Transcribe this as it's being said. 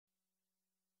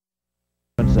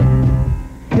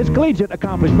His collegiate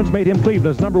accomplishments made him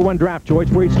Cleveland's #1 draft choice,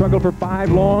 where he struggled for 5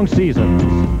 long seasons.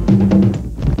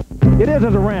 It is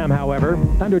as a Ram, however,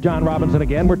 under John Robinson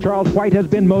again, where Charles White has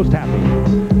been most happy.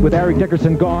 With Eric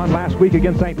Dickerson gone last week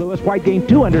against St. Louis, White gained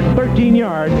 213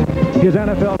 yards, his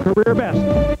NFL career best,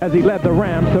 as he led the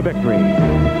Rams to victory.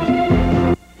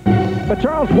 But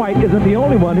Charles White isn't the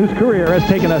only one whose career has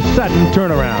taken a sudden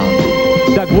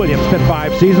turnaround. Doug Williams spent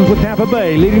 5 seasons with Tampa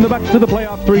Bay, leading the Bucs to the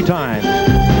playoffs 3 times.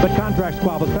 But contract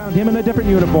squabbles found him in a different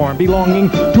uniform, belonging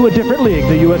to a different league,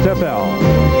 the USFL.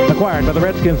 Acquired by the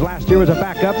Redskins last year as a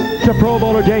backup to Pro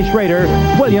Bowler Jay Schrader,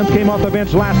 Williams came off the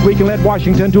bench last week and led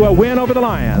Washington to a win over the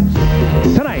Lions.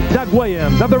 Tonight, Doug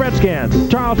Williams of the Redskins,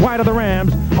 Charles White of the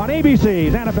Rams on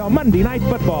ABC's NFL Monday Night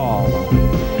Football.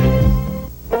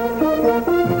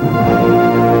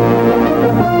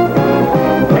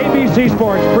 ABC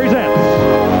Sports presents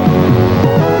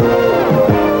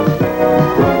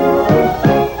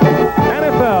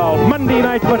NFL Monday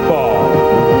Night Football.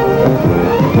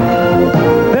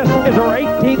 This is our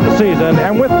 18th season,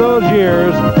 and with those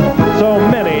years, so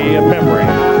many memories.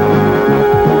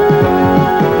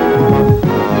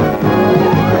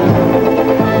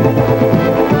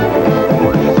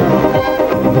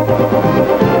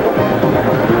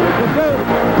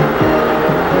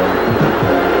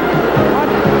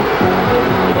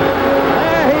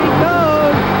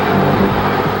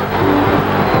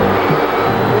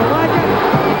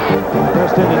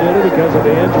 Because of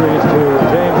the injuries to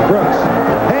James Brooks.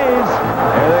 Hayes,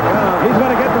 here they come. He's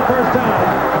going to get the first down.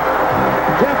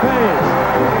 Jeff Hayes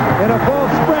in a full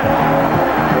sprint.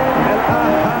 And I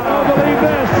don't believe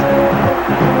this.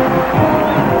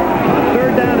 On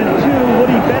 3rd down and 2,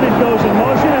 Woody Bennett goes in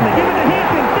motion, and they give it to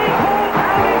Hampton. Big hole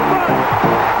out in front.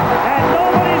 And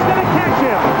nobody's going to catch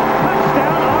him.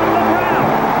 Touchdown on the ground.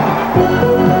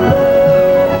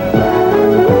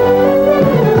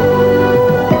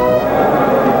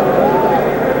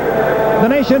 The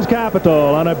nation's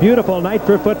capital on a beautiful night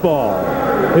for football.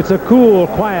 It's a cool,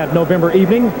 quiet November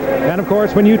evening. And of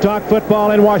course, when you talk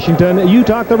football in Washington, you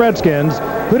talk the Redskins,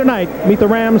 who tonight meet the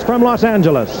Rams from Los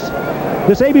Angeles.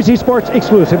 This ABC Sports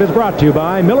exclusive is brought to you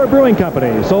by Miller Brewing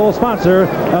Company, sole sponsor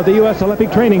of the U.S.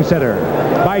 Olympic Training Center.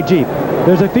 By Jeep,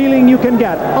 there's a feeling you can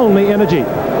get only in a Jeep.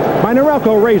 By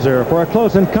Norelco Razor for a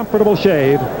close and comfortable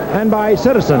shave. And by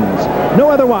Citizens. No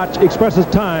other watch expresses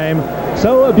time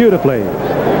so beautifully.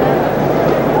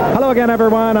 Hello again,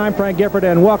 everyone. I'm Frank Gifford,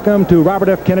 and welcome to Robert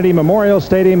F. Kennedy Memorial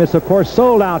Stadium. It's, of course,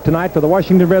 sold out tonight for the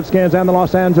Washington Redskins and the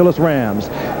Los Angeles Rams.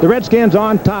 The Redskins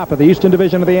on top of the Eastern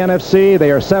Division of the NFC.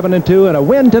 They are 7-2 and a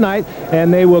win tonight,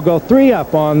 and they will go 3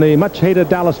 up on the much-hated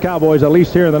Dallas Cowboys, at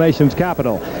least here in the nation's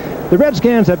capital. The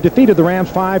Redskins have defeated the Rams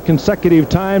 5 consecutive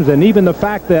times, and even the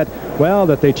fact that, well,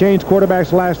 that they changed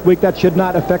quarterbacks last week, that should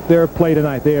not affect their play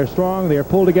tonight. They are strong, they are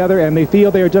pulled together, and they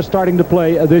feel they are just starting to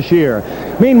play this year.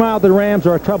 Meanwhile, the Rams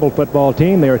are a troubled football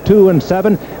team. They are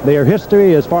 2-7. They are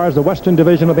history as far as the Western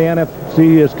Division of the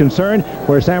NFC is concerned,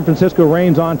 where San Francisco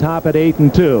reigns on top at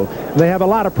 8-2. They have a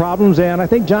lot of problems, and I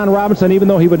think John Robinson, even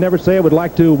though he would never say it, would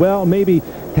like to, well, maybe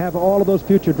have all of those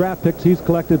future draft picks he's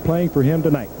collected playing for him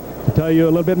tonight. To tell you a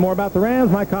little bit more about the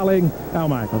Rams, my colleague Al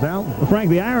Michaels. Al? Well,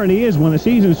 Frank, the irony is when the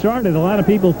season started, a lot of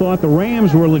people thought the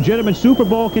Rams were legitimate Super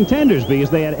Bowl contenders because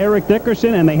they had Eric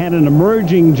Dickerson and they had an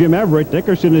emerging Jim Everett.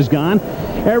 Dickerson is gone.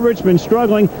 Everett's been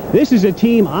struggling. This is a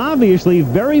team obviously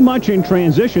very much in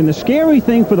transition. The scary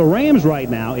thing for the Rams right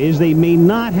now is they may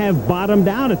not have bottomed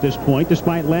out at this point,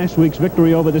 despite last week's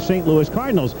victory over the St. Louis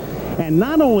Cardinals. And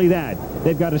not only that,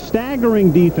 they've got a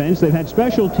staggering defense. They've had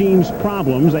special teams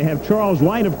problems. They have Charles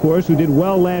White, of course, who did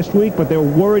well last week, but they're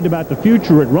worried about the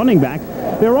future at running back.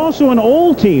 They're also an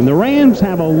old team. The Rams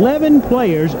have 11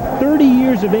 players 30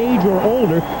 years of age or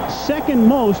older, second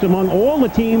most among all the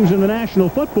teams in the National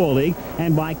Football League.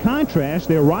 And by contrast,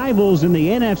 their rivals in the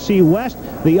NFC West,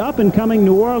 the up-and-coming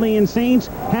New Orleans Saints,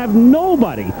 have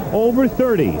nobody over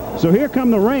 30. So here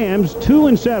come the Rams,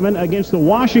 2-7 against the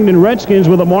Washington Redskins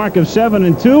with a mark of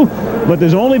 7-2. But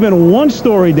there's only been one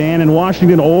story, Dan, in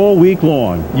Washington all week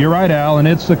long. You're right, Al, and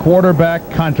it's the quarterback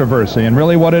controversy. And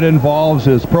really what it involves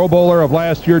is Pro Bowler of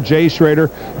last year, Jay Schrader,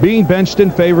 being benched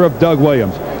in favor of Doug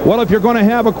Williams. Well, if you're going to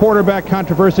have a quarterback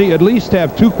controversy, at least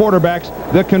have 2 quarterbacks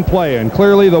that can play. And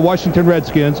clearly the Washington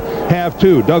Redskins have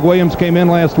 2. Doug Williams came in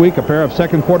last week, a pair of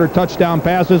second-quarter touchdown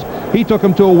passes. He took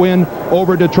them to a win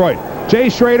over Detroit. Jay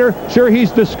Schrader, sure,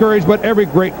 he's discouraged, but every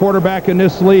great quarterback in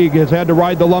this league has had to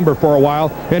ride the lumber for a while,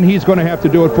 and he's going to have to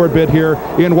do it for a bit here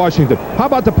in Washington. How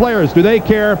about the players? Do they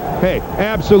care? Hey,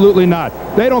 absolutely not.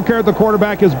 They don't care if the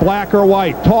quarterback is black or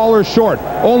white, tall or short.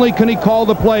 Only can he call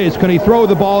the plays, can he throw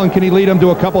the ball, and can he lead them to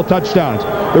a couple touchdowns.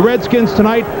 The Redskins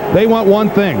tonight, they want one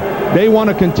thing. They want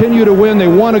to continue to win. They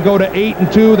want to go to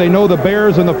 8-2. They know the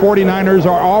Bears and the 49ers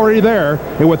are already there.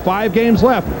 And with 5 games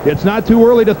left, it's not too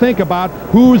early to think about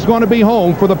who's going to be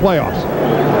home for the playoffs.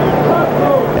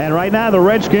 And right now the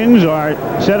Redskins are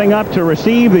setting up to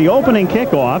receive the opening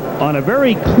kickoff on a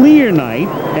very clear night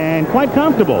and quite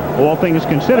comfortable. All things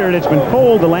considered, it's been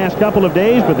cold the last couple of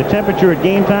days, but the temperature at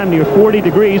game time near 40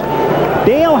 degrees.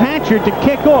 Dale Hatcher to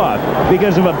kick off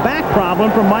because of a back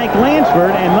problem from Mike Lansford,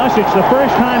 and thus it's the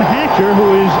first time Hatcher,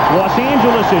 who is Los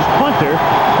Angeles' punter,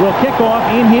 will kick off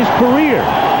in his career.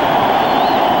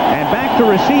 And back to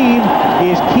receive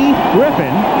is Keith Griffin,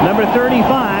 number 35,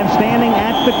 standing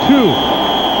at the 2.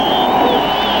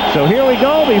 So here we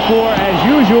go before, as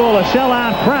usual, a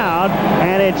sellout crowd,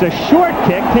 and it's a short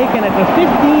kick taken at the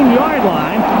 15-yard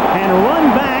line and run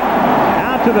back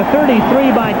out to the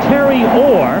 33 by Terry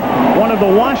Orr, one of the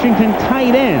Washington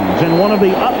tight ends and one of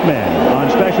the up men on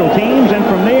special teams. And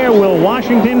from there, Will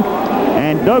Washington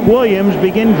and Doug Williams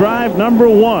begin drive number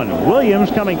 1.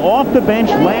 Williams coming off the bench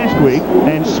last week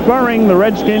and spurring the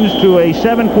Redskins to a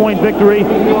 7-point victory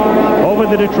over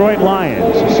the Detroit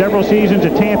Lions. Several seasons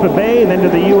at Tampa Bay, then to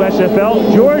the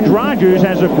USFL. George Rogers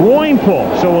has a groin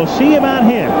pull, so we'll see about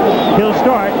him. He'll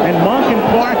start, and Monk and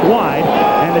Clark wide,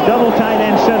 and the double tight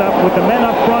end setup with the men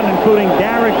up front, including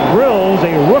Derek Grills,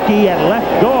 a rookie at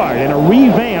left guard, and a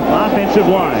revamped offensive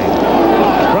line.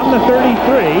 From the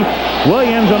 33,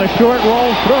 Williams on a short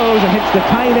roll throws and hits the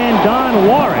tight end Don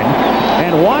Warren.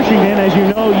 And Washington, as you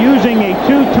know, using a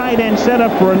 2 tight end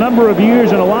setup for a number of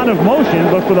years and a lot of motion,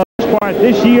 but for the most part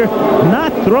this year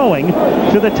not throwing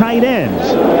to the tight ends.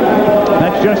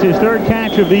 That's just his 3rd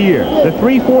catch of the year. The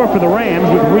 3-4 for the Rams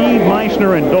with Reed,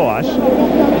 Meissner, and Doss.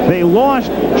 They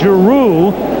lost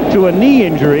Giroux to a knee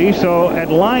injury, so at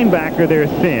linebacker they're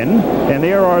thin, and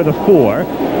there are the 4.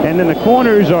 And then the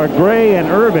corners are Gray and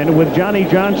Irvin with Johnny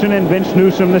Johnson and Vince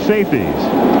Newsom, the safeties.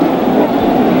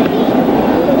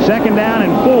 2nd down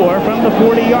and 4 from the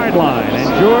 40-yard line. And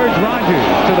George Rogers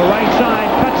to the right side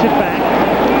cuts it back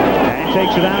and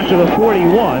takes it out to the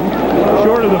 41.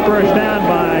 Short of the first down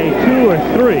by 2 or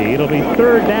 3. It'll be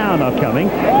 3rd down upcoming,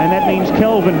 and that means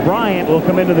Kelvin Bryant will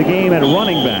come into the game at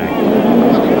running back.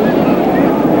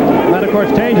 That, of course,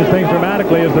 changes things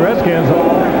dramatically as the Redskins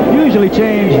usually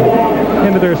change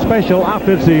into their special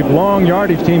offensive long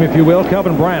yardage team, if you will.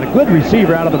 Kelvin Bryant, a good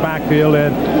receiver out of the backfield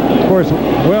and, of course,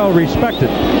 well respected.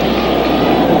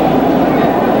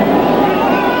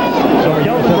 So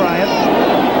Kelvin Bryant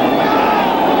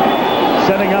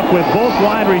setting up with both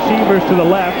wide receivers to the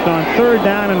left on 3rd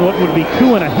down and what would be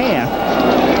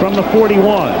 2.5 from the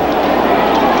 41.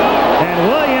 And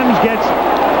Williams gets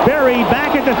buried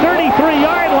back at the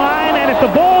 33-yard line, and if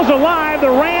the ball's alive, the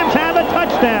Rams have a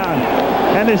touchdown.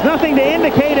 And there's nothing to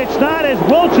indicate it's not as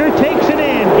Wilcher takes it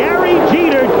in. Gary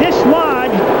Jeter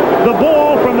dislodged the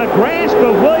ball from the grasp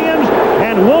of Williams,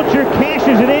 and Wilcher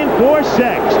cashes it in for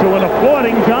sacks to an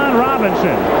applauding John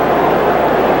Robinson.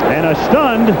 And a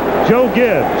stunned Joe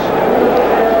Gibbs.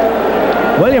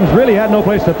 Williams really had no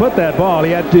place to put that ball.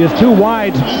 He had his 2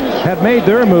 wides had made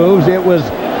their moves. It was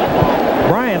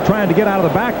Bryant trying to get out of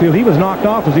the backfield. He was knocked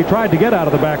off as he tried to get out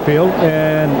of the backfield,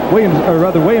 and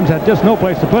Williams had just no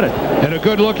place to put it. And a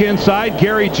good look inside.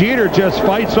 Gary Jeter just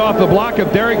fights off the block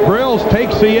of Derek Grills,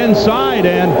 takes the inside,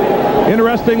 and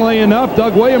interestingly enough,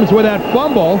 Doug Williams with that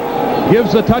fumble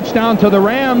gives the touchdown to the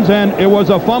Rams, and it was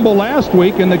a fumble last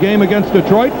week in the game against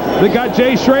Detroit that got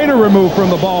Jay Schrader removed from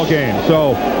the ball game.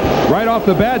 So right off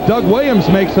the bat, Doug Williams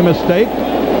makes a mistake.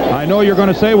 I know you're going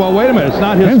to say, well, wait a minute, it's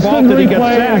not his fault that he gets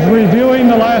sacked. Instant replay is reviewing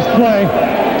the last play.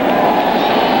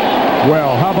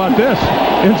 Well, how about this?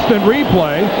 Instant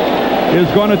replay is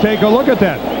going to take a look at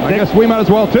that. I guess we might as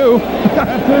well, too.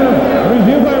 That's it.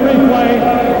 Review by replay.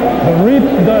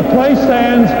 The play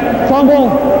stands. Fumble,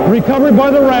 recovered by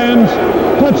the Rams.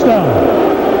 Touchdown.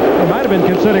 He might have been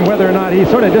considering whether or not he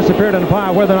sort of disappeared in the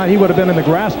pile, whether or not he would have been in the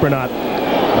grasp or not.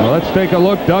 Well, let's take a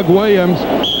look. Doug Williams.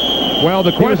 Well,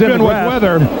 the question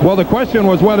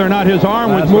was whether or not his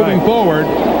arm was moving forward.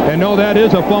 And no, that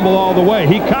is a fumble all the way.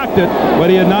 He cocked it, but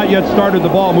he had not yet started the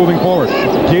ball moving forward.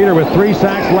 Jeter with 3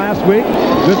 sacks last week.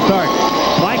 Good start.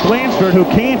 Mike Lansford, who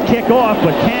can't kick off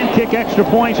but can kick extra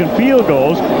points and field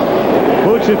goals,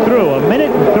 boots it through. 1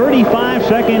 minute and 35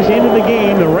 seconds into the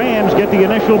game, the Rams get the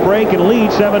initial break and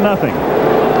lead 7-0.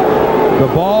 The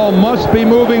ball must be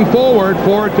moving forward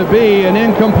for it to be an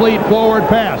incomplete forward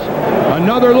pass.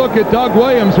 Another look at Doug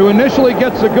Williams, who initially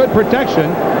gets a good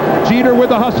protection. Jeter with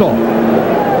the hustle.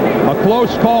 A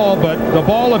close call, but the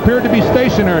ball appeared to be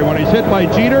stationary when he's hit by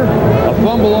Jeter. A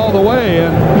fumble all the way,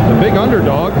 and the big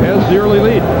underdog has the early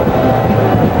lead.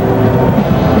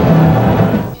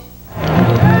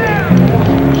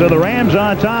 So the Rams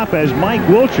on top as Mike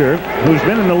Wilcher, who's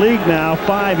been in the league now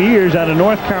 5 years out of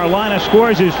North Carolina,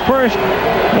 scores his first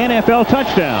NFL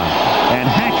touchdown. And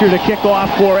Hatcher to kick off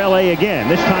for L.A. again,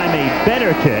 this time a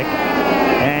better kick.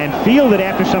 And fielded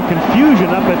after some confusion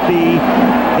up at the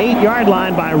 8-yard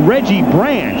line by Reggie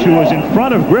Branch, who was in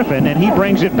front of Griffin, and he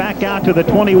brings it back out to the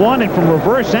 21, and from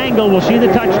reverse angle we'll see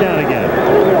the touchdown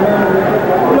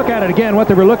again. Look at it again. What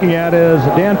they were looking at, is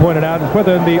Dan pointed out, is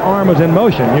whether the arm was in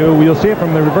motion. You'll see it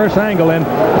from the reverse angle, and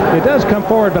it does come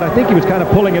forward, but I think he was kind of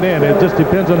pulling it in. It just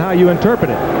depends on how you interpret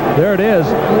it. There it is.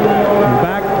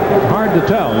 Back. Hard to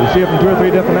tell. You see it from 2 or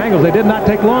 3 different angles. They did not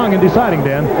take long in deciding,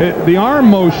 Dan. The arm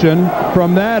motion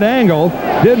from that angle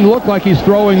didn't look like he's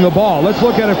throwing the ball. Let's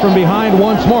look at it from behind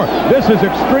once more. This is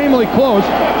extremely close.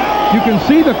 You can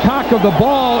see the cock of the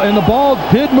ball, and the ball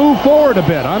did move forward a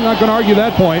bit. I'm not going to argue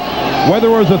that point. Whether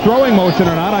it was a throwing motion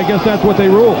or not, I guess that's what they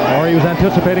ruled. Or he was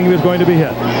anticipating he was going to be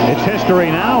hit. It's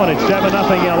history now, and it's 7-0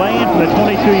 LA, and from the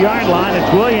 22-yard line,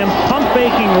 it's Williams pump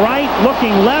faking right,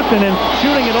 looking left, and then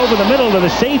shooting it over the middle to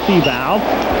the safety valve.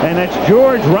 And that's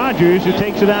George Rogers who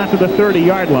takes it out to the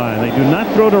 30-yard line. They do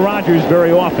not throw to Rogers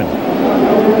very often.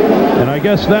 And I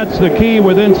guess that's the key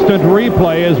with instant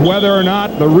replay, is whether or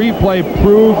not the replay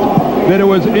proved that it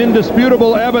was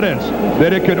indisputable evidence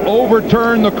that it could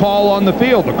overturn the call on the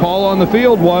field. The call on the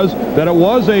field was that it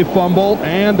was a fumble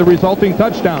and the resulting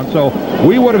touchdown. So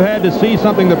we would have had to see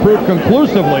something that proved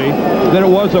conclusively that it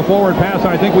was a forward pass.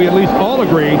 I think we at least all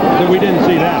agree that we didn't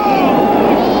see that.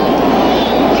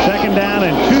 2nd down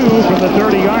and 2 from the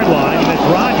 30-yard line, and it's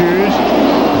Rogers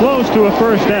close to a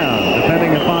first down,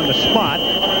 depending upon the spot.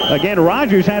 Again,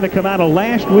 Rogers had to come out of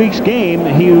last week's game.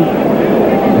 He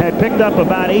had picked up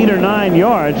about 8 or 9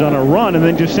 yards on a run and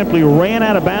then just simply ran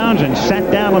out of bounds and sat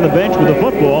down on the bench with the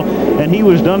football, and he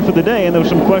was done for the day, and there was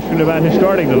some question about his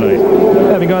starting tonight.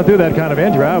 Having gone through that kind of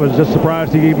injury, I was just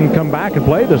surprised he even come back and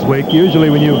play this week. Usually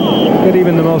when you get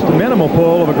even the most minimal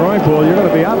pull of a groin pull, you're going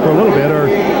to be out for a little bit, or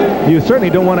you certainly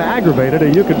don't want to aggravate it, or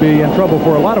you could be in trouble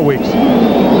for a lot of weeks.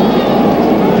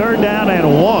 3rd down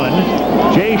and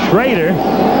 1. Jay Schrader,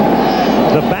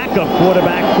 the backup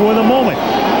quarterback for the moment,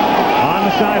 on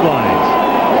the sidelines.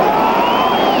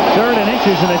 3rd and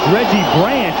inches, and it's Reggie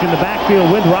Branch in the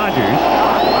backfield with Rogers.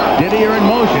 Didier in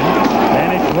motion,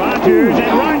 and it's Rogers,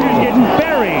 and Rogers gets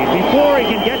buried before he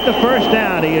can get the first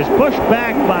down. He is pushed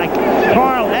back by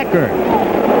Carl Eckert.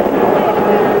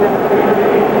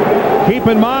 Keep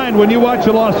in mind, when you watch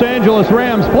the Los Angeles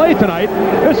Rams play tonight,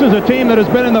 this is a team that has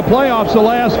been in the playoffs the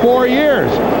last 4 years.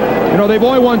 You know, they've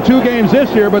only won 2 games this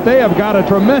year, but they have got a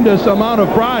tremendous amount of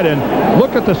pride. And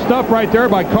look at the stuff right there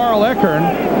by Carl Eckert,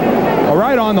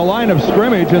 right on the line of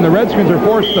scrimmage, and the Redskins are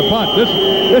forced to punt.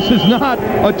 This is not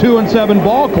a 2-7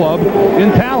 ball club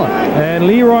in talent. And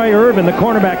Leroy Irvin, the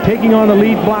cornerback, taking on the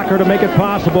lead blocker to make it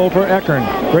possible for Eckert.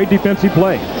 Great defensive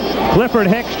play. Clifford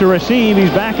Hicks to receive.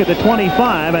 He's back at the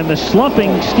 25, and the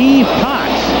slumping Steve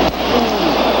Cox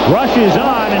rushes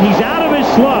on, and he's out of his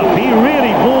slump. He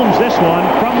really booms this one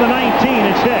from the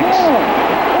 19. It's Hicks.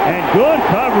 And good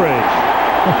coverage.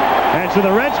 And so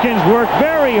the Redskins work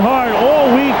very hard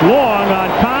all week long on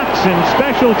Cox and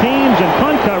special teams and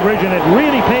punt coverage, and it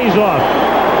really pays off.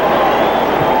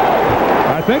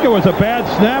 I think it was a bad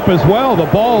snap as well. The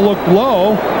ball looked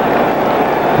low.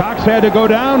 Cox had to go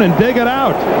down and dig it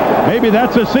out. Maybe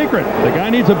that's a secret. The guy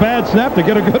needs a bad snap to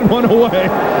get a good one away.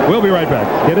 We'll be right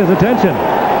back. Get his attention.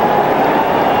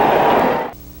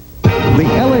 The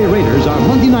LA Raiders are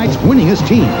Monday night's winningest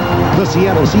team. The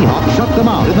Seattle Seahawks shut them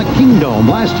out in the Kingdome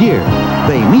last year.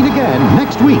 They meet again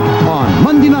next week on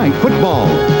Monday Night Football.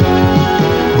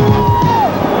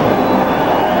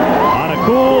 On a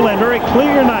cool and very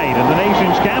clear night in the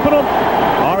nation's capital,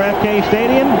 RFK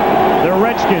Stadium, the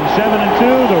Redskins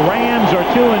 7-2, the Rams are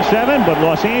 2-7, but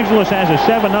Los Angeles has a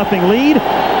 7-0 lead,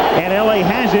 and LA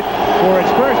has it for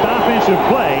its first offensive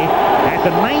play at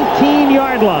the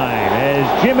 19-yard line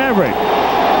as Jim Everett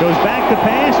goes back to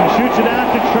pass and shoots it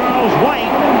out to Charles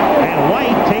White, and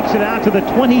White takes it out to the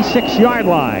 26-yard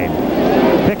line.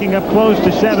 Picking up close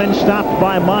to 7, stopped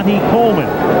by Monty Coleman.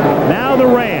 Now the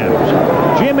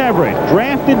Rams. Jim Everett,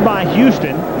 drafted by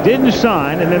Houston, didn't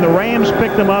sign, and then the Rams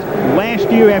picked him up last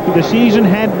year after the season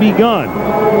had begun.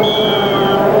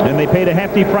 And they paid a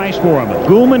hefty price for him.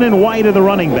 Goulman and White are the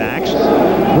running backs.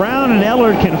 Brown and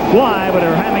Ellard can fly, but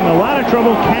are having a lot of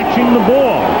trouble catching the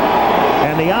ball.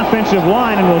 And the offensive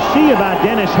line, and we'll see about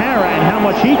Dennis Hara and how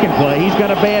much he can play. He's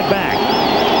got a bad back.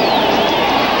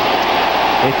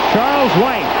 It's Charles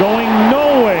White going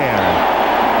nowhere.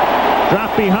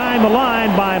 Dropped behind the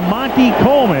line by Monty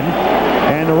Coleman.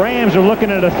 And the Rams are looking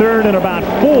at a third and about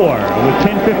 4 with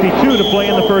 10:52 to play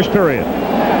in the first period.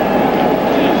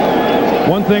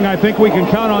 One thing I think we can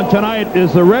count on tonight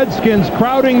is the Redskins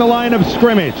crowding the line of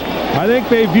scrimmage. I think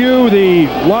they view the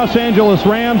Los Angeles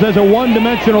Rams as a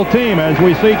one-dimensional team, as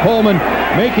we see Coleman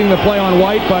making the play on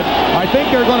White, but I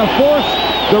think they're going to force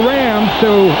the Rams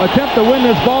to attempt to win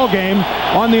this ball game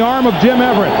on the arm of Jim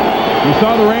Everett. We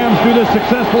saw the Rams do this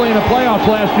successfully in the playoffs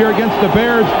last year against the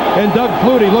Bears and Doug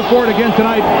Flutie. Look for it again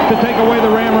tonight to take away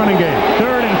the Ram running game.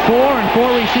 3rd and 4, and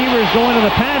 4 receivers going to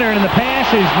the pattern, and the pass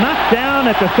is knocked down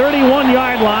at the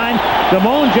 31-yard line.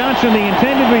 Damone Johnson, the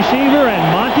intended receiver, and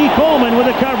Monty Coleman with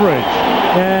the coverage.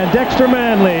 And Dexter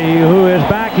Manley, who is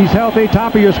back. He's healthy.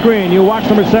 Top of your screen. You watch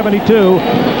number 72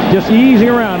 just easing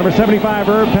around. Number 75,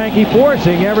 Herb Pankey,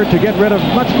 forcing Everett to get rid of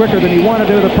much quicker than he wanted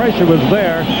to. The pressure was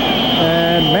there.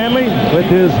 And Manley, with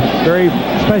his very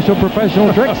special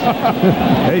professional tricks.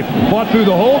 Hey, fought through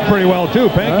the hold pretty well, too.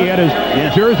 Pankey had his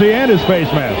jersey and his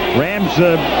face mask. Rams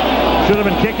should have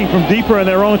been kicking from deeper in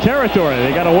their own territory.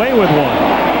 They got away with one.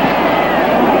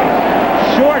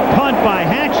 Short punt by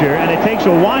Hatcher, and it takes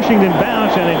a Washington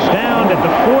bounce, and it's down at the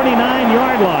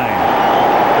 49-yard line.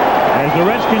 As the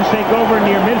Redskins take over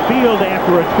near midfield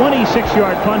after a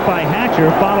 26-yard punt by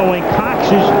Hatcher following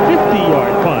Cox's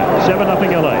 50-yard punt.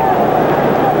 7-0 LA.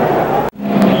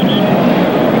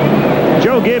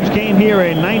 Joe Gibbs came here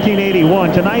in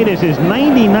 1981. Tonight is his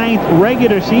 99th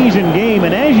regular season game,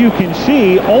 and as you can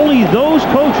see, only those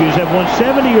coaches have won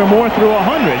 70 or more through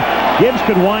 100. Gibbs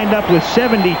could wind up with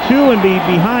 72 and be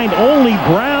behind only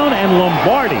Brown and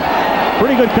Lombardi.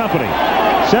 Pretty good company.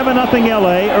 7-0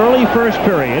 LA, early first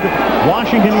period.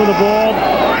 Washington with the ball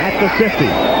at the 50.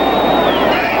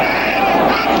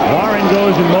 Warren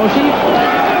goes in motion.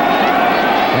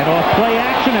 And off play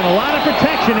action and a lot of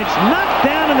protection. It's knocked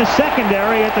down in the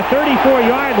secondary at the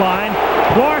 34-yard line.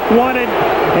 Clark wanted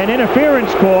an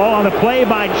interference call on the play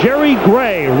by Jerry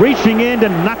Gray, reaching in to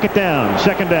knock it down.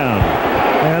 2nd down.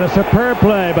 And a superb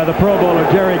play by the Pro Bowler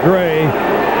Jerry Gray.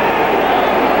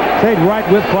 Stayed right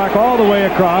with Clark all the way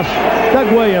across. Doug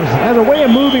Williams has a way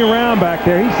of moving around back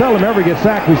there. He seldom ever gets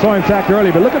sacked. We saw him sacked early,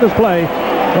 but look at this play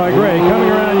by Gray. Coming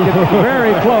around, gets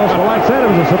very close. Well, like I said, it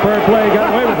was a superb play. He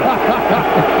got away with it.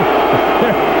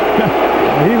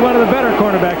 He's one of the better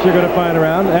cornerbacks you're going to find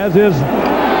around, as is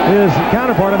his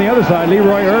counterpart on the other side,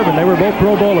 Leroy Irvin. They were both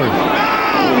Pro Bowlers.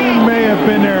 He may have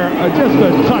been there just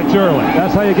a touch early.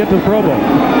 That's how you get to the Pro Bowl.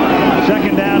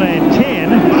 2nd down and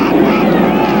 10.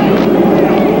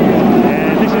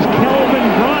 And this is Kelvin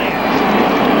Bryant.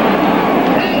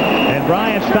 And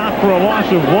Bryant stopped for a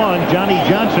loss of 1. Johnny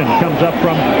Johnson comes up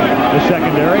from the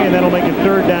secondary, and that'll make it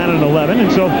 3rd down and 11.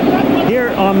 And so here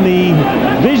on the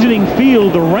visiting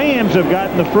field, the Rams have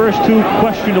gotten the first 2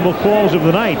 questionable calls of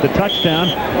the night, the touchdown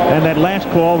and that last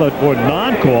call, or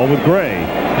non-call, with Gray.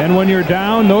 And when you're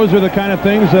down, those are the kind of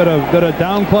things that a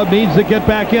down club needs to get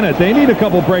back in it. They need a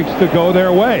couple breaks to go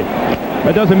their way.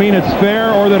 That doesn't mean it's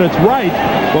fair or that it's right,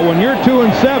 but when you're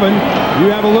 2-7, you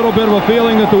have a little bit of a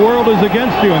feeling that the world is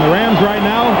against you, and the Rams right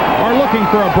now are looking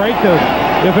for a break to,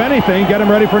 if anything, get them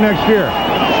ready for next year.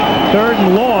 3rd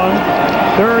and long,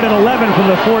 3rd and 11 from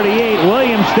the 48.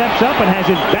 Williams steps up and has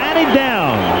it batted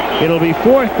down. It'll be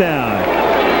 4th down.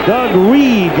 Doug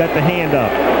Reed got the hand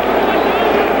up.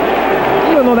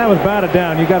 Even though that was batted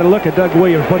down, you got to look at Doug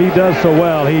Williams, what he does so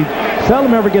well. He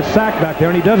seldom ever gets sacked back there,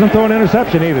 and he doesn't throw an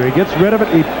interception either. He gets rid of it.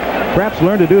 He perhaps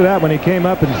learned to do that when he came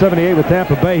up in '78 with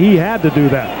Tampa Bay. He had to do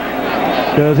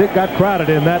that because it got crowded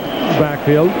in that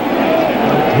backfield.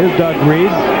 Here's Doug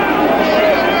Reed.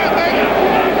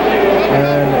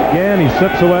 And again, he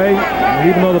slips away. And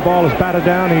even though the ball is batted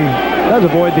down, he does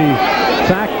avoid the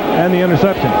sack and the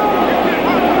interception.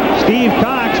 Steve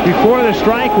Cox, before the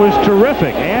strike, was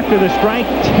terrific. After the strike,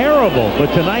 terrible. But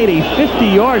tonight, a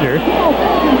 50-yarder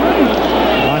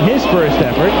on his first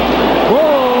effort.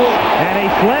 Whoa! And a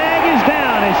flag is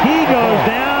down as he goes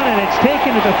down, and it's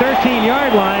taken at the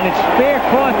 13-yard line. It's fair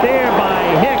caught there by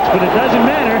Hicks, but it doesn't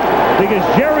matter because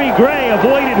Jerry Gray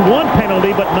avoided one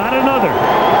penalty, but not another.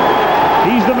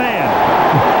 He's the man.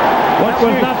 That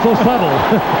was not so subtle.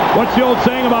 What's the old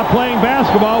saying about playing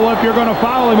basketball? Well, if you're going to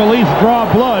foul him, at least draw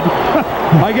blood.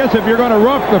 I guess if you're going to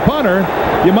rough the punter,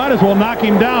 you might as well knock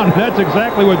him down. That's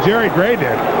exactly what Jerry Gray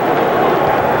did.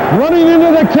 Running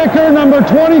into the kicker, number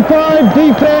 25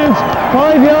 defense,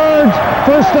 5 yards,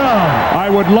 first down. I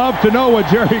would love to know what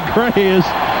Jerry Gray is,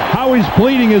 how he's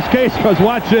pleading his case, because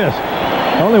watch this.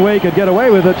 The only way he could get away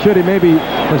with it should he maybe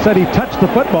have said he touched the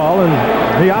football, and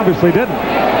he obviously didn't.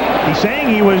 He's saying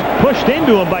he was pushed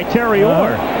into him by Terry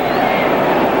Orr.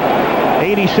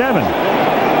 87.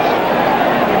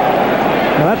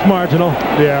 Now that's marginal.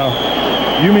 Yeah.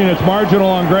 You mean it's marginal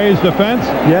on Gray's defense?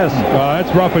 Yes.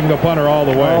 That's roughing the punter all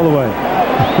the way. All the way.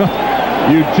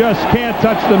 You just can't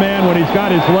touch the man when he's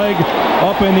got his leg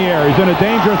up in the air. He's in a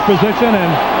dangerous position,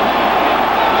 and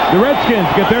the Redskins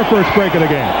get their first break of the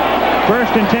game.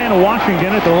 1st and 10,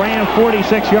 Washington at the Ram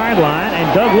 46-yard line,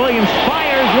 and Doug Williams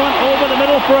fires one over the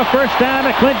middle for a first down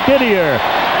to Clint Didier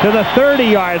to the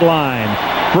 30-yard line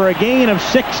for a gain of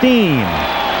 16.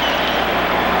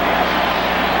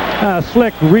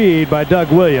 Slick read by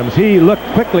Doug Williams. He looked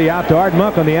quickly out to Art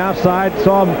Monk on the outside,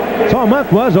 saw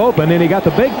Monk was open, and he got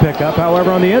the big pickup,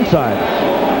 however, on the inside.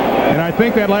 And I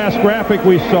think that last graphic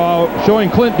we saw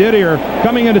showing Clint Didier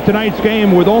coming into tonight's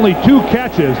game with only 2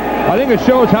 catches, I think it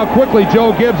shows how quickly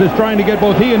Joe Gibbs is trying to get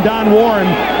both he and Don Warren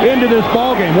into this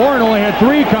ball game. Warren only had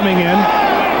 3 coming in.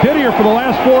 Didier, for the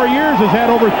last 4 years, has had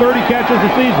over 30 catches a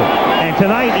season. And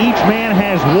tonight, each man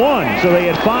has 1, so they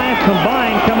had 5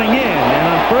 combined coming in. And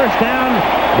on first down,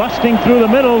 busting through the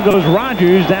middle goes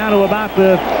Rogers down to about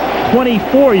the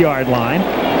 24-yard line.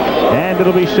 And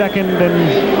it'll be 2nd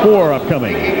and 4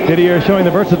 upcoming. Didier showing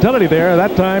the versatility there.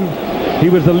 That time, he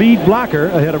was the lead blocker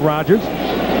ahead of Rogers,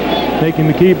 taking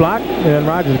the key block, and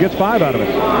Rogers gets 5 out of it.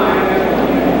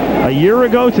 A year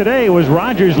ago today was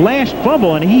Rogers' last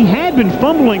fumble, and he had been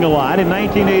fumbling a lot in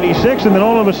 1986, and then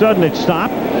all of a sudden it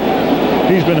stopped.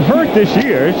 He's been hurt this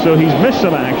year, so he's missed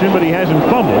some action, but he hasn't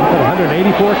fumbled.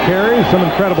 184 carries, some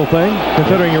incredible thing,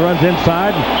 considering he runs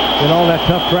inside in all that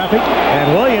tough traffic.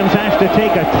 And Williams has to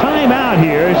take a timeout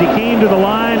here as he came to the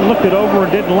line, looked it over,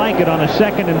 and didn't like it on a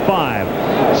 2nd and 5.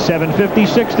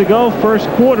 7:56 to go, first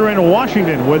quarter in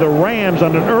Washington, where the Rams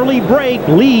on an early break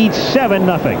lead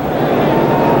 7-0.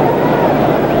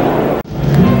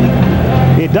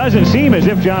 It doesn't seem as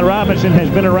if John Robinson has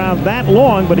been around that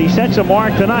long, but he sets a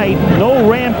mark tonight. No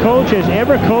Ram coach has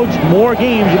ever coached more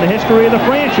games in the history of the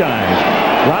franchise.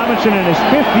 Robinson, in his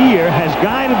 5th year, has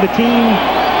guided the team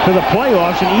to the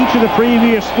playoffs in each of the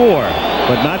previous 4,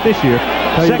 but not this year.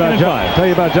 2nd and 5. Tell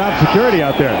you about job security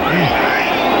out there.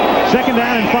 2nd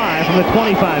down and 5 from the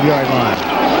 25-yard line.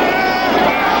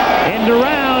 End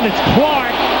around, it's Clark.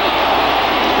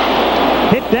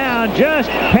 Hit down just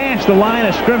past the line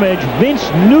of scrimmage. Vince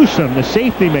Newsom, the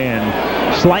safety man,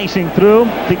 slicing through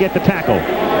to get the tackle.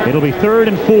 It'll be 3rd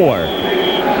and 4.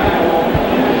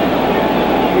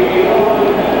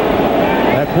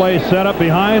 That play set up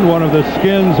behind one of the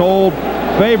Skins' old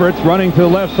favorites, running to the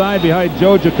left side behind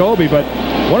Joe Jacoby. But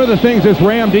one of the things this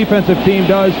Ram defensive team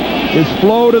does is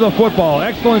flow to the football.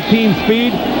 Excellent team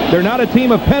speed. They're not a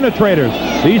team of penetrators.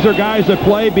 These are guys that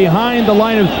play behind the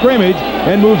line of scrimmage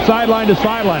and move sideline to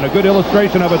sideline. A good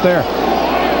illustration of it there.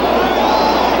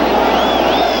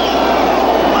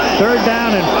 3rd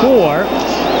down and 4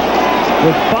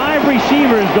 with 5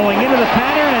 receivers going into the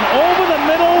pattern, and over the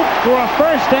middle for a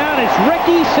first down, it's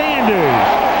Ricky Sanders.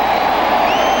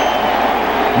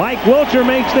 Mike Wilcher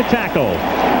makes the tackle.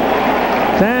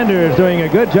 Sanders doing a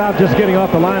good job just getting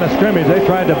off the line of scrimmage. They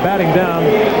tried to bat him down.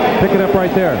 Pick it up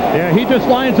right there. Yeah, he just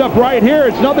lines up right here.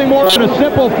 It's nothing more than a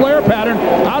simple flare pattern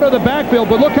out of the backfield.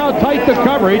 But look how tight the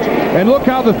coverage, and look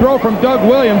how the throw from Doug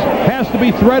Williams has to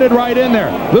be threaded right in there.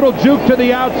 Little juke to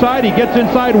the outside. He gets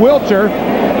inside Wilcher,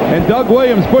 and Doug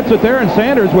Williams puts it there, and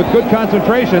Sanders, with good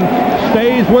concentration,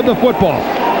 stays with the football.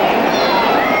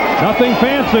 Nothing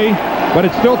fancy, but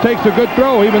it still takes a good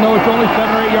throw, even though it's only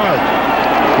 7 or 8 yards.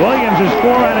 Williams is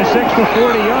 4 out of 6 for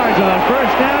 40 yards, and on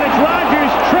first down, it's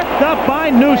Rogers tripped up by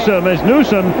Newsom, as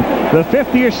Newsom, the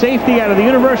 5th-year safety out of the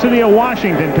University of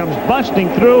Washington, comes busting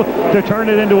through to turn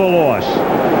it into a loss.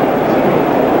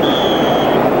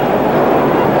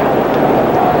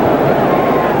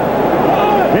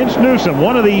 Vince Newsom,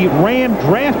 one of the Ram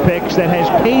draft picks that has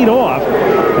paid off,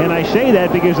 and I say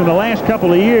that because in the last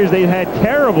couple of years they've had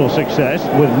terrible success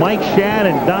with Mike Shadd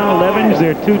and Donald Evans,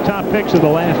 their 2 top picks of the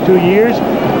last 2 years.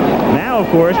 Now, of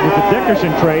course, with the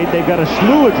Dickerson trade, they've got a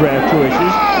slew of draft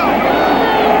choices,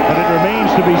 but it remains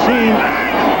to be seen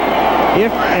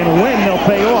if and when they'll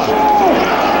pay off.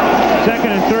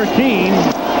 2nd and 13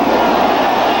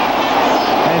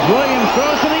 as Williams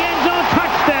throws to the end zone.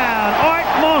 Touchdown, Art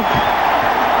Monk.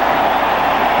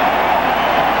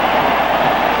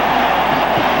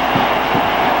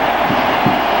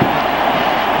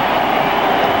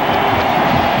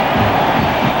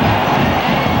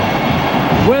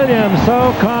 Williams,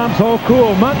 so calm, so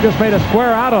cool. Monk just made a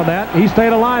square out on that. He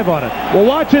stayed alive on it. Well,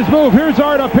 watch his move. Here's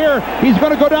Art up here. He's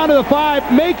going to go down to the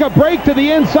 5, make a break to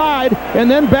the inside, and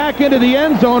then back into the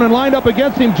end zone, and lined up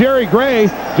against him, Jerry Gray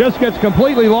just gets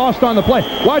completely lost on the play.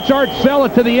 Watch Art sell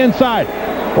it to the inside.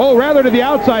 Oh, rather to the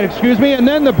outside, excuse me, and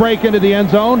then the break into the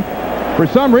end zone. For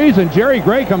some reason, Jerry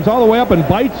Gray comes all the way up and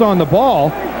bites on the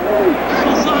ball.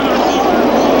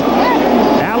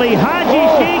 Ali Haji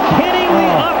Sheikh hitting the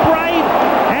upright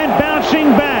and bouncing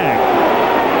back.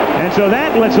 And so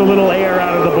that lets a little air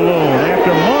out of the balloon.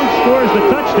 After Monk scores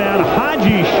the touchdown,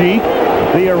 Haji Sheikh,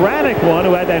 the erratic one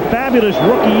who had that fabulous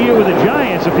rookie year with the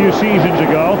Giants a few seasons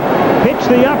ago, hits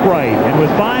the upright. And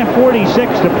with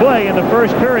 5:46 to play in the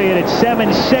first period, it's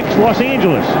 7-6 Los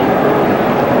Angeles.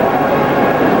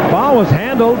 Ball was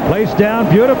handled, placed down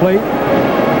beautifully.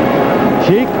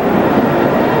 Sheik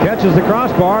catches the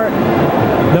crossbar.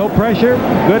 No pressure.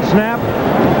 Good snap.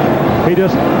 He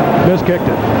just miskicked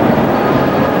it.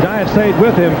 Giants stayed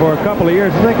with him for a couple of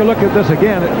years. Take a look at this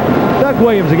again. Doug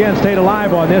Williams again stayed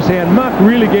alive on this, and Monk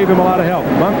really gave him a lot of help.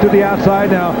 Monk to the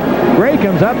outside. Now, Gray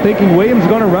comes up thinking Williams is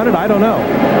going to run it. I don't know.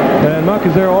 And Monk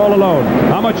is there all alone.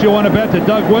 How much you want to bet that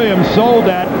Doug Williams sold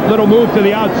that little move to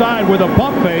the outside with a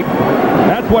pump fake?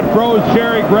 That's what froze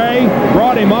Jerry Gray,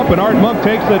 brought him up, and Art Monk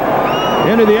takes it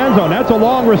into the end zone. That's a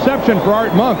long reception for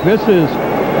Art Monk. This is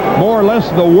more or less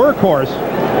the workhorse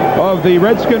of the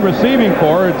Redskin receiving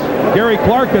corps. It's Gary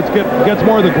Clark that gets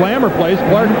more of the glamour plays.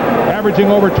 Clark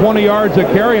averaging over 20 yards a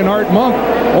carry, and Art Monk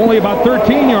only about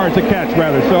 13 yards a catch,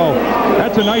 rather. So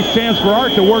that's a nice chance for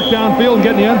Art to work downfield and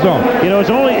get in the end zone. You know,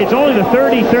 it's only the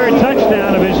 33rd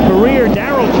touchdown of his career.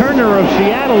 Darrell Turner of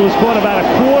Seattle, who's caught about a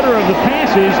quarter of the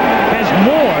passes, has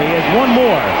more. He has one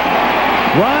more.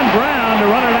 Ron Brown to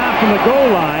run it out from the goal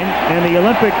line, and the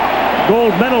Olympic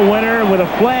gold medal winner with a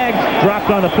flag dropped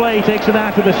on the play takes it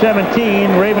out to the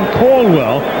 17. Raven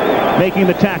Caldwell making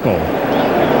the tackle.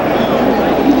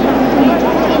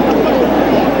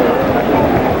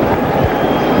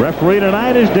 Referee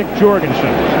tonight is Dick Jorgensen,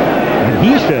 and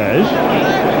he says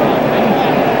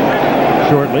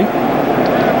shortly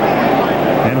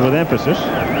and with emphasis,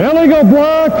 illegal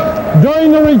block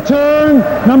during the return,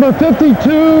 number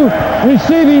 52,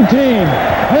 receiving team.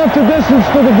 Half the distance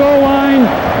to the goal line,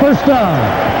 first down.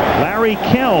 Larry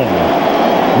Kelm,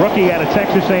 rookie out of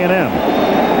Texas A&M.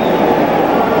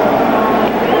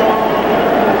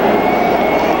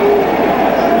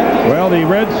 Well, the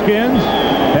Redskins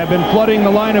have been flooding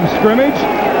the line of scrimmage.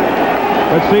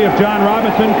 Let's see if John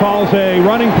Robinson calls a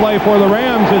running play for the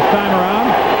Rams this time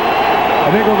around. I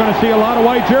think we're going to see a lot of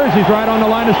white jerseys right on the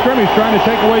line of scrimmage trying to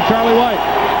take away Charlie White.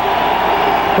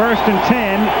 First and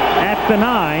 10 at the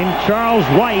 9. Charles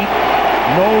White,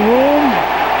 no room,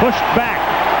 pushed back.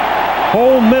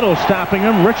 Whole middle stopping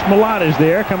him. Rich Malott is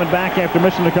there, coming back after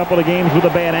missing a couple of games with a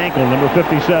bad ankle, number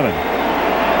 57.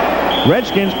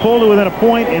 Redskins pulled it within a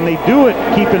point, and they do it,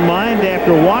 keep in mind,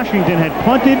 after Washington had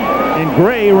punted and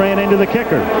Gray ran into the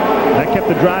kicker. That kept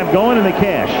the drive going, and they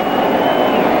cash.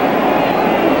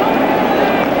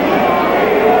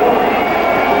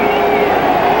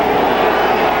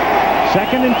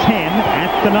 Second and 10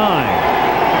 at the 9.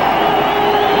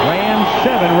 Rams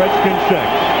 7, Redskins 6.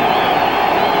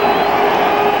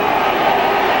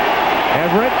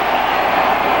 Everett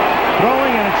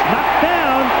throwing, and it's knocked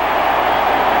down.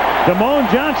 Damone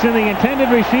Johnson, the intended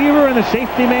receiver, and the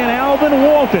safety man Alvin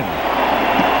Walton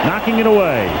knocking it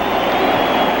away.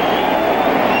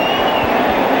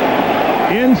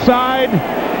 Inside,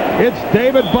 it's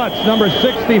David Butts, number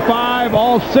 65,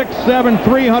 all 6'7",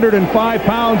 305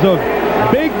 pounds of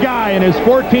big guy in his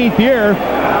 14th year.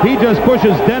 He just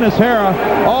pushes Dennis Hara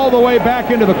all the way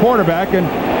back into the quarterback, and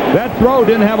that throw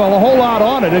didn't have a whole lot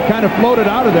on it. It kind of floated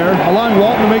out of there, allowing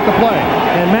Walton to make the play.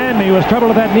 And Manny was trouble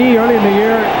with that knee early in the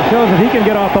year. Shows that he can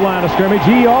get off the line of scrimmage.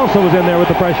 He also was in there with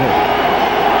the pressure.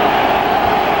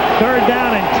 Third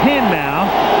down and 10 now.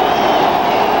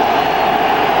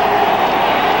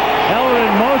 Held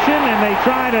in motion, and they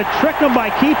try to trick him by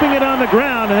keeping it on the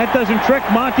ground, and that doesn't trick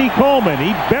Monty Coleman.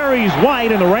 He buries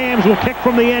White, and the Rams will kick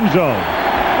from the end zone.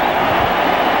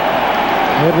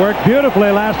 It worked beautifully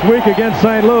last week against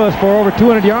St. Louis for over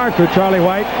 200 yards for Charlie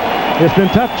White. It's been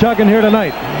tough chugging here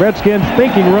tonight. Redskins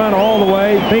thinking run all the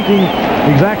way, thinking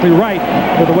exactly right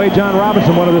with the way John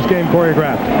Robinson wanted this game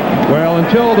choreographed. Well,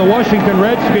 until the Washington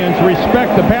Redskins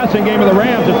respect the passing game of the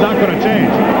Rams, it's not going to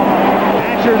change.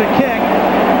 Hatcher to kick.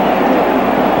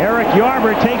 Eric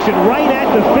Yarber takes it right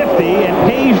at the 50 and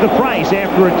pays the price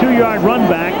after a 2-yard run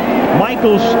back.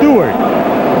 Michael Stewart,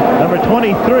 number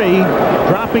 23,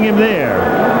 dropping him there.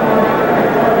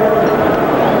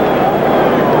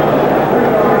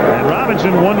 And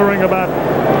Robinson wondering about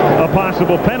a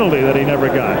possible penalty that he never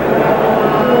got.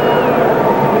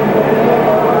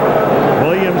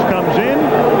 Williams comes in,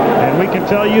 and we can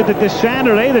tell you that this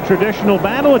Saturday, the traditional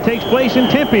battle, it takes place in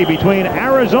Tempe between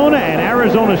Arizona and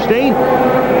Arizona State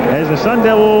as the Sun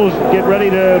Devils get ready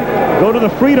to go to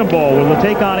the Freedom Bowl, where they'll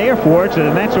take on Air Force,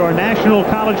 and that's our national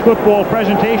college football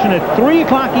presentation at 3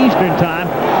 o'clock Eastern time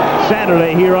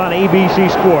Saturday here on ABC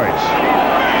Sports.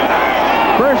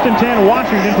 1st and 10,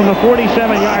 Washington from the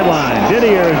 47-yard line.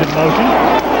 Didier is in motion.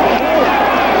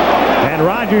 And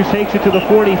Rogers takes it to the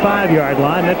 45-yard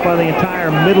line. That's by the entire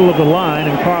middle of the line,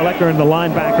 and Carl Eckern, the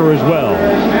linebacker, as well.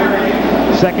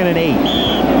 2nd and 8.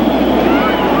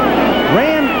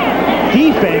 Ram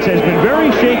defense has been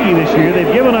very shaky this year.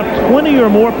 They've given up 20 or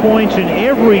more points in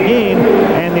every game,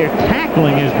 and their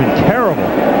tackling has been terrible.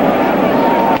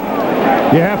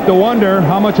 You have to wonder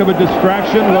how much of a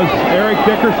distraction was Eric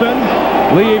Dickerson,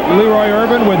 Leroy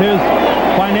Irvin with his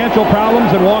financial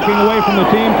problems and walking away from the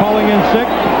team, calling in sick.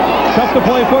 Tough to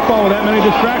play football with that many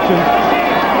distractions.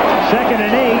 2nd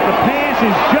and 8. The pass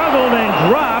is juggled and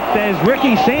dropped as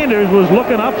Ricky Sanders was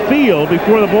looking upfield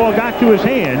before the ball got to his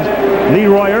hands.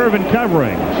 Leroy Irvin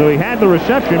covering. So he had the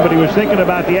reception, but he was thinking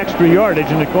about the extra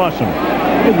yardage, and it cost him.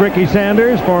 Ricky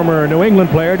Sanders, former New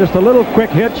England player, just a little quick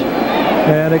hitch.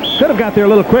 And it could have got there a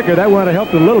little quicker. That would have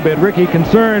helped a little bit. Ricky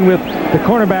concerned with the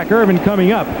cornerback Irvin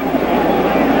coming up.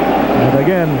 And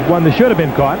again, one that should have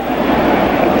been caught.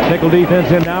 Nickel defense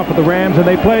in now for the Rams, and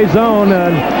they play zone.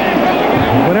 And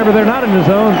whenever they're not in the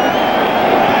zone,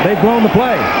 they've blown the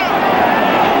play.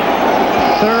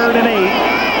 3rd and 8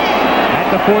 at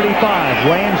the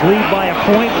 45. Rams lead by a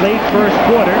point late first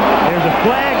quarter. There's a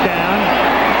flag down,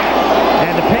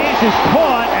 and the pass is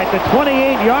caught at the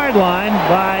 28-yard line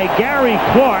by Gary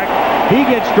Clark. He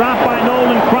gets dropped by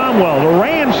Nolan Cromwell. The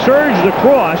Rams surged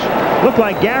across. Looked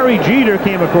like Gary Jeter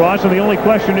came across, and the only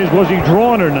question is, was he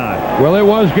drawn or not? Well, it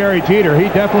was Gary Jeter. He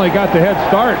definitely got the head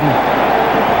start,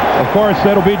 and of course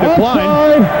that'll be declined.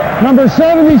 Outside, number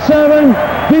 77,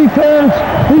 defense,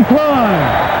 decline.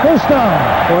 First down.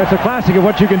 Well, it's a classic of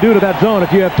what you can do to that zone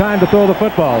if you have time to throw the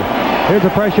football. Here's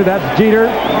the pressure. That's Jeter.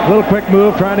 A little quick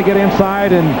move, trying to get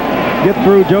inside and get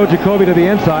through Joe Jacoby to the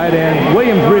inside, and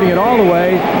Williams reading it all the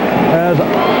way as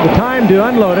the time to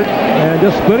unload it and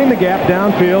just splitting the gap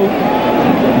downfield.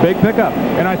 Big pickup.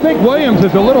 And I think Williams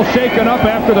is a little shaken up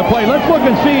after the play. Let's look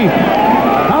and see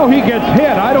how he gets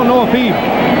hit. I don't know if he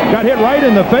got hit right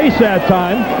in the face that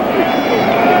time,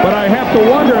 but I have to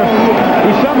wonder if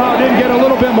he somehow didn't get a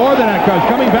little bit more than that, because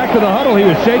coming back to the huddle, he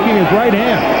was shaking his right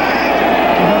hand.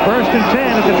 1st and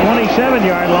 10 at the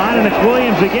 27-yard line, and it's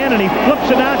Williams again, and he flips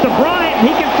it out to Bryant.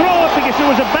 He can throw it because it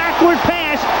was a backward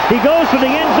pass. He goes for the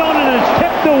end zone, and it's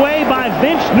tipped away by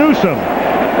Vince Newsom.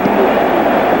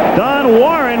 Don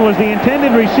Warren was the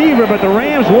intended receiver, but the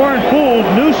Rams weren't fooled.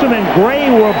 Newsom and Gray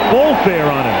were both there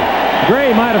on him.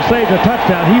 Gray might have saved a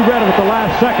touchdown. He read it at the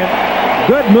last second.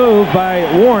 Good move by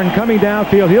Warren coming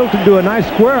downfield. He'll do a nice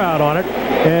square out on it,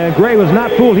 and Gray was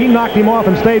not fooled. He knocked him off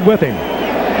and stayed with him.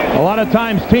 A lot of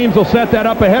times teams will set that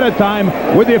up ahead of time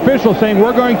with the official saying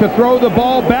we're going to throw the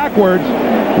ball backwards.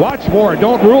 Watch for it.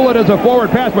 Don't rule it as a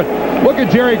forward pass. But look at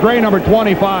Jerry Gray, number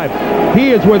 25.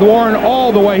 He is with Warren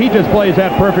all the way. He just plays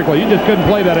that perfectly. You just couldn't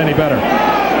play that any better.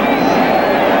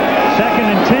 2nd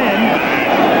and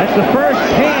 10. That's the first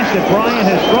pass that Bryant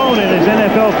has thrown in his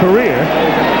NFL career.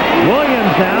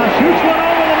 Williams now shoots one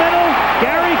over the middle.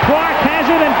 Gary Clark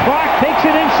has it, and Clark takes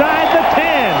it inside the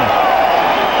 10.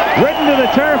 Ridden to the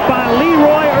turf by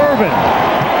Leroy Irvin.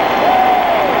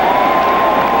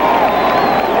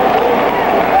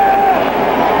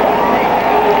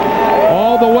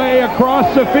 All the way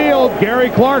across the field, Gary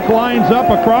Clark lines up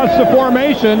across the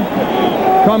formation,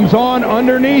 comes on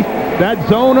underneath that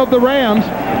zone of the Rams.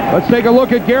 Let's take a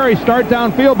look at Gary start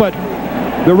downfield, but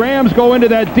the Rams go into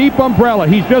that deep umbrella.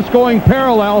 He's just going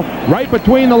parallel right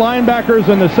between the linebackers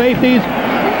and the safeties.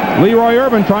 Leroy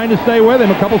Irvin trying to stay with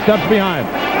him a couple steps behind.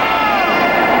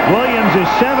 Williams is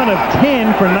 7 of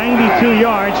 10 for 92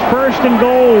 yards. 1st and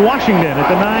goal, Washington at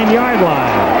the 9-yard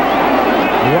line.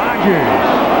 Rogers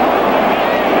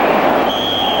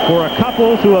for a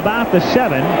couple to about the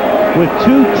 7 with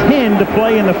 2:10 to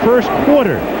play in the first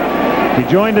quarter. He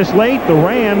joined us late. The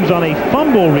Rams on a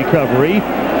fumble recovery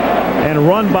and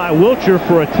run by Wilcher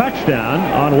for a touchdown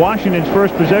on Washington's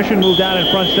first possession, moved out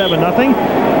in front 7-0.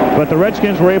 But the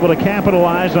Redskins were able to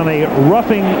capitalize on a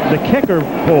roughing the kicker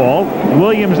call.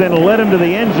 Williams then led him to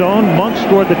the end zone. Monk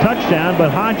scored the touchdown, but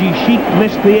Haji Sheik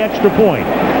missed the extra point.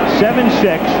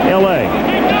 7-6 L.A.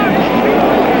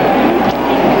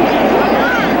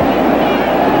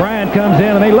 Bryant comes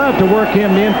in, and they love to work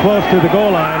him in close to the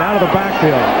goal line out of the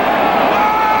backfield.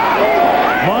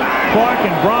 Clark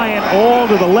and Bryant all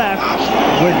to the left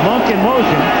with Monk in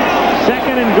motion.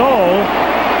 2nd and goal.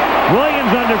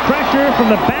 Williams under pressure from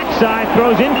the backside,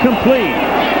 throws incomplete.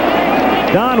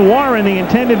 Don Warren, the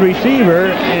intended receiver,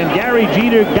 and Gary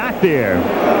Jeter got there,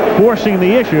 forcing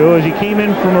the issue as he came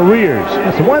in from arrears.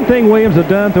 That's one thing Williams has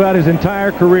done throughout his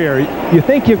entire career. You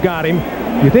think you've got him.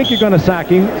 You think you're going to sack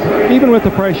him. Even with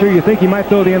the pressure, you think he might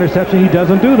throw the interception. He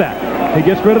doesn't do that. He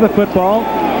gets rid of the football.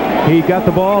 He got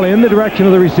the ball in the direction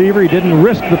of the receiver. He didn't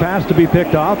risk the pass to be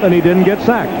picked off, and he didn't get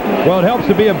sacked. Well, it helps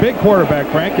to be a big quarterback,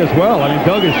 Frank, as well. I mean,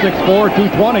 Doug is 6'4",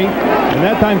 220, and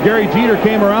that time Gary Jeter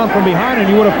came around from behind, and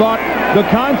you would have thought the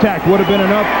contact would have been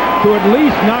enough to at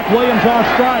least knock Williams off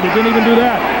stride. He didn't even do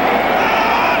that.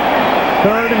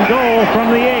 3rd and goal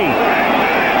from the 8.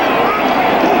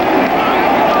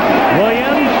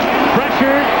 Williams,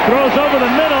 pressure, throws over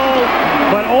the middle,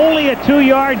 but only a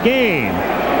 2-yard gain,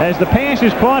 as the pass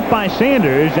is caught by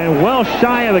Sanders and well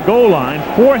shy of the goal line.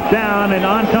 4th down, and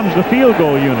on comes the field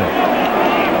goal unit.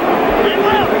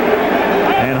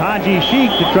 And Haji Sheik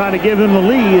to try to give them the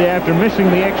lead after missing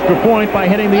the extra point by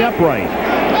hitting the upright.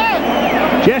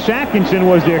 Jess Atkinson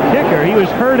was their kicker. He was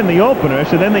hurt in the opener,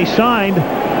 so then they signed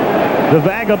the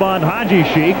vagabond Haji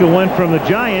Sheik, who went from the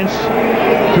Giants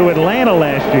to Atlanta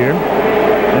last year,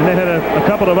 and then had a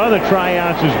couple of other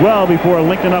tryouts as well before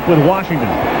linking up with Washington.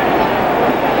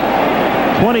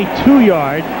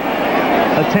 22-yard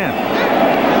attempt.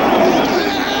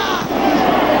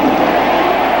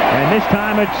 And this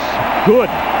time it's good.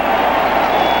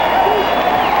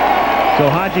 So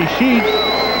Haji Sheik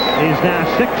is now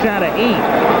 6 out of 8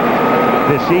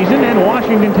 this season, and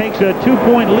Washington takes a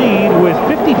 2-point lead with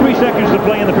 53 seconds to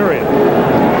play in the period.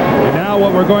 And now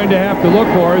what we're going to have to look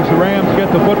for as the Rams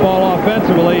get the football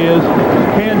offensively is,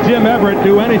 can Jim Everett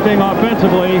do anything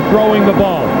offensively throwing the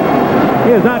ball? He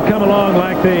has not come along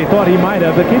like they thought he might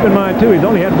have, but keep in mind, too, he's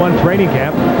only had one training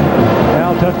camp.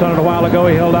 Al touched on it a while ago.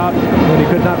 He held out when he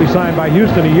could not be signed by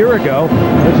Houston a year ago.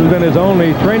 This has been his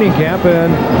only training camp,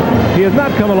 and he has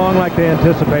not come along like they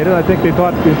anticipated. I think they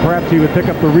thought perhaps he would pick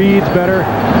up the reads better,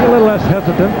 a little less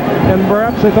hesitant, and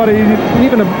perhaps they thought he'd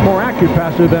even a more accurate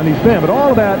passer than he's been. But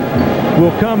all of that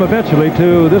will come eventually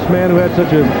to this man who had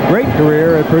such a great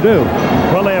career at Purdue.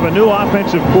 Well, they have a new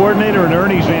offensive coordinator in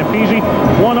Ernie Zampese.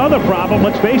 One other problem,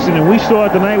 let's face it, and we saw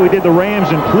it the night we did the Rams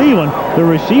in Cleveland, the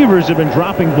receivers have been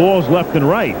dropping balls left and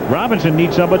right. Robinson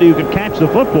needs somebody who can catch the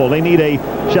football. They need a,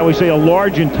 shall we say, a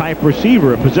large-and type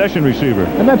receiver, a possession receiver.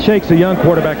 And that shakes a young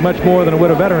quarterback much more than it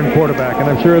would a veteran quarterback, and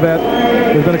I'm sure that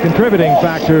has been a contributing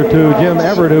factor to Jim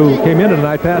Everett, who came into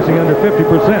tonight passing under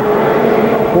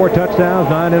 50%. 4 touchdowns,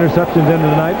 9 interceptions into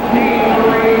the night.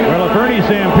 Well, if Ernie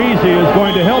Zampese is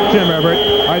going to help Jim Everett,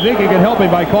 I think he can help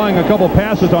him by calling a couple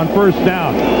passes on 1st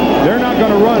down. They're not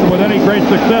going to run with any great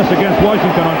success against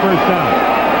Washington on 1st down.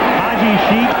 Haji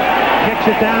Sheik kicks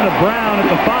it down to Brown at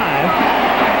the 5,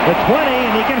 the 20,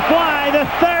 and he can fly the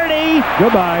 30.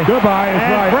 Goodbye. Goodbye. And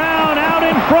Right. Brown out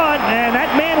in front, and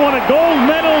that man won a gold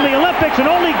medal in the Olympics,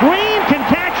 and only Green can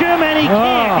catch him, and he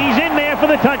can't. He's in there for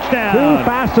the touchdown. 2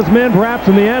 fastest men perhaps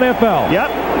in the NFL.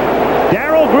 Yep.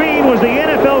 Darrell Green was the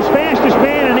NFL's fastest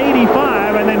man in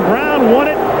 '85, and then Brown won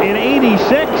it in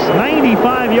 '86,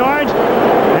 95 yards.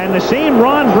 And the same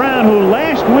Ron Brown who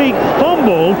last week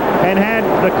fumbled and had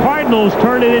the Cardinals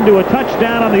turn it into a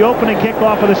touchdown on the opening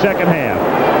kickoff of the second half.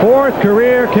 4th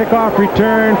career kickoff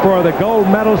return for the gold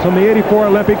medals from the '84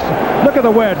 Olympics. Look at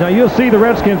the wedge. Now you'll see the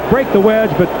Redskins break the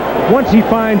wedge, but once he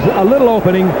finds a little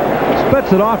opening,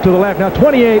 splits it off to the left. Now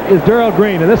 28 is Darrell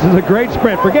Green, and this is a great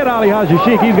sprint. Forget Ali Haji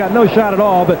Sheik. He's got no shot at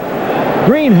all, but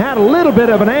Green had a little bit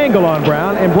of an angle on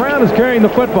Brown, and Brown is carrying the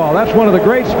football. That's one of the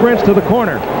great sprints to the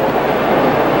corner.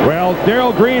 Well,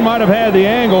 Darrell Green might have had the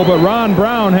angle, but Ron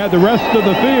Brown had the rest of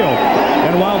the field.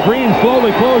 And while Green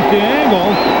slowly closed the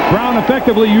angle, Brown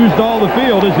effectively used all the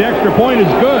field. His extra point is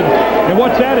good. And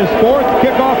what's that, his 4th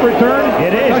kickoff return?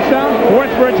 It is. Touchdown?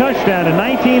 4th for a touchdown. In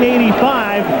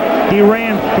 1985, he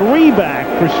ran 3 back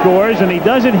for scores, and he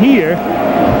does it here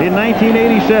in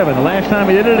 1987. The last time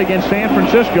he did it against San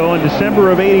Francisco in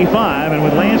December of '85. And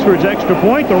with Lansford's extra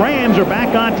point, the Rams are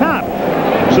back on top.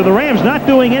 So the Rams not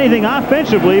doing anything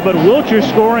offensively, but Wilcher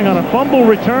scoring on a fumble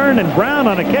return and Brown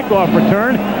on a kickoff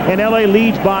return, and L.A.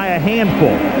 leads by a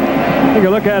handful. Take a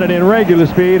look at it in regular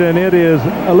speed, and it is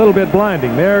a little bit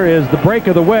blinding. There is the break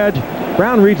of the wedge.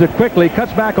 Brown reads it quickly,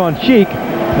 cuts back on Sheik,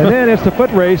 and then it's the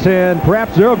foot race, and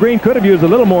perhaps Darrell Green could have used a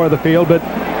little more of the field, but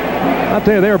I'll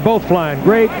tell you, they were both flying.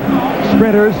 Great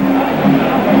sprinters.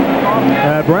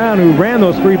 Brown, who ran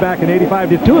those 3 back in '85,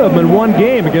 did 2 of them in 1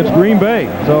 game against Green Bay.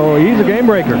 So he's a game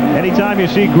breaker. Anytime you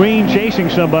see Green chasing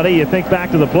somebody, you think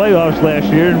back to the playoffs last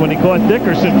year when he caught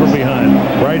Dickerson from behind.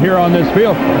 Right here on this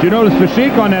field. Did you notice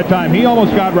Fashik on that time? He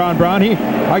almost got Ron Brown.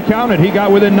 I counted. He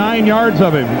got within 9 yards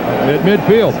of him at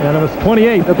midfield. And it was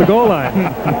 28 at the goal line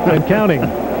and counting.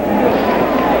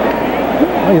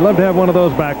 Well, you love to have one of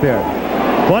those back there.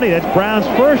 Funny, that's Brown's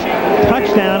first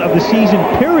touchdown of the season,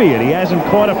 period. He hasn't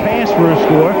caught a pass for a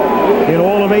score in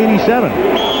all of '87.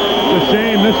 It's a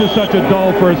shame. This is such a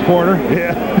dull first quarter.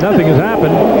 Yeah. Nothing has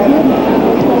happened.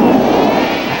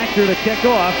 Actor to kick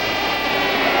off.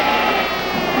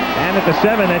 And at the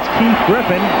 7, that's Keith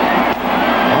Griffin,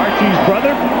 Archie's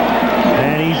brother.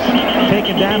 And he's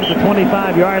taken down to the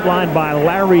 25-yard line by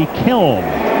Larry Kilm.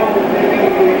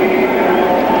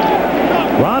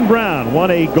 Ron Brown won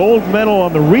a gold medal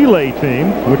on the relay team,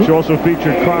 which also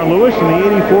featured Carl Lewis in the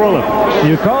 '84 Olympics.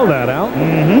 You called that out.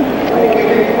 Mm-hmm.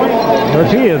 Of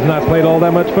course, he has not played all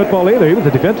that much football either. He was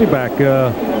a defensive back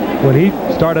when he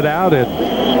started out at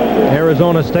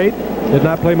Arizona State. Did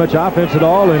not play much offense at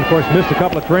all, and of course missed a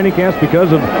couple of training camps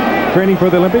because of training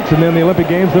for the Olympics and then the Olympic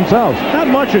Games themselves. Not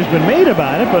much has been made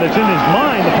about it, but it's in his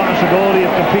mind the possibility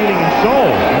of competing in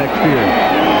Seoul next year.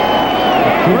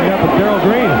 Teaming up with Darryl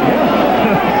Green. Yeah.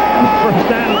 First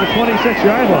down at the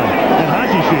 26-yard line. And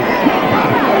Haji Sheep.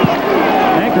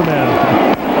 Anchorman.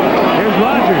 Here's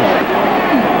Rogers.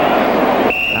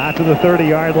 Out to the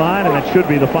 30-yard line, and that should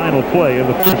be the final play of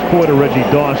the first quarter. Reggie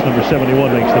Doss, number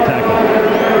 71, makes the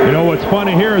tackle. You know what's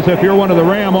funny here is if you're one of the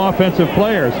Ram offensive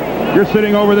players, you're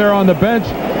sitting over there on the bench,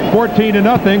 14-0.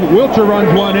 Wilcher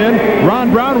runs one in.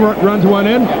 Ron Brown runs one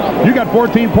in. You got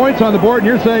 14 points on the board, and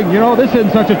you're saying, you know, this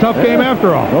isn't such a tough game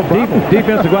after all. No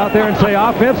defense to go out there and say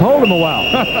offense, hold them a while.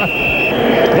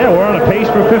 Yeah, we're on a pace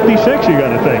for 56, you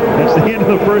got to think. That's the end of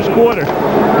the first quarter.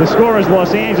 The score is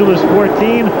Los Angeles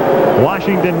 14,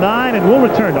 Washington 9, and we'll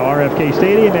return to RFK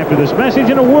Stadium after this message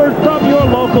and a word from your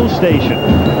local station.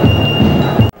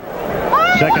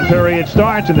 Second period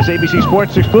starts, and this ABC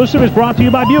Sports exclusive is brought to you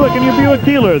by Buick and your Buick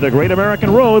dealer. The Great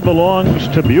American Road belongs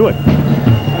to Buick.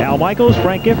 Al Michaels,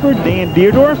 Frank Gifford, Dan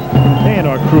Deerdorf, and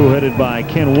our crew headed by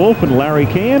Ken Wolf and Larry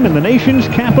Kahn. And the nation's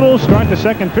capital start the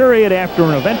second period after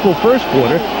an eventful first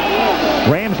quarter.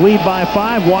 Rams lead by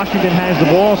 5. Washington has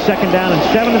the ball. Second down and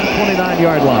 7 at the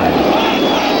 29-yard line.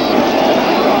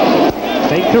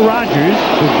 Fake to Rogers,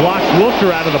 who blocks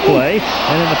Wilcher out of the play,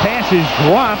 and then the pass is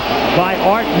dropped by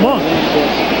Art Monk.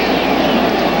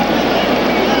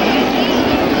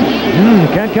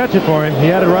 Can't catch it for him. He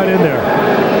had it right in there.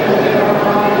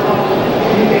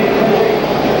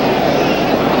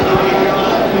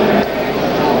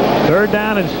 Third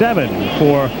down and 7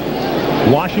 for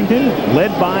Washington,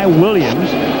 led by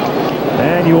Williams.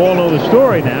 And you all know the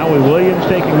story now with Williams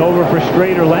taking over for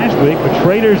Strader last week, but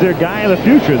Strader's their guy of the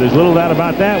future. There's little doubt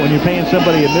about that. When you're paying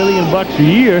somebody $1 million a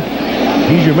year,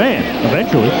 he's your man,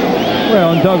 eventually.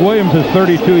 Well, and Doug Williams is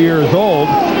 32 years old,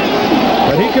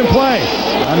 but he can play.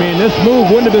 I mean, this move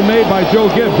wouldn't have been made by Joe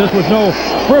Gibbs. This was no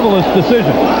frivolous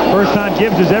decision. First time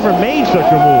Gibbs has ever made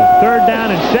such a move. Third down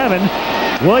and 7.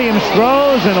 Williams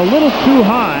throws, and a little too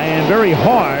high and very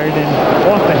hard and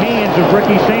off the hands of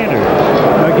Ricky Sanders.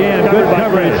 Again, good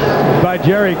coverage by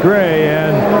Jerry Gray,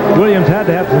 and Williams had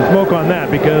to have some smoke on that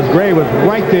because Gray was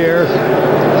right there,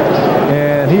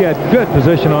 and he had good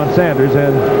position on Sanders,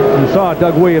 and you saw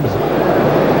Doug Williams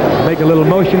make a little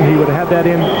motion. He would have had that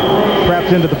in,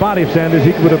 perhaps into the body of Sanders.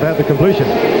 He would have had the completion.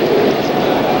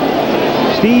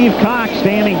 Steve Cox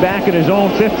standing back at his own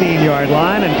 15-yard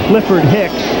line, and Clifford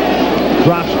Hicks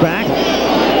drops back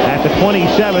at the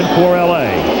 27 for L.A.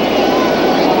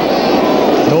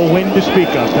 No wind to speak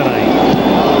of tonight.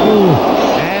 Ooh.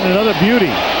 And another beauty.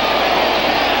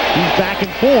 He's back in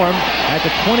form at the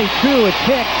 22. It's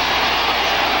Hicks.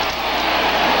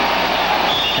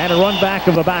 And a run back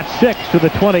of about 6 to the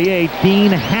 28.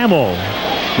 Dean Hamill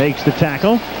makes the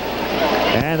tackle.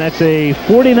 And that's a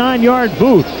 49-yard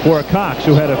boot for Cox,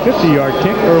 who had a 50-yard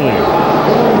kick earlier.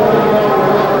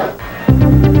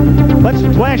 Let's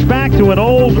flash back to an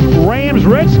old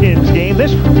Rams-Redskins game.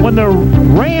 This when the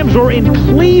Rams were in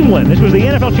Cleveland. This was the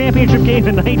NFL Championship game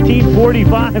in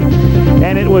 1945,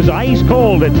 and it was ice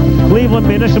cold at Cleveland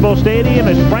Municipal Stadium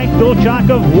as Frank Dolchak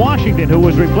of Washington, who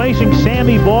was replacing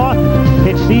Sammy Baugh,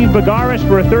 hit Steve Bagaris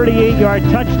for a 38-yard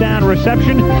touchdown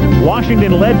reception.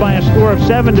 Washington led by a score of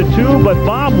 7-2, but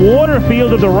Bob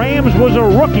Waterfield of the Rams was a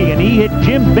rookie, and he hit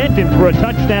Jim Benton for a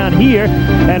touchdown here.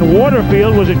 And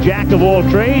Waterfield was a jack of all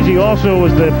trades. He also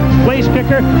was the place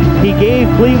kicker. He gave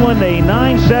Cleveland a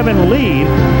 9-7 lead,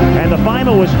 and the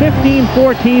final was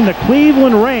 15-14, the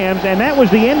Cleveland Rams, and that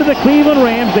was the end of the Cleveland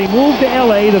Rams. They moved to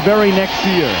L.A. the very next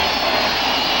year.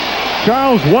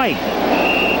 Charles White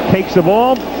takes the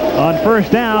ball on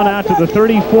first down out to the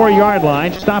 34-yard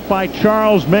line, stopped by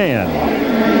Charles Mann.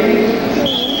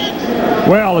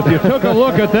 Well, if you took a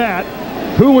look at that,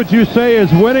 who would you say is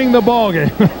winning the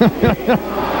ballgame?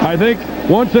 I think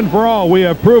once and for all we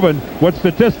have proven what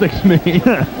statistics mean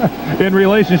in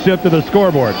relationship to the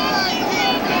scoreboard.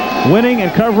 Winning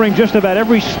and covering just about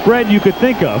every spread you could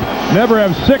think of. Never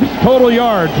have 6 total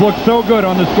yards look so good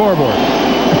on the scoreboard.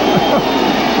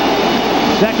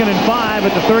 2nd and 5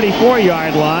 at the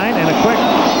 34-yard line, and a quick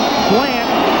slant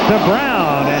to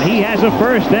Brown, and he has a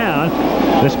first down.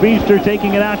 The speedster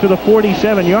taking it out to the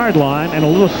 47-yard line, and a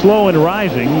little slow and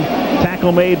rising.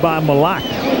 Tackle made by Malak.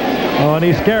 Oh, and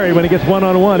he's scary when he gets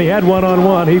one-on-one. He had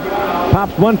one-on-one. He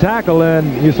pops one tackle,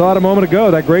 and you saw it a moment ago,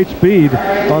 that great speed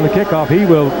on the kickoff. He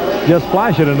will just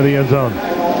flash it into the end zone.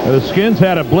 The Skins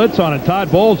had a blitz on it. Todd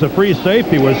Bowles, a free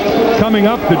safety, was coming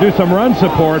up to do some run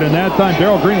support, and that time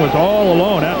Darrell Green was all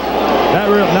alone.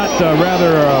 Barry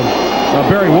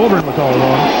Wilburn was all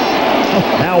alone.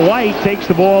 Now White takes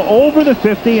the ball over the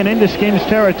 50 and into Skins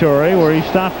territory, where he's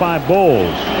stopped by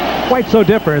Bowles. White's so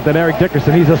different than Eric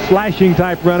Dickerson. He's a slashing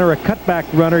type runner, a cutback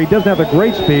runner. He doesn't have the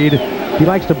great speed. He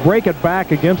likes to break it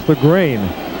back against the grain.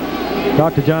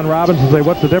 Talk to John Robbins and say,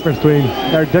 what's the difference between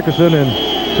Eric Dickerson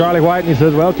and Charlie White? And he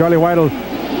says, well, Charlie White will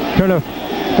turn a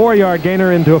 4-yard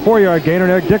gainer into a 4-yard gainer,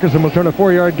 and Eric Dickerson will turn a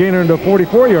 4-yard gainer into a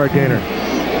 44-yard gainer.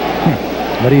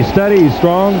 But he's steady, he's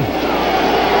strong,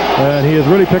 and he has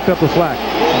really picked up the slack.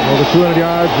 Over 200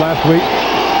 yards last week.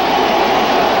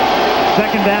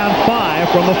 2nd down 5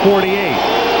 from the 48.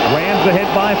 Rams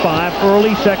ahead by 5,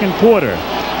 early second quarter.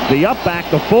 The up-back,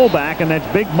 the fullback, and that's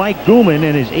big Mike Gooman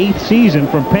in his 8th season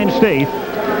from Penn State.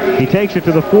 He takes it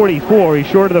to the 44. He's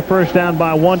short of the first down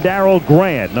by 1. Darrell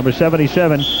Grant, number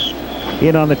 77,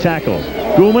 in on the tackle.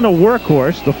 Gooman, a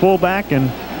workhorse, the fullback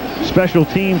and special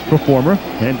teams performer,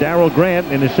 and Darrell Grant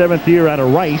in his 7th year out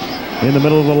of Rice in the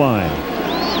middle of the line.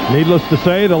 Needless to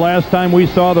say, the last time we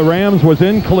saw the Rams was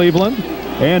in Cleveland,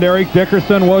 and Eric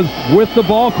Dickerson was with the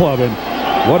ball club. And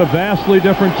what a vastly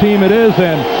different team it is,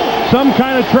 and some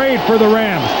kind of trade for the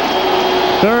Rams.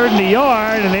 3rd and a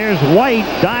yard, and there's White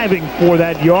diving for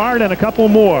that yard and a couple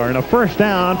more, and a first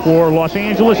down for Los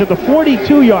Angeles at the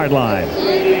 42-yard line.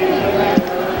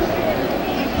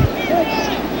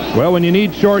 Well, when you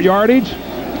need short yardage,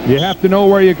 you have to know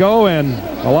where you go, and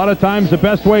a lot of times the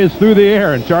best way is through the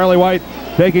air, and Charlie White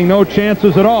taking no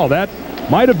chances at all. That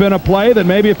might have been a play that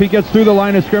maybe if he gets through the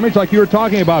line of scrimmage, like you were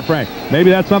talking about, Frank, maybe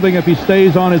that's something if he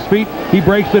stays on his feet, he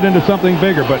breaks it into something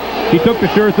bigger. But he took the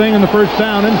sure thing in the first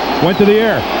down and went to the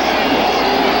air.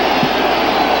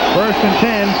 1st and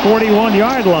 10,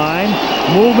 41-yard line.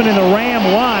 Movement in the Ram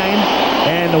line,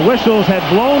 and the whistles had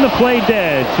blown the play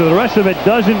dead, so the rest of it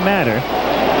doesn't matter.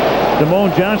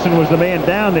 Damone Johnson was the man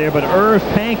down there, but Irv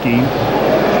Pankey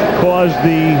caused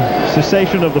the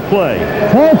cessation of the play.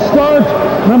 False start,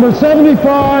 number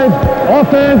 75,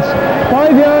 offense,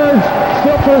 5 yards,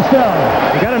 still first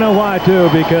down. You got to know why, too,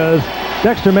 because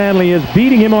Dexter Manley is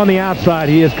beating him on the outside.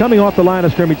 He is coming off the line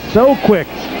of scrimmage so quick.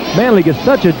 Manley gets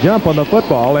such a jump on the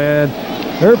football, and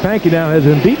Irv Pankey now has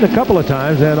been beaten a couple of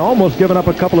times and almost given up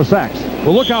a couple of sacks.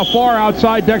 Well, look how far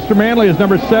outside Dexter Manley is,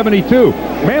 number 72.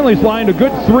 Manley's lined a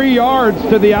good 3 yards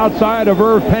to the outside of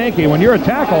Irv Pankey. When you're a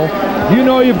tackle, you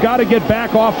know you've got to get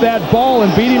back off that ball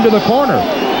and beat him to the corner.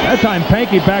 That time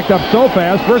Pankey backed up so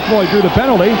fast. First of all, he drew the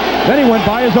penalty. Then he went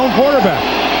by his own quarterback.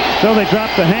 So they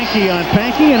dropped the hanky on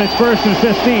Pankey, and it's 1st and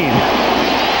 15.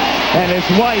 And it's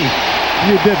White.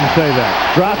 You didn't say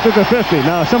that. Dropped at the 50.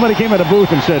 Now, somebody came at a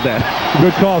booth and said that.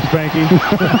 Good call, Spanky.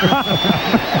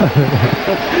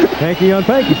 Pankey on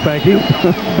Pankey, Spanky.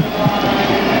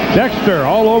 Dexter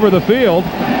all over the field.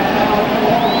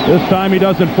 This time he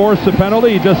doesn't force the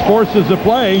penalty. He just forces the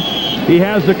play. He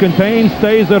has the contain,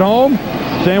 stays at home,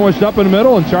 sandwiched up in the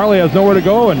middle, and Charlie has nowhere to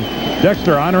go, and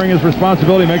Dexter, honoring his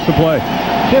responsibility, makes the play.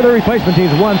 Yeah, the replacement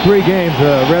teams won 3 games,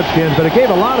 Redskins, but it gave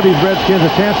a lot of these Redskins a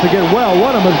chance to get well.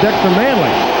 One of them was Dexter Manley.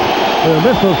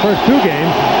 Missed those first 2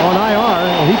 games on IR,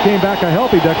 and he came back a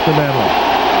healthy Dexter Manley.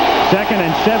 2nd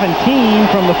and 17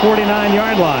 from the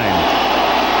 49-yard line.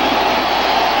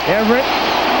 Everett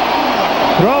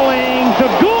throwing to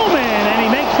Goulman, and he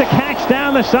makes the catch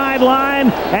down the sideline,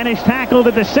 and is tackled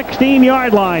at the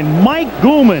 16-yard line. Mike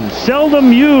Goulman,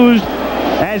 seldom used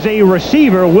as a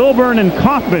receiver. Wilburn and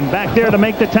Kaufman back there to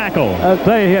make the tackle. I'll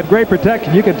tell you, he had great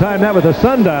protection. You could time that with a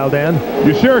sundial, Dan.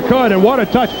 You sure could, and what a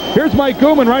touch. Here's Mike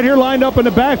Gooman right here lined up in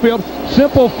the backfield.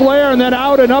 Simple flare and then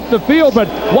out and up the field, but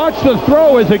watch the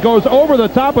throw as it goes over the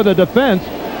top of the defense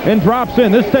and drops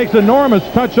in. This takes enormous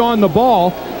touch on the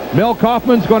ball. Mel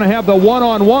Kaufman's going to have the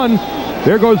one-on-one.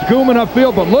 There goes Gooman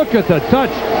upfield, but look at the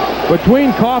touch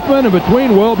between Kaufman and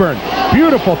between Wilburn.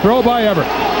 Beautiful throw by Everett.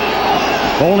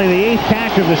 Only the 8th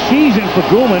catch of the season for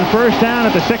Gooman. First down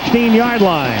at the 16-yard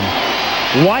line.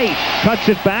 White cuts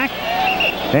it back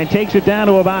and takes it down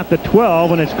to about the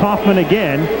 12, and it's Kaufman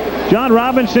again. John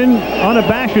Robinson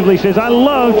unabashedly says, I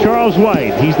love Charles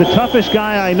White. He's the toughest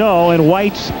guy I know, and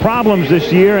White's problems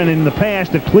this year and in the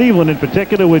past at Cleveland in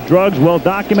particular with drugs, well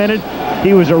documented.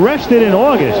 He was arrested in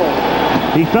August.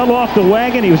 He fell off the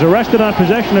wagon. He was arrested on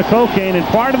possession of cocaine, and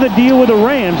part of the deal with the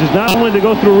Rams is not only to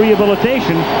go through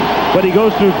rehabilitation, but he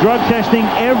goes through drug testing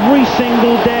every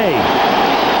single day.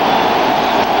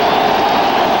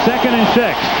 2nd and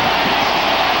 6.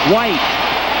 White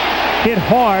hit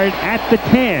hard at the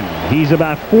 10. He's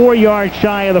about 4 yards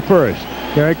shy of the first.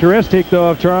 Characteristic, though,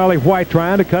 of Charlie White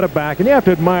trying to cut it back, and you have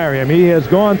to admire him. He has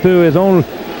gone through his own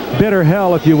bitter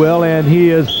hell, if you will, and he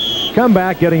has come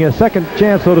back getting a second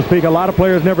chance, so to speak. A lot of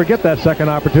players never get that second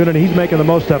opportunity. He's making the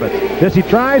most of it. Yes, he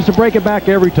tries to break it back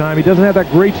every time. He doesn't have that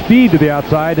great speed to the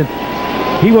outside, and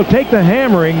he will take the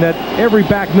hammering that every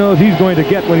back knows he's going to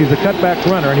get when he's a cutback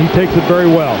runner, and he takes it very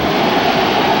well.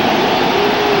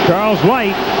 Charles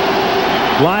White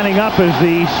lining up as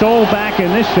the sole back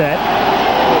in this set.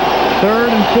 3rd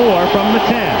and 4 from the 10.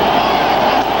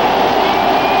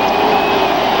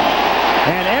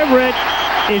 And Everett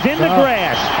is in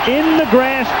the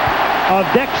grasp of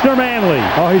Dexter Manley.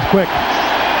 Oh, he's quick.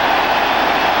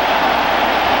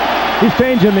 He's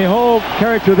changing the whole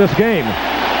character of this game.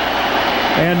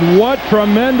 And what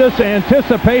tremendous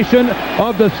anticipation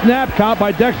of the snap count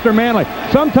by Dexter Manley.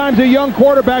 Sometimes a young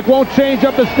quarterback won't change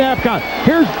up the snap count.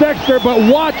 Here's Dexter, but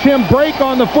watch him break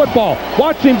on the football.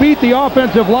 Watch him beat the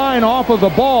offensive line off of the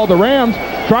ball. The Rams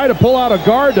try to pull out a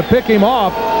guard to pick him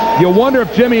off. You wonder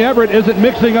if Jimmy Everett isn't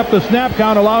mixing up the snap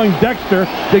count, allowing Dexter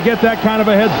to get that kind of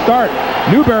a head start.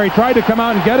 Newberry tried to come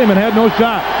out and get him and had no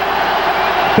shot.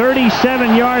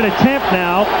 37-yard attempt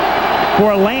now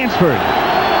for Lansford.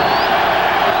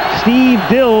 Steve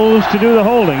Dills to do the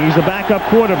holding. He's the backup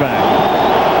quarterback.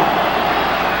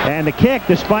 And the kick,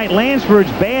 despite Lansford's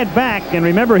bad back, and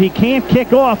remember, he can't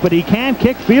kick off, but he can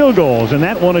kick field goals, and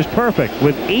that one is perfect.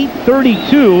 With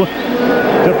 8:32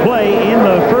 to play in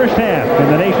the first half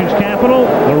in the nation's capital,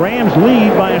 the Rams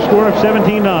lead by a score of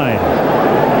 17-9.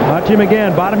 Watch him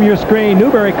again, bottom of your screen.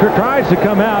 Newberry tries to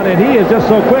come out, and he is just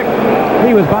so quick.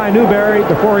 He was by Newberry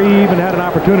before he even had an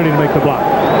opportunity to make the block.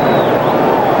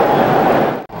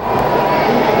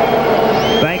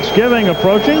 Thanksgiving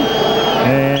approaching,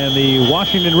 and the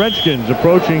Washington Redskins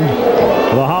approaching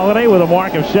the holiday with a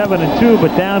mark of 7-2,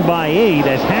 but down by 8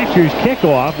 as Hatcher's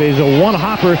kickoff is a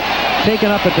one-hopper taken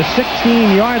up at the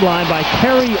 16-yard line by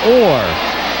Kerry Orr,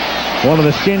 one of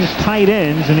the Skins tight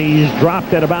ends, and he's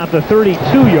dropped at about the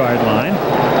 32-yard line.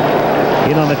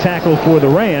 In on the tackle for the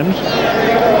Rams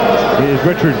is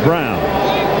Richard Brown.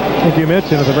 I think you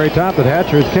mentioned at the very top that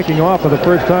Hatcher is kicking off for the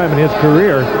first time in his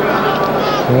career.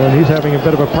 And he's having a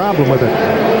bit of a problem with it.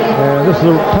 And this is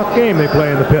a tough game they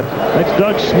play in the pit. That's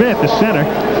Doug Smith, the center.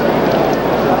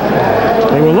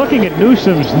 They were looking at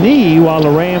Newsom's knee while the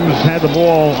Rams had the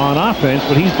ball on offense,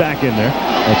 but he's back in there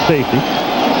at safety.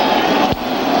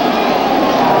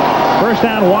 First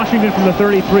down, Washington from the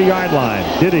 33-yard line.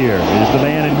 Didier is the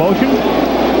man in motion.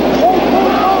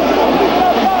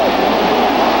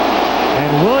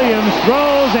 And Williams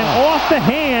throws and off the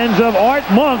hands of Art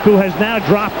Monk, who has now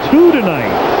dropped 2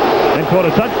 tonight and caught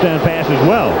a touchdown pass as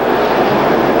well.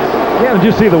 Yeah, did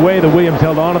you see the way that Williams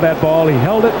held on to that ball? He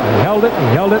held it, he held it, he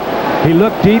held it. He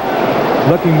looked deep,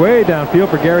 looking way downfield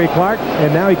for Gary Clark,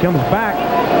 and now he comes back.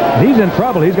 He's in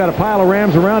trouble. He's got a pile of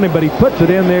Rams around him, but he puts it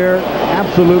in there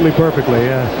absolutely perfectly.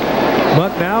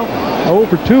 Monk now 0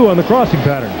 for 2 on the crossing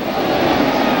pattern.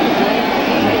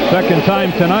 Second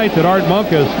time tonight that Art Monk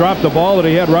has dropped the ball that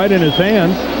he had right in his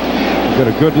hands. Got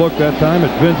a good look that time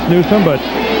at Vince Newsom, but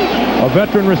a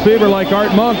veteran receiver like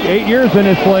Art Monk, 8 years in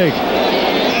his league.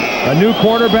 A new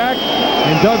quarterback,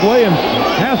 and Doug Williams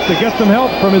has to get some help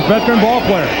from his veteran ball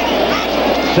player.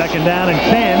 Second down and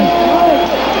 10.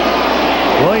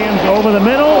 Williams over the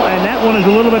middle, and that one is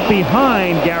a little bit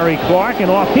behind Gary Clark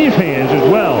and off his hands as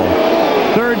well.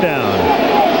 Third down.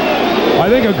 I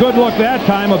think a good look that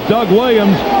time of Doug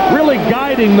Williams really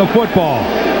guiding the football.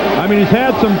 I mean, he's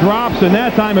had some drops, and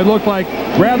that time it looked like,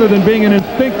 rather than being an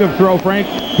instinctive throw, Frank,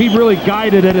 he really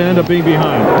guided it and ended up being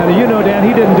behind. And you know, Dan,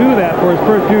 he didn't do that for his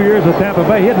first few years at Tampa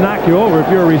Bay. He'd knock you over if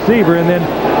you're a receiver. And then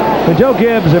when Joe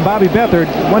Gibbs and Bobby Beathard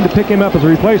wanted to pick him up as a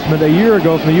replacement a year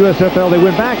ago from the USFL, they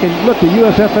went back and looked at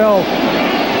USFL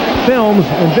films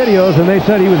and videos, and they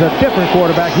said he was a different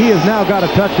quarterback. He has now got a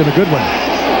touch and a good one.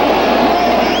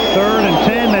 3rd and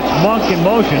 10, that's Monk in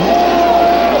motion.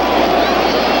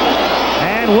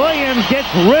 And Williams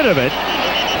gets rid of it.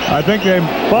 I think they...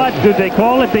 But did they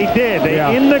call it? They did.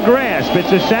 In the grasp.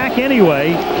 It's a sack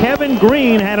anyway. Kevin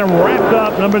Green had him wrapped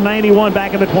up, number 91,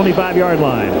 back at the 25-yard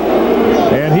line.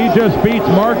 And he just beats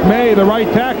Mark May, the right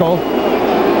tackle.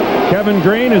 Kevin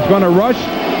Green is going to rush.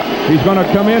 He's going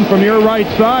to come in from your right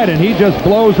side, and he just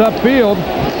blows upfield.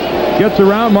 Gets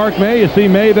around Mark May. You see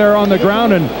May there on the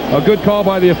ground, and a good call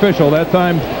by the official. That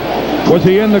time, was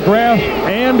he in the grasp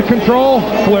and control?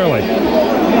 Clearly.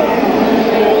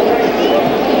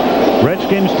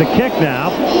 Redskins to kick now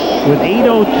with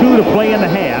 8:02 to play in the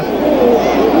half.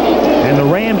 And the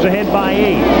Rams ahead by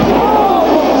 8.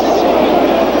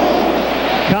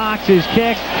 Cox is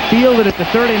kicked, fielded at the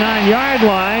 39-yard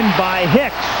line by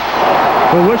Hicks,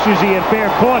 who wishes he had fair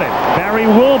caught it. Barry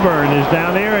Wilburn is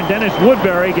down there, and Dennis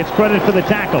Woodbury gets credit for the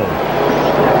tackle.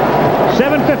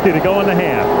 7:50 to go in the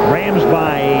half. Rams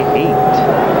by 8.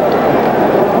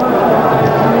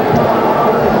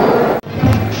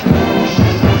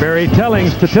 Very telling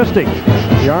statistic.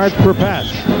 Yards per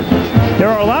pass. There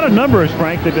are a lot of numbers,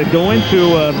 Frank, that go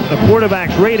into a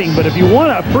quarterback's rating, but if you want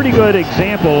a pretty good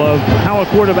example of how a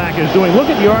quarterback is doing, look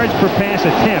at yards per pass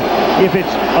attempt. If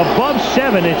it's above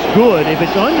 7, it's good. If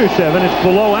it's under 7, it's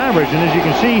below average. And as you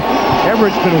can see,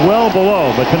 Everett's been well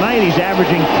below. But tonight he's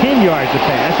averaging 10 yards a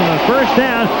pass. And on first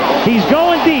down, he's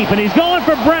going deep, and he's going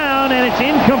for Brown, and it's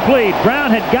incomplete. Brown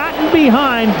had gotten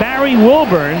behind Barry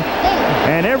Wilburn,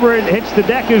 and Everett hits the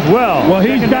deck as well. Well,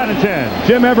 he's got 10.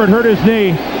 Jim Everett hurt his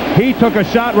knee. He took a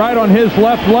shot right on his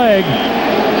left leg.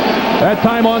 That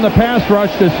time on the pass rush,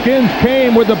 the Skins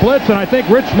came with the blitz, and I think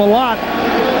Rich Malott,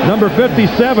 number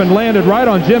 57, landed right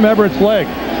on Jim Everett's leg.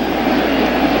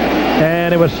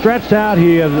 And it was stretched out.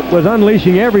 He was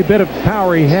unleashing every bit of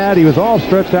power he had. He was all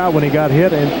stretched out when he got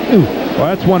hit. And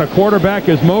well, that's when a quarterback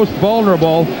is most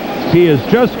vulnerable. He has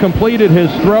just completed his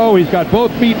throw. He's got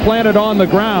both feet planted on the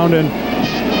ground, and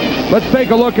let's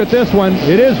take a look at this one.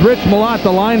 It is Rich Malott, the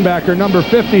linebacker, number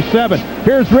 57.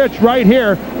 Here's Rich right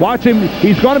here. Watch him.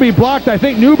 He's going to be blocked. I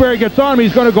think Newberry gets on him.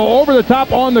 He's going to go over the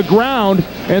top on the ground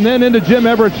and then into Jim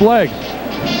Everett's legs.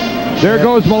 There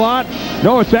goes Malott.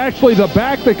 No, it's actually the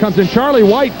back that comes in. Charlie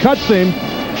White cuts him.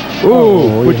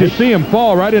 Ooh, but you see him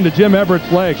fall right into Jim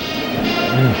Everett's legs.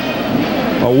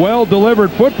 A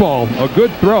well-delivered football. A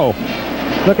good throw.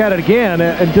 Look at it again,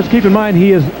 and just keep in mind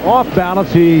he is off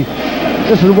balance.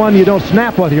 This is one you don't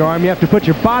snap with your arm. You have to put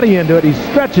your body into it. He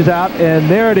stretches out, and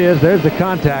there it is. There's the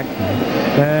contact.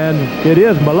 And it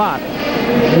is Malott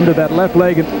into that left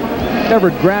leg, and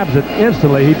Everett grabs it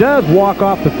instantly. He does walk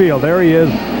off the field. There he is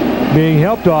being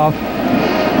helped off.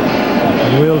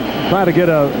 And we'll try to get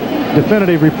a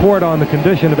definitive report on the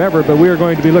condition of Everett, but we are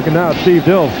going to be looking now at Steve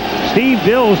Dills. Steve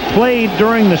Dills played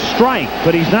during the strike,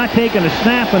 but he's not taken a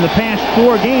snap in the past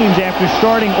 4 games after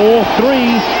starting all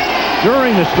 3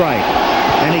 during the strike.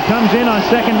 And he comes in on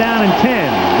 2nd down and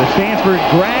 10. The Stanford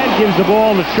grad gives the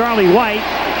ball to Charlie White,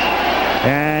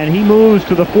 and he moves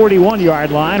to the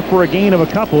 41-yard line for a gain of a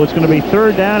couple. It's going to be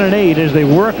 3rd down and 8 as they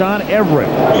work on Everett.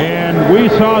 And we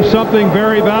saw something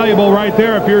very valuable right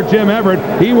there. If you're Jim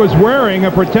Everett, he was wearing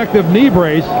a protective knee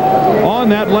brace on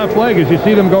that left leg, as you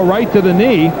see them go right to the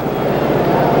knee.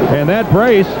 And that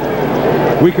brace,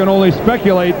 we can only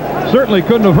speculate, certainly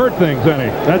couldn't have hurt things any.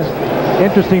 That's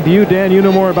interesting to you, Dan. You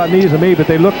know more about knees than me, but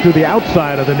they look to the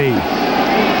outside of the knee.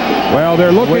 Well,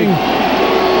 they're looking.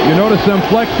 You notice them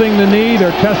flexing the knee.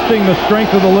 They're testing the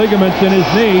strength of the ligaments in his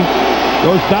knee.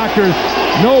 Those doctors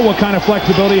know what kind of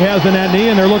flexibility he has in that knee,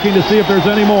 and they're looking to see if there's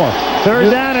any more.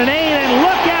 3rd down and 8, and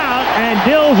look out! And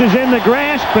Dills is in the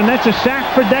grasp, and that's a sack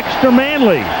for Dexter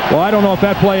Manley. Well, I don't know if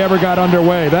that play ever got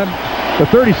underway. The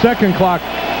 30-second clock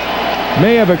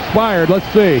may have expired. Let's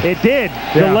see. It did.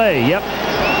 Delay, yep.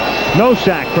 No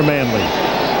sack for Manley.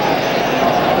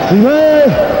 Delay.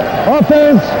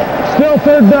 Offense. Still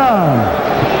 3rd down.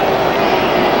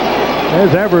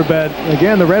 There's Everett, but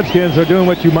again, the Redskins are doing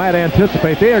what you might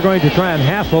anticipate. They are going to try and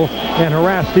hassle and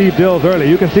harass Steve Dills early.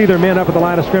 You can see their men up at the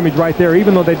line of scrimmage right there,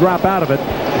 even though they drop out of it.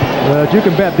 But you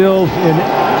can bet Dills, in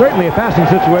certainly a passing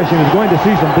situation, is going to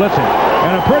see some blitzing.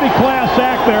 And a pretty class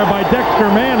sack there by Dexter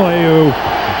Manley, who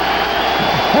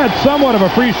had somewhat of a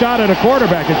free shot at a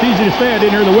quarterback. It's easy to say I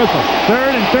didn't hear the whistle.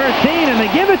 3rd and 13, and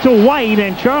they give it to White,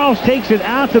 and Charles takes it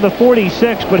out to the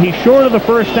 46, but he's short of the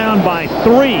first down by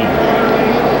 3.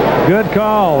 Good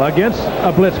call against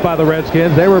a blitz by the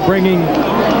Redskins. They were bringing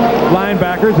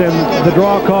linebackers, and the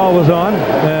draw call was on,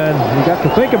 and you got to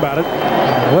think about it.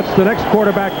 What's the next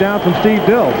quarterback down from Steve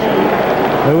Dills?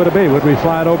 Who would it be? Would we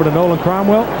slide over to Nolan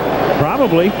Cromwell?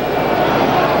 Probably.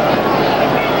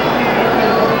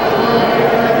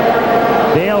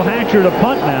 Dale Hatcher to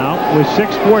punt now with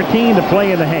 6:14 to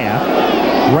play in the half.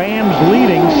 Rams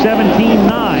leading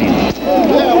 17-9.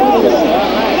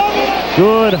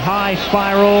 Good high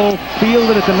spiral,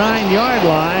 fielded at the 9-yard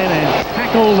line, and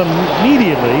tackled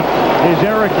immediately is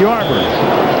Eric Yarber.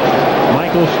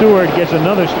 Michael Stewart gets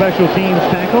another special teams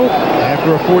tackle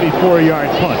after a 44-yard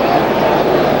punt.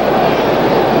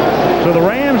 So the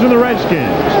Rams and the Redskins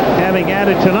having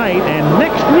added tonight, and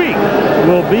next week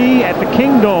will be at the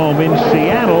Kingdome in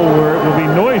Seattle, where it will be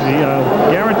noisy.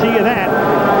 I'll guarantee you that.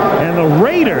 And the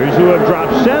Raiders, who have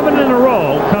dropped 7 in a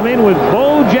row, come in with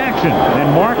Bo Jackson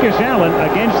and Marcus Allen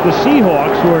against the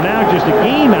Seahawks, who are now just a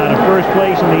game out of first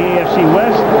place in the AFC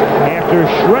West after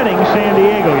shredding San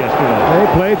Diego yesterday.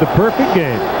 They played the perfect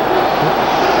game.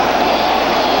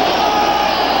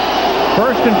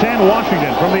 1st and 10,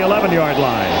 Washington from the 11-yard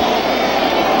line.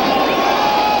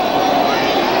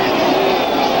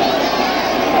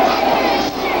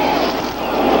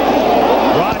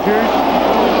 Rodgers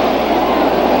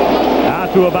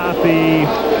out to about the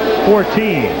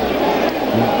 14.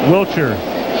 Wilcher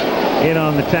in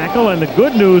on the tackle, and the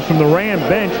good news from the Ram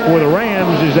bench for the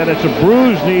Rams is that it's a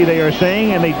bruised knee, they are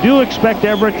saying, and they do expect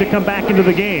Everett to come back into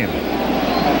the game.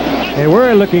 And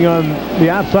we're looking on the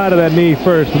outside of that knee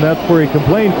first, and that's where he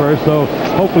complained first, so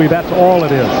hopefully that's all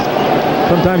it is.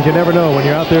 Sometimes you never know. When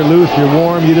you're out there loose, you're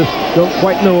warm, you just don't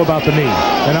quite know about the knee.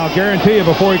 And I'll guarantee you,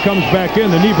 before he comes back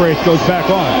in, the knee brace goes back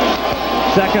on.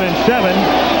 2nd and 7.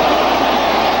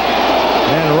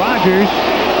 And Rodgers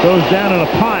goes down in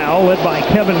a pile, led by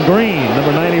Kevin Green,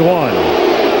 number 91.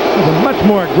 It's a much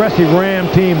more aggressive Ram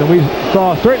team than we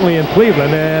saw certainly in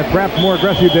Cleveland, and perhaps more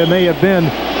aggressive than they have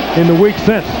been in the week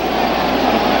since.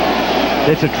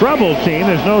 It's a troubled team,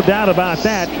 there's no doubt about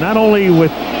that. Not only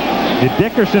with the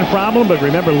Dickerson problem, but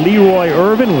remember Leroy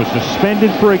Irvin was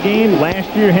suspended for a game. Last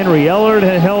year, Henry Ellard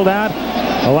had held out.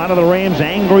 A lot of the Rams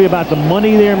angry about the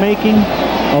money they're making.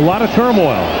 A lot of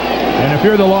turmoil. And if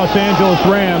you're the Los Angeles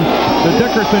Rams, the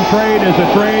Dickerson trade is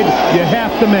a trade you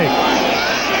have to make.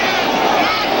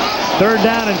 3rd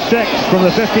down and 6 from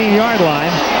the 15-yard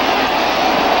line.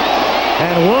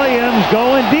 And Williams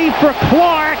going deep for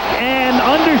Clark and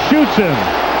undershoots him.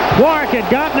 Clark had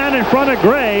gotten out in front of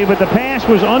Gray, but the pass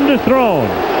was underthrown.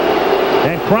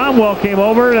 And Cromwell came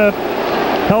over to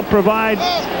help provide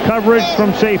coverage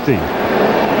from safety.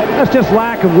 That's just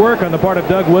lack of work on the part of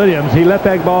Doug Williams. He let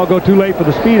that ball go too late for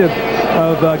the speed of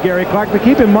Gary Clark. But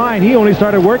keep in mind, he only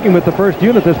started working with the first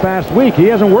unit this past week. He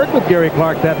hasn't worked with Gary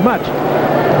Clark that much.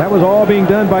 That was all being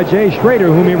done by Jay Schrader,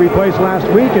 whom he replaced last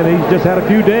week, and he's just had a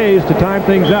few days to time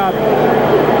things out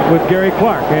with Gary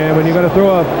Clark. And when you're going to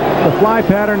throw a fly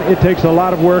pattern, it takes a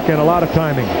lot of work and a lot of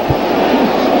timing.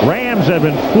 Rams have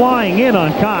been flying in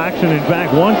on Cox, and in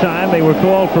fact, one time they were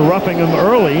called for roughing him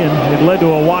early, and it led to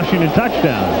a Washington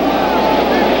touchdown.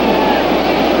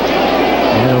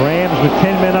 And the Rams with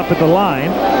 10 men up at the line.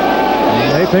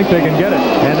 They think they can get it.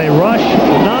 And they rush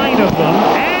 9 of them,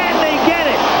 and they get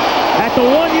it! At the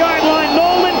 1-yard line,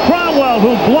 Nolan Cromwell,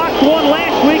 who blocked one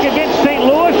last week against St.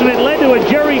 Louis, and it led to a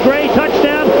Jerry Gray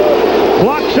touchdown,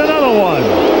 blocks another one.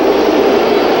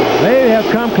 They have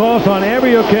come close on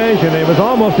every occasion. It was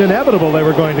almost inevitable they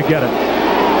were going to get it.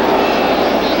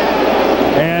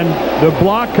 And the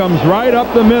block comes right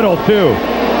up the middle, too.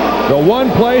 The one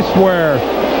place where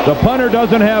the punter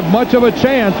doesn't have much of a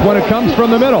chance when it comes from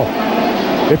the middle.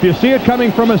 If you see it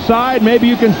coming from a side, maybe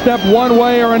you can step one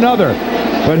way or another.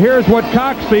 But here's what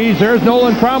Cox sees. There's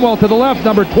Nolan Cromwell to the left,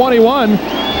 number 21.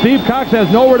 Steve Cox has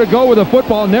nowhere to go with the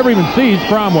football, never even sees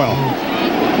Cromwell.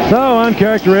 So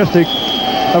uncharacteristic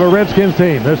of a Redskins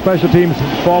team. Their special teams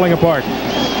falling apart.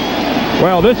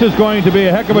 Well, this is going to be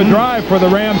a heck of a drive for the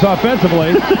Rams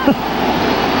offensively.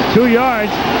 2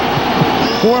 yards.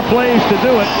 4 plays to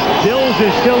do it. Dills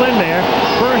is still in there.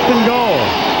 1st and goal.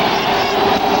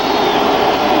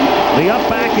 The up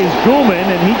back is Guman,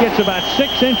 and he gets about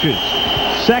 6 inches.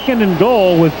 2nd and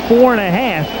goal with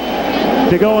 4.5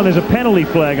 to go, and there's a penalty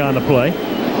flag on the play.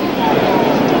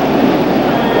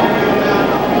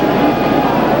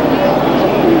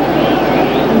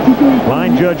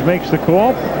 Line judge makes the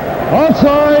call.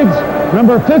 Offsides,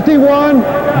 number 51,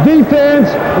 defense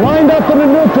lined up in the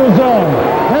neutral zone.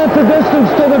 Half the distance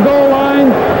to the goal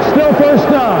line, still first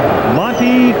down.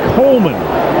 Monty Coleman.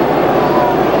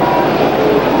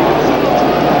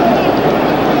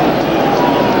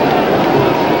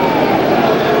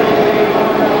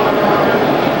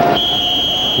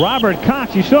 Robert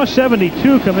Cox, you saw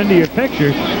 72 come into your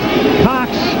picture.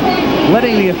 Cox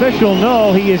letting the official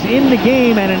know he is in the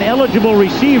game and an eligible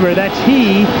receiver. That's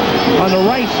he on the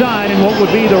right side in what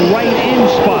would be the right end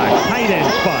spot, tight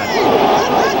end spot.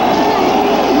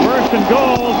 First and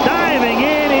goal, diving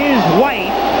in is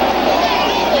White.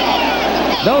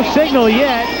 No signal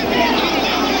yet.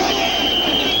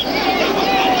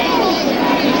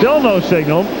 Still no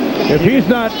signal. If he's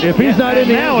not in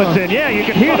the now it's in. Yeah, you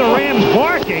can hear the Rams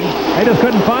barking. They just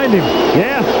couldn't find him.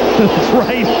 Yeah, that's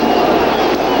right.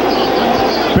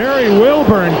 Barry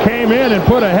Wilburn came in and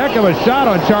put a heck of a shot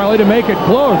on Charlie to make it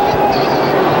close.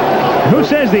 Who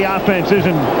says the offense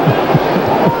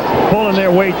isn't pulling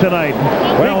their weight tonight?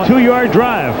 Well, big 2-yard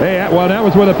drive. Hey, well, that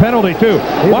was with a penalty too.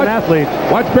 He's an athlete.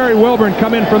 Watch Barry Wilburn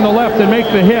come in from the left and make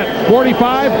the hit.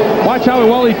 45. Watch how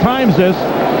well he times this.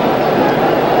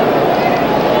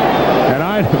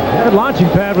 That launching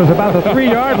pad was about the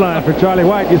 3-yard line for Charlie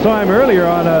White. You saw him earlier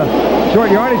on a short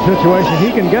yardage situation.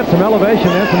 He can get some elevation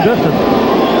and some distance.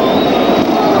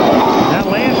 Now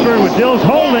Lansford with Dills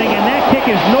holding, and that kick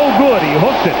is no good. He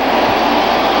hooked it.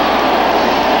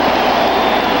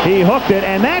 He hooked it,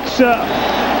 and that's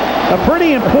a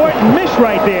pretty important miss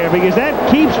right there, because that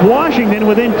keeps Washington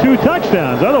within 2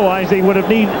 touchdowns. Otherwise, they would have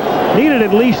needed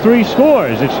at least 3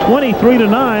 scores. It's 23-9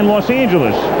 Los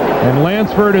Angeles. And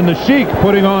Lansford and the Sheik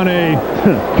putting on a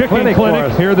kicking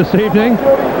clinic here this evening.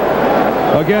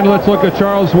 Again, let's look at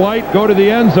Charles White go to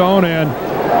the end zone, and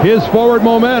his forward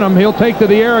momentum, he'll take to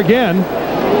the air again.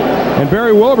 And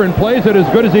Barry Wilburn plays it as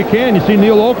good as he can. You see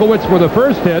Neil Olkowitz for the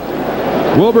first hit.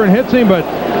 Wilburn hits him, but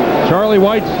Charlie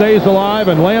White stays alive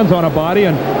and lands on a body,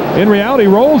 and in reality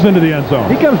rolls into the end zone.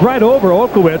 He comes right over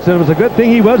Olkowitz, and it was a good thing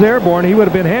he was airborne. He would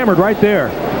have been hammered right there.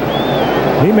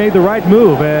 He made the right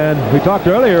move, and we talked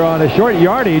earlier on a short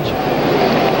yardage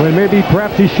when maybe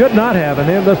perhaps he should not have. And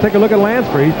then let's take a look at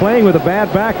Lansford. He's playing with a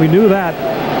bad back. We knew that.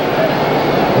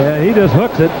 And he just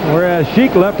hooks it, whereas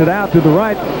Sheik left it out to the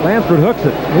right. Lansford hooks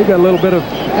it. He got a little bit of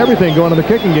everything going in the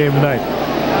kicking game tonight.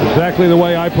 Exactly the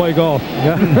way I play golf.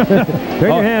 Turn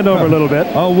your hand over a little bit.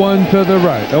 A 1 to the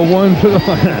right, a 1 to the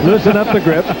left. Loosen up the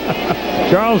grip.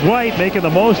 Charles White making the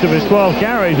most of his 12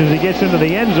 carries as he gets into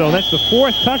the end zone. That's the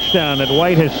 4th touchdown that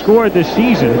White has scored this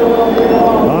season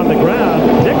on the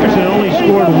ground. Dickerson only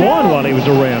scored 1 while he was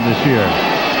a Ram this year.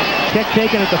 Kick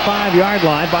taken at the 5-yard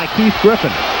line by Keith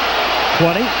Griffin.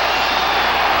 20,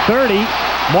 30,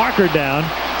 marker down.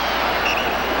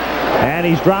 And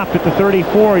he's dropped at the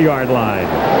 34-yard line.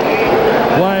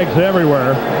 Flags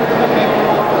everywhere.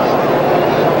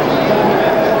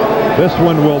 This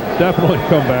one will definitely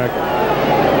come back.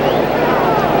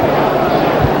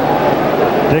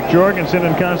 Dick Jorgensen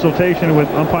in consultation with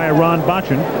umpire Ron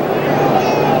Botchin.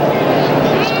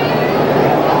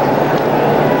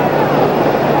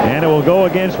 And it will go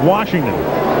against Washington.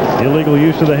 Illegal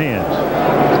use of the hands.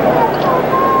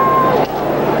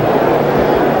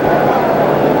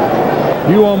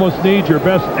 You almost need your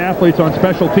best athletes on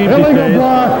special teams these days. Illegal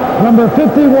block, number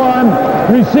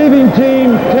 51, receiving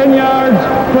team, 10 yards,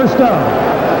 first down.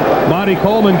 Monty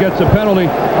Coleman gets a penalty.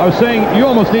 I was saying you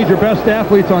almost need your best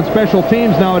athletes on special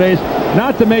teams nowadays,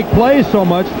 not to make plays so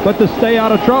much, but to stay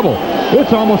out of trouble.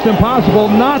 It's almost impossible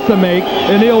not to make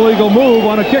an illegal move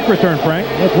on a kick return, Frank.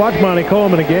 Let's watch Monty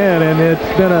Coleman again, and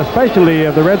it's been a specialty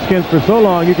of the Redskins for so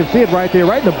long. You can see it right there,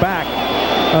 right in the back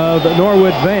of the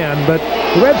Norwood van, but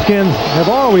the Redskins have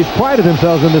always prided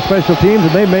themselves in the special teams,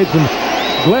 and they've made some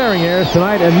glaring errors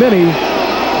tonight and many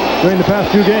during the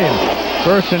past 2 games.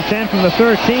 First and 10 from the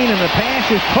 13, and the pass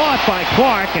is caught by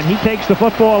Clark, and he takes the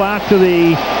football out to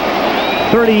the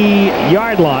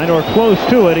 30-yard line, or close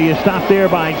to it. He is stopped there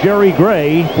by Jerry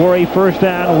Gray for a first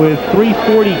down with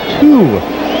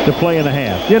 3:42 to play in the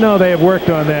half. You know, they have worked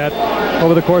on that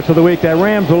over the course of the week. That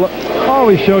Rams will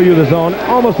always show you the zone.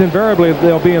 Almost invariably,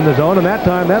 they'll be in the zone, and that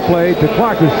time, that play to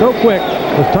Clark, who's so quick,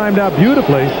 was timed out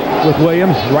beautifully with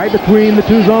Williams right between the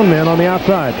 2 zone men on the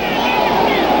outside.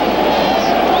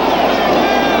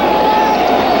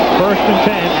 First and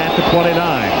 10 at the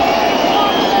 29.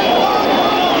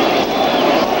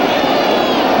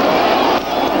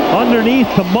 Underneath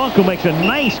to Monk, who makes a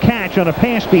nice catch on a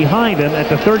pass behind him at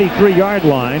the 33-yard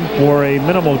line for a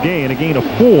minimal gain, a gain of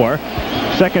 4.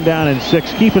 Second down and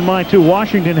 6. Keep in mind, too,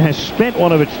 Washington has spent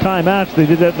one of its timeouts. They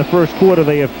did that in the first quarter.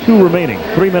 They have 2 remaining.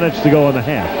 3 minutes to go in the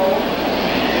half.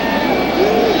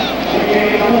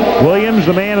 Williams,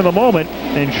 the man of the moment,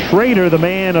 and Schrader, the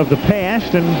man of the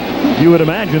past, and you would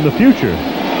imagine the future.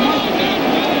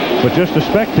 But just a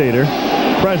spectator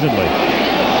presently.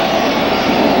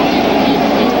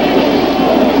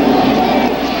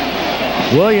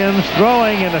 Williams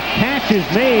throwing, and the catch is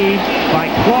made by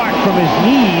Clark from his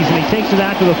knees, and he takes it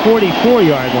out to the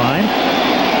 44-yard line.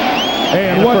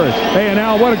 And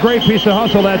Al, what a great piece of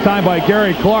hustle that time by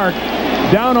Gary Clark.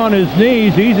 Down on his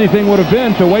knees, the easy thing would have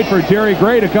been to wait for Jerry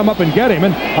Gray to come up and get him,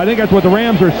 and I think that's what the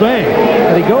Rams are saying.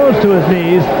 And he goes to his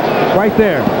knees right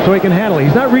there so he can handle it.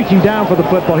 He's not reaching down for the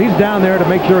football. He's down there to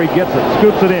make sure he gets it,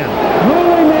 scoops it in.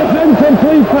 Ruling is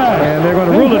incomplete pass. And they're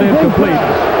going to rule it incomplete.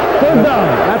 Third down.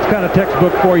 That's kind of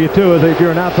textbook for you, too, as if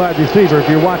you're an outside receiver, if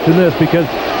you're watching this, because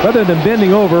rather than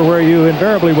bending over where you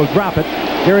invariably will drop it,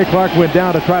 Gary Clark went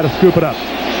down to try to scoop it up.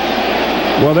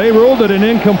 Well, they ruled it an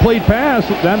incomplete pass.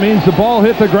 That means the ball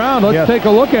hit the ground. Let's take a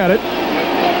look at it.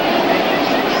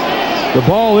 The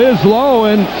ball is low,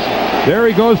 and there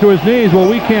he goes to his knees. Well,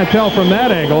 we can't tell from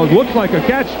that angle. It looks like a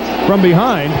catch from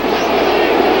behind.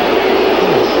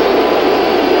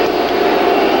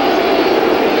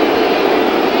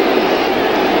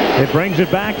 It brings it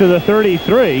back to the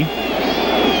 33,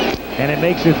 and it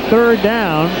makes it third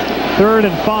down, 3rd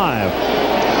and 5.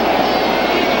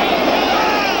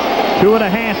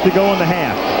 2.5 to go in the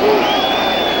half.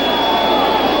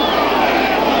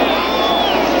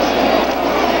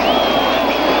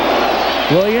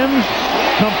 Williams,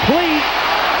 complete,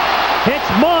 hits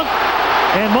Monk,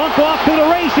 and Monk off to the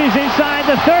races inside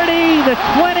the 30, the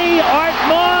 20. Art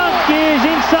Monk is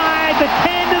inside the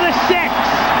 10 to the 6.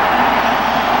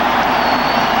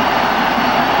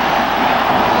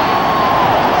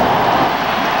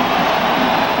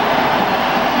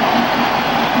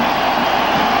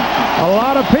 A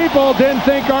lot of people didn't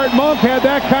think Art Monk had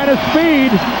that kind of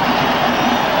speed.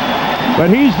 But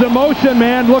he's the motion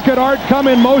man. Look at Art come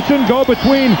in motion, go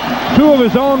between two of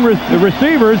his own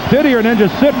receivers, Didier, and then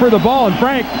just sit for the ball. And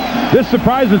Frank, this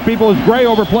surprises people as Gray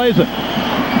overplays it.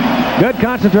 Good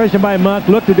concentration by Monk.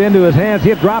 Looked it into his hands. He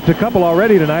had dropped a couple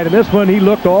already tonight, and this one he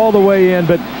looked all the way in.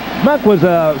 But Monk was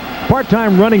a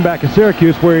part-time running back at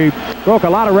Syracuse where he broke a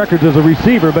lot of records as a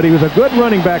receiver, but he was a good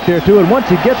running back there, too. And once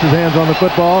he gets his hands on the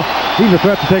football, he's a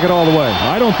threat to take it all the way.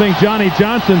 I don't think Johnny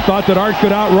Johnson thought that Art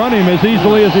could outrun him as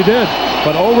easily as he did.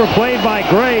 But overplayed by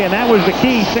Gray, and that was the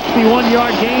key.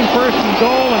 61-yard gain, 1st and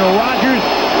goal, and Rogers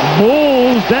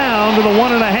bulls down to the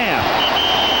 1.5.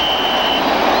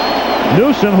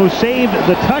 Newsom, who saved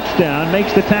the touchdown,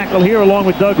 makes the tackle here along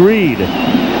with Doug Reed.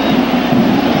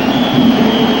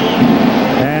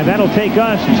 And that'll take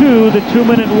us to the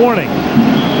 2-minute warning.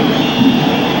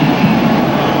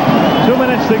 2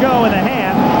 minutes to go in the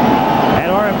half at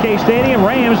RFK Stadium.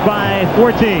 Rams by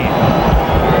 14.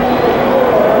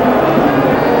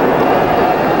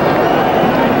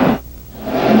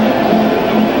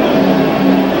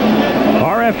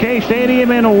 RFK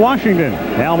Stadium in Washington.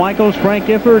 Al Michaels, Frank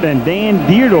Gifford, and Dan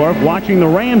Dierdorf watching the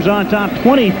Rams on top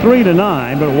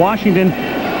 23-9, but Washington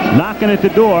knocking at the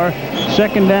door.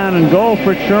 2nd down and goal.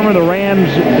 Fritz Shermer, the Rams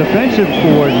defensive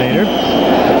coordinator,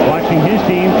 watching his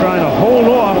team trying to hold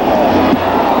off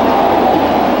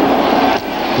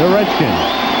the Redskins.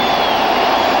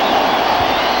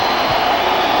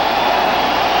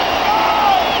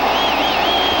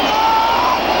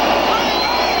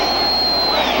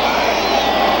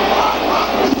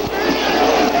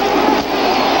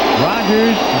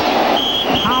 Rogers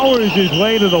powers his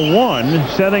way to the 1,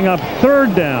 setting up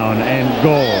 3rd down and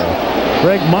goal.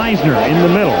 Greg Meisner in the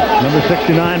middle, number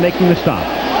 69, making the stop.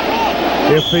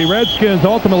 If the Redskins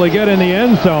ultimately get in the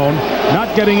end zone,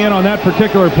 not getting in on that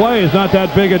particular play is not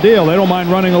that big a deal. They don't mind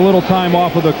running a little time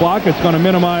off of the clock. It's going to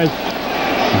minimize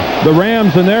the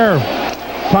Rams and their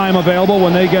time available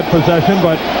when they get possession,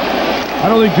 but I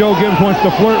don't think Joe Gibbs wants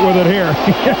to flirt with it here.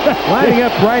 Lining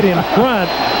up right in front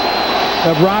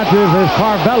of Rogers is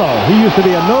Carvello. He used to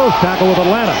be a nose tackle with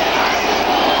Atlanta.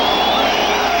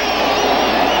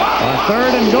 On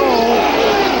 3rd and goal,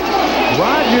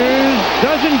 Rogers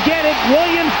doesn't get it.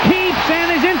 Williams keeps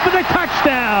and is in for the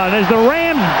touchdown as the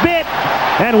Rams bit,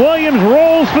 and Williams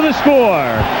rolls for the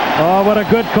score. Oh, what a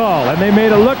good call, and they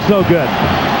made it look so good.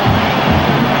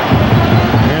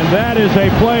 And that is a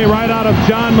play right out of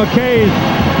John McKay's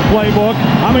playbook.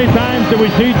 How many times did we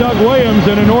see Doug Williams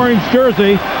in an orange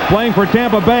jersey playing for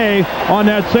Tampa Bay on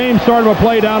that same sort of a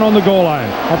play down on the goal line?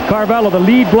 That's Carvello, the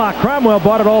lead block. Cromwell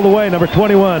bought it all the way, number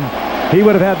 21. He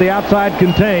would have had the outside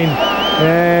contain,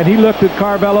 And he looked at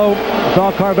Carvello,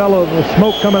 saw Carvello, the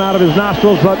smoke coming out of his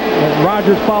nostrils, but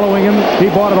Rogers following him, he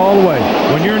bought it all the way.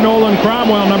 When you're Nolan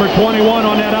Cromwell, number 21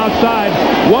 on that outside,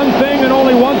 one thing and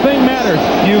only one thing matters.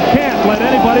 You can't let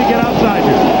anybody get outside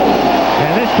you.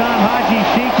 And this time, Haji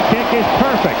Sheikh's kick is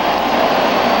perfect.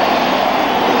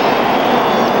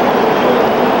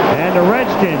 And the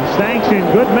Redskins, thanks in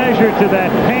good measure to that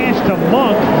pass to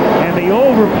Monk and the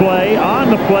overplay on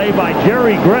the play by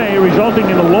Jerry Gray, resulting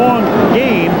in a long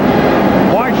gain,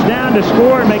 march down to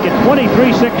score and make it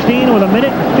 23-16 with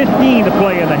 1:15 to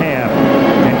play in the half.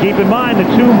 And keep in mind the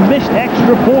two missed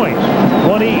extra points,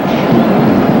 one each.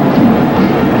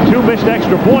 Two missed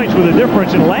extra points with a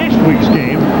difference in last week's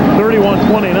game,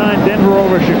 31-29 Denver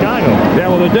over Chicago. Yeah,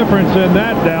 well, the difference in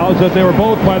that, Dal, is that they were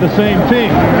both by the same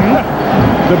team.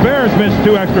 The Bears missed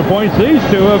 2 extra points. These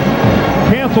two have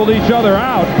canceled each other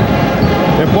out.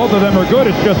 If both of them are good,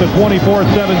 it's just a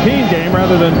 24-17 game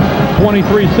rather than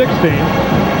 23-16.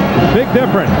 Big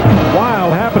difference.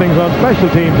 Wild happenings on special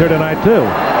teams here tonight, too.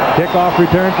 Kickoff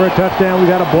return for a touchdown. We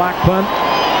got a block punt.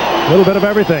 A little bit of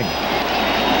everything.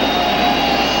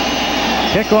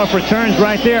 Kickoff returns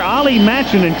right there. Ollie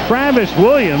Matson and Travis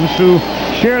Williams, who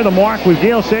share the mark with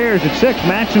Gale Sayers at 6.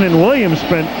 Matson and Williams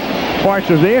spent parts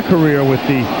of their career with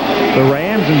the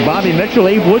Rams, and Bobby Mitchell.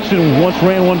 Abe Woodson once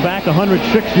ran one back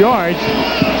 106 yards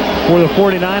for the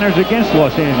 49ers against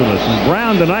Los Angeles. And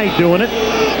Brown tonight doing it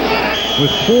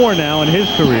with 4 now in his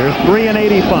career, 3 and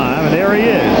 85, and there he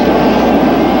is.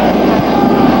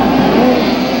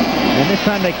 And this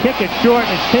time they kick it short,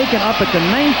 and it's taken up at the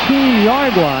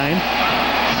 19-yard line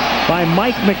by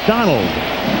Mike McDonald.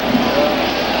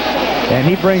 And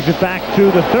he brings it back to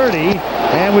the 30,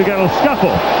 and we got a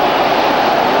scuffle.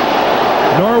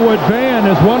 Norwood Van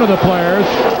is one of the players.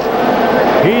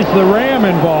 He's the Ram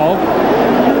involved.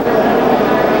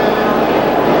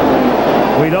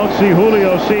 We don't see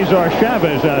Julio Cesar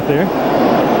Chavez out there.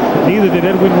 Neither did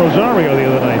Edwin Rosario the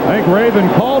other night. I think Raven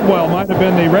Caldwell might have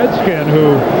been the Redskin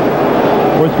who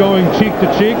was going cheek to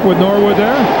cheek with Norwood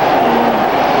there.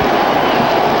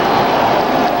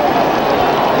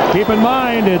 Keep in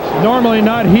mind, it's normally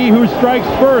not he who strikes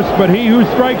first, but he who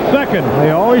strikes second.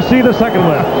 They always see the second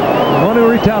left. The one who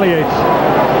retaliates.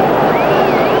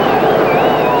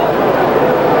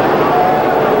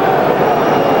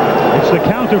 It's the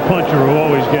counter-puncher who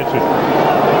always gets it.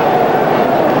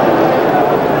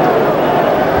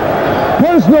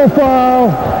 Personal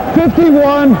foul,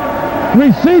 51,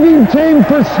 receiving team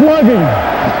for slugging.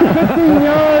 15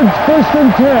 yards, 1st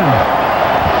and 10.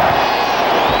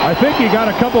 I think he got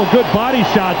a couple good body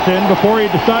shots in before he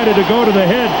decided to go to the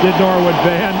head, did Norwood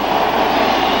Van.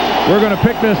 We're going to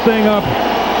pick this thing up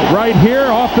right here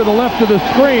off to the left of the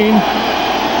screen.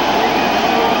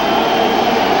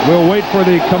 We'll wait for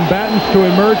the combatants to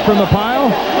emerge from the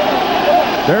pile.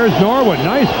 There's Norwood.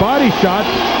 Nice body shot.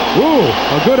 Ooh,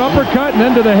 a good uppercut and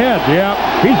then to the head. Yeah,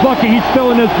 he's lucky he's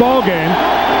still in this ball game.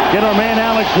 Get our man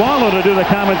Alex Wallow to do the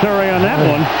commentary on that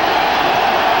one.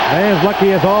 Man's lucky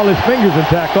he has all his fingers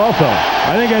intact also.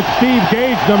 I think it's Steve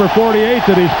Gage, number 48,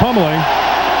 that he's pummeling.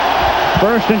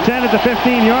 1st and 10 at the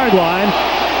 15-yard line.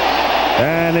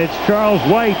 And it's Charles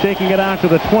White taking it out to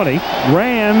the 20.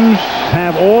 Rams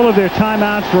have all of their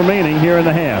timeouts remaining here in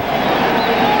the half.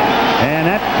 And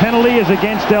that penalty is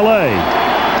against L.A.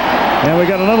 And we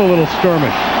got another little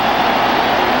skirmish.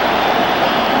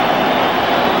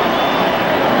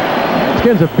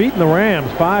 Redskins have beaten the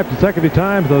Rams 5 consecutive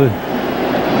times. The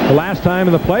last time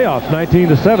in the playoffs,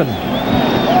 19-7.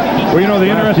 Well, you know, the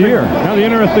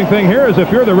interesting thing here is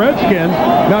if you're the Redskins,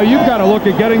 now you've got to look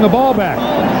at getting the ball back.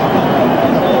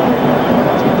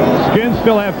 Skins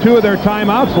still have 2 of their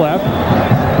timeouts left.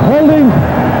 Holding,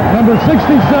 number 67,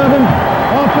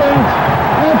 offense,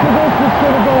 after distance to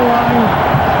the goal line,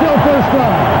 still 1st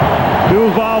down.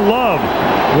 Duval Love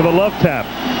with a love tap.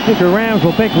 I think the Rams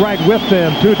will think right with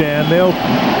them too, Dan. They'll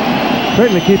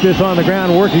certainly keep this on the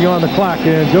ground, working on the clock,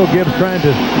 and Joe Gibbs trying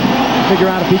to figure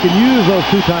out if he can use those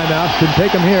 2 timeouts and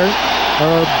take them here,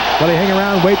 or will he hang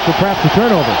around and wait for perhaps a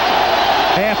turnover?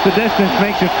 Half the distance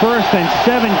makes it 1st and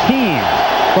 17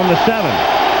 from the 7.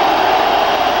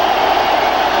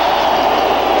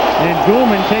 And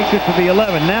Goulman takes it to the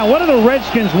 11. Now, what do the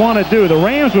Redskins want to do? The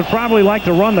Rams would probably like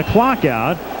to run the clock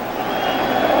out.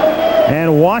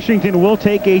 And Washington will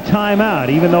take a timeout,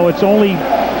 even though it's only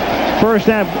 1st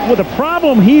half. Well, the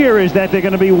problem here is that they're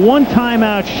going to be 1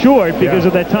 timeout short because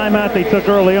of that timeout they took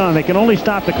early on. They can only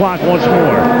stop the clock once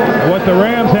more. What the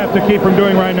Rams have to keep from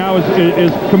doing right now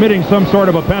is committing some sort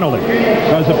of a penalty,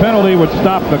 because the penalty would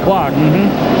stop the clock.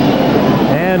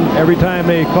 And And every time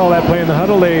they call that play in the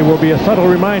huddle, they will be a subtle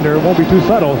reminder. It won't be too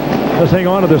subtle. Let's hang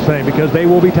on to this thing because they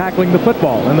will be tackling the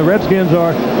football. And the Redskins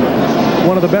are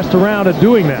one of the best around at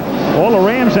doing that. All the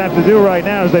Rams have to do right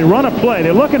now is they run a play.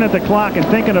 They're looking at the clock and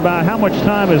thinking about how much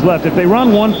time is left. If they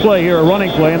run one play here, a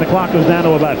running play, and the clock goes down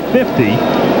to about 50,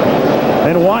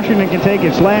 then Washington can take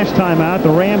its last timeout. The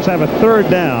Rams have a third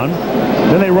down.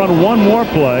 Then they run one more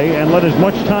play and let as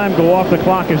much time go off the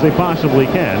clock as they possibly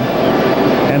can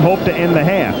and hope to end the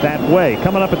half that way.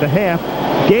 Coming up at the half,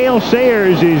 Gale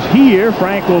Sayers is here.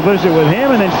 Frank will visit with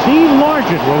him, and then Steve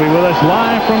Largent will be with us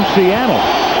live from Seattle.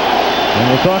 And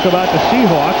we'll talk about the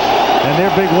Seahawks and their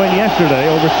big win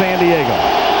yesterday over San Diego.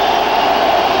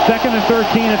 2nd and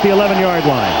 13 at the 11-yard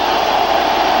line.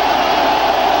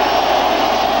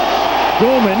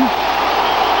 Goldman,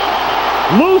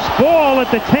 loose ball at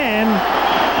the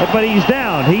 10, but he's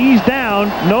down. He's down.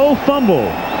 No fumble.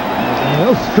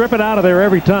 They'll strip it out of there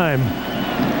every time.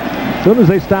 As soon as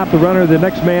they stop the runner, the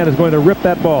next man is going to rip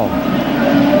that ball.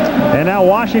 And now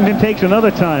Washington takes another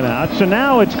timeout. So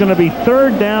now it's going to be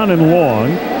 3rd down and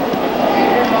long.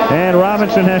 And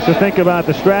Robinson has to think about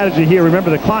the strategy here. Remember,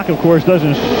 the clock, of course,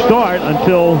 doesn't start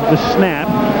until the snap.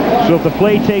 So if the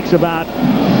play takes about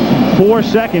 4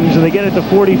 seconds and they get it to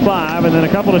 45 and then a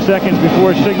couple of seconds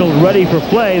before it's signaled ready for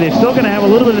play, they're still going to have a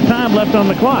little bit of time left on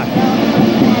the clock.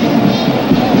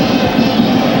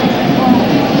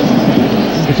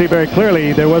 You can see very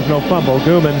clearly there was no fumble.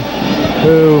 Gooman,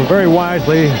 who very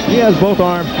wisely, he has both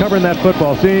arms covering that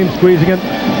football seam, squeezing it,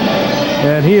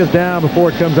 and he is down before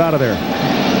it comes out of there.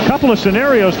 A couple of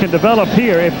scenarios can develop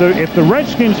here. If the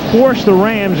Redskins force the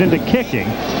Rams into kicking,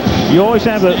 you always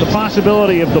have the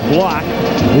possibility of the block.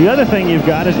 The other thing you've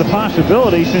got is the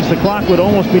possibility, since the clock would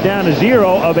almost be down to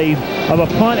 0, of a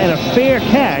punt and a fair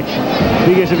catch,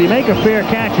 because if you make a fair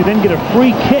catch, you then get a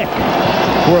free kick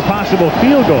for a possible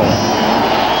field goal.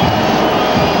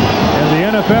 The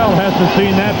NFL hasn't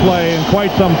seen that play in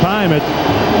quite some time. It's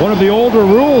one of the older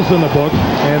rules in the book.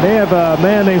 And they have a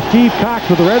man named Steve Cox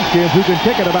with the Redskins who can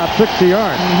kick it about 60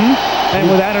 yards. And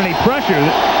without any pressure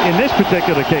in this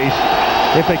particular case,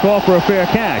 if they call for a fair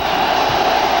catch.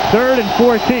 3rd and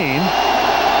 14.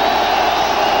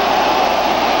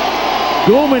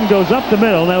 Goldman goes up the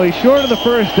middle. Now he's short of the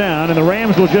first down, and the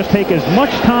Rams will just take as much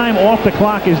time off the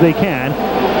clock as they can.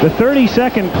 The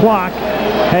 30-second clock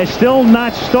has still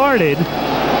not started,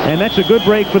 and that's a good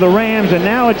break for the Rams, and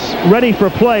now it's ready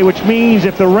for play, which means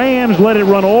if the Rams let it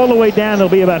run all the way down, there'll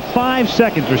be about 5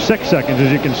 seconds or 6 seconds,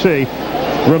 as you can see,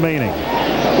 remaining.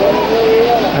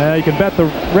 You can bet the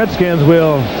Redskins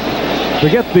will, to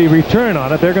get the return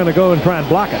on it, they're going to go and try and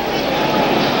block it.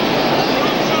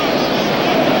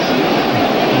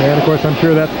 And, of course, I'm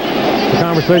sure that's the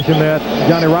conversation that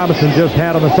Johnny Robinson just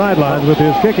had on the sidelines with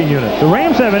his kicking unit. The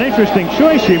Rams have an interesting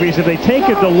choice here, because if they take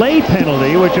a delay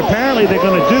penalty, which apparently they're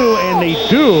going to do, and they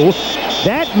do,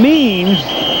 that means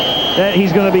that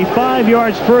he's going to be 5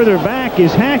 yards further back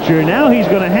is Hatcher. Now he's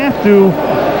going to have to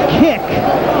kick.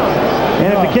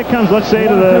 And if the kick comes, let's say,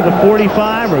 to the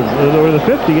 45 or the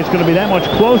 50, it's going to be that much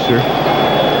closer.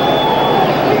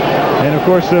 And, of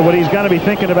course, what he's got to be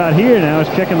thinking about here now is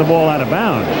kicking the ball out of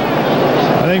bounds.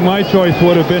 I think my choice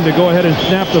would have been to go ahead and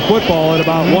snap the football at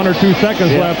about 1 or 2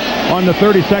 seconds left on the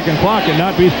 30-second clock and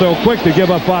not be so quick to give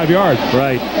up 5 yards.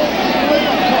 Right.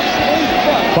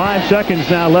 5 seconds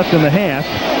now left in the half.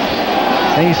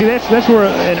 And you see, that's where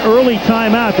an early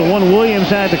timeout, the one Williams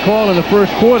had to call in the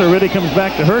first quarter, really comes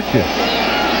back to hurt you.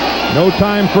 No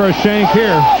time for a shank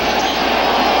here.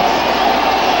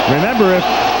 Remember, if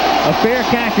a fair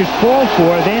catch is called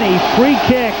for, then a free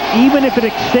kick, even if it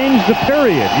extends the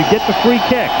period, you get the free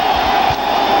kick.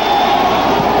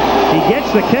 He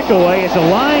gets the kick away. It's a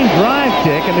line drive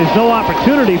kick, and there's no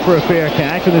opportunity for a fair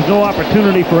catch, and there's no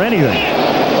opportunity for anything.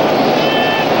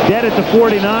 Dead at the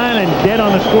 49 and dead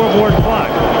on the scoreboard clock.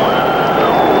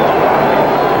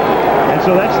 And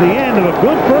so that's the end of a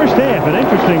good first half, an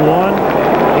interesting one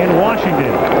in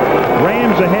Washington.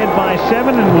 Rams ahead by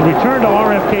 7 and will return to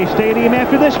RFK Stadium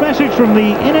after this message from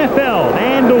the NFL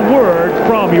and a word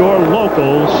from your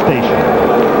local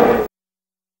station.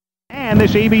 And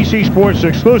this ABC Sports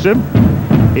exclusive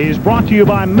is brought to you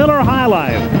by Miller High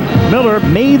Life. Miller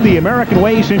made the American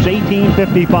way since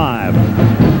 1855.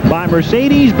 By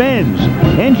Mercedes-Benz,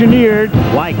 engineered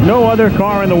like no other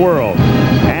car in the world.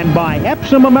 And by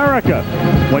Epsom America.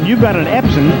 When you've got an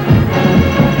Epsom,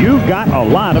 you've got a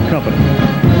lot of company.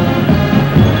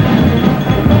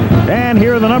 And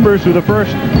here are the numbers through the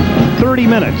first 30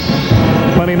 minutes.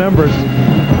 Funny numbers.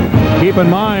 Keep in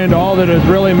mind, all that has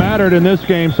really mattered in this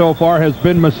game so far has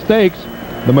been mistakes.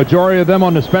 The majority of them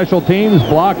on the special teams,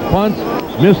 blocked punts,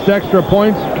 missed extra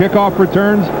points, kickoff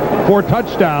returns, 4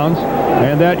 touchdowns,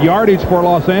 and that yardage for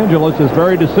Los Angeles is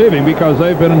very deceiving because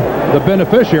they've been the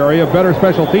beneficiary of better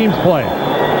special teams play.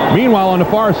 Meanwhile, on the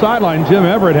far sideline, Jim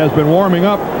Everett has been warming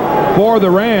up for the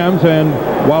Rams, and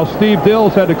while Steve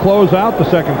Dills had to close out the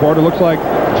second quarter, looks like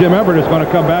Jim Everett is going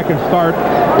to come back and start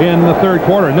in the third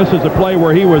quarter. And this is a play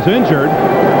where he was injured.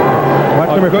 Watch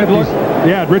number 50.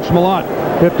 Yeah, Rich Malott.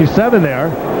 57 there.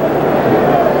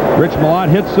 Rich Malott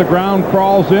hits the ground,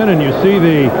 crawls in, and you see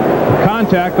the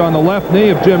contact on the left knee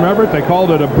of Jim Everett. They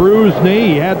called it a bruised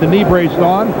knee. He had the knee brace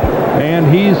on, and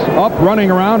he's up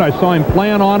running around. I saw him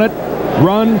plan on it.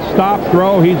 Run, stop,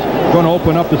 throw. He's going to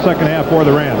open up the second half for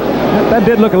the Rams. That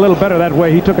did look a little better that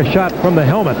way. He took a shot from the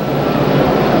helmet.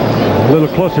 A little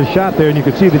closer shot there, and you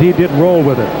could see that he did roll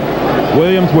with it.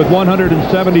 Williams with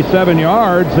 177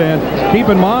 yards, and keep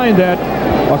in mind that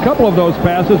a couple of those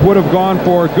passes would have gone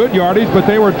for good yardage, but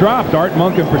they were dropped. Art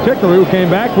Monk in particular, who came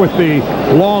back with the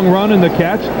long run and the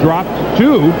catch, dropped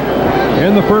 2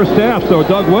 in the first half. So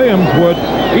Doug Williams would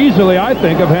easily, I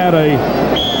think, have had a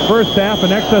first half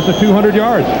in excess of 200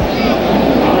 yards.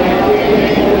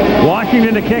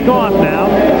 Washington to kick off now.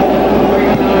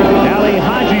 Ali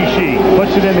Hajishi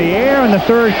puts it in the air, and the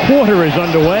third quarter is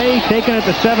underway. Taken at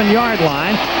the 7-yard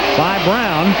line by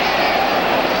Brown.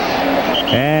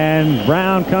 And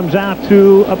Brown comes out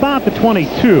to about the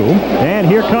 22. And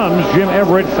here comes Jim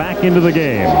Everett back into the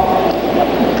game.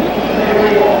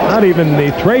 Not even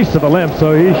the trace of a limp,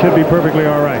 so he should be perfectly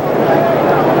all right.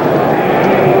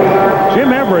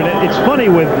 Jim Everett, it's funny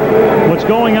with what's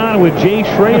going on with Jay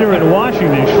Schrader in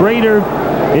Washington. Schrader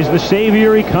is the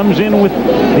savior. He comes in with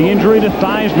the injury to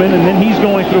Theismann, and then he's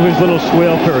going through his little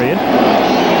swell period.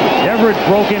 Everett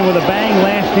broke in with a bang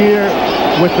last year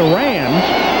with the Rams,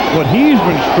 but he's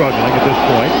been struggling at this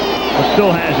point, but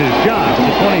still has his job. At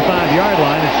the 25-yard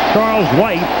line, it's Charles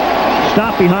White,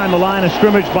 stopped behind the line of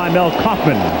scrimmage by Mel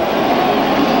Kaufman.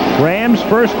 Rams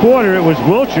first quarter, it was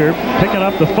Wilcher picking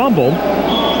up the fumble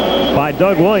by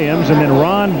Doug Williams, and then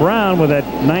Ron Brown with that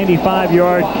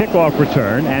 95-yard kickoff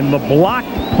return, and the blocked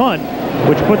punt,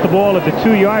 which put the ball at the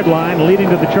 2-yard line, leading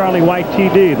to the Charlie White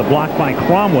TD. The block by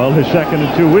Cromwell, his second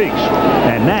in 2 weeks.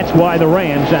 And that's why the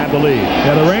Rams have the lead.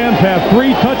 Yeah, the Rams have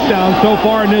 3 touchdowns so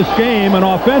far in this game, and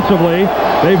offensively,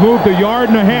 they've moved 1.5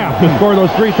 yards to score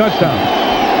those 3 touchdowns.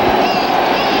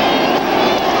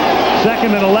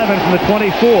 Second and 11 from the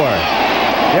 24.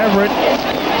 Everett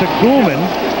to Goulman,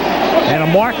 and a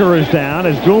marker is down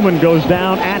as Goulman goes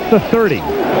down at the 30.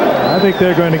 I think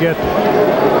they're going to get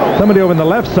somebody over on the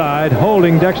left side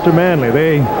holding Dexter Manley.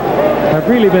 They have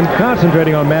really been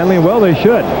concentrating on Manley. Well, they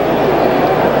should.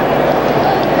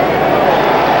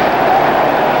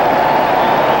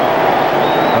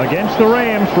 Against the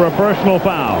Rams for a personal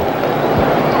foul.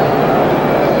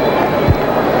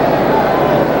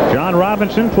 John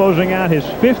Robinson closing out his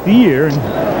 5th year.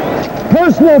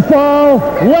 Personal foul,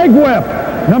 leg whip.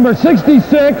 Number 66,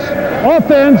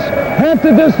 offense, half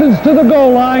the distance to the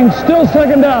goal line, still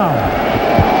second down.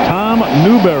 Tom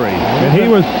Newberry. And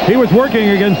he was working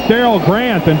against Darrell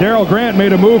Grant, and Darrell Grant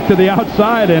made a move to the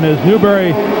outside, and as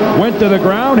Newberry went to the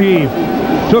ground, he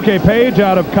took a page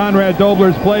out of Conrad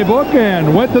Dobler's playbook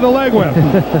and went to the leg whip.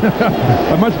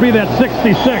 It must be that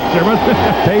 66. There must be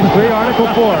Page 3, Article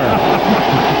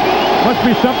 4. must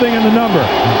be something in the number.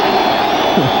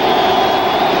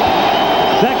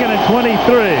 Second and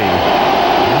 23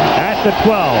 at the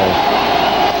 12.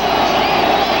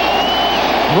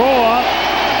 Draw,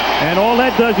 and all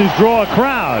that does is draw a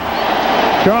crowd.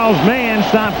 Charles Mann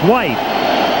stops White.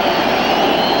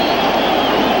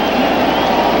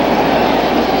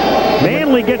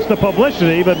 Manley gets the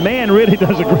publicity, but Mann really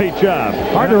does a great job.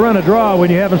 Hard to run a draw when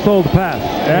you haven't sold the pass.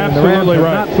 Absolutely and the Rams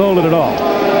right. have not sold it at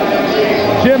all.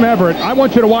 Jim Everett, I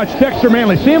want you to watch Dexter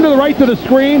Manley. See him to the right to the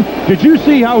screen? Did you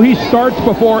see how he starts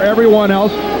before everyone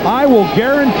else? I will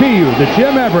guarantee you that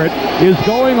Jim Everett is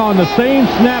going on the same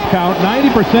snap count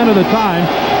 90% of the time.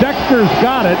 Dexter's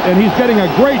got it, and he's getting a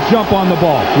great jump on the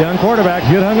ball. Young quarterbacks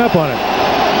get hung up on it.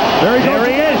 There he goes.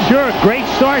 There he is. Sure, great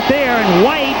start there, and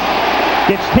White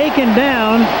gets taken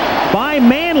down by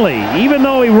Manley. Even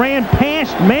though he ran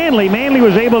past Manley, Manley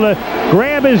was able to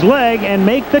grab his leg and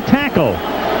make the tackle.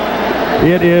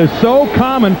 It is so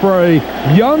common for a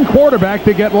young quarterback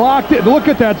to get locked in. Look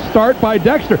at that start by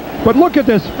Dexter. But look at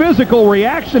this physical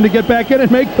reaction to get back in and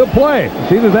make the play.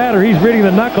 It's either that or he's reading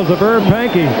the knuckles of Herb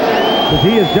Pankey, because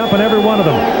he is jumping every one of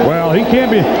them. Well, he can't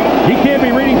be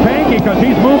reading Pankey because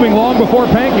he's moving long before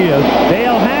Pankey is.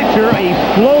 Dale Hatcher, a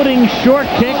floating short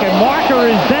kick, and marker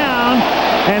is down,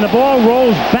 and the ball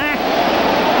rolls back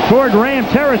toward Ram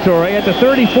territory at the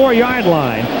 34-yard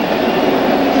line.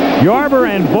 Yarber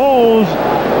and Bowles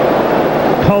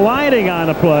colliding on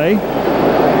the play.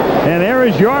 And there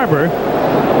is Yarber.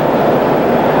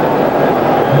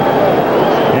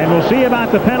 And we'll see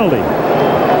about the penalty.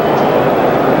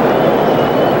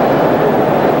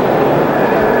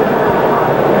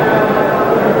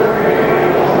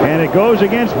 And it goes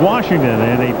against Washington,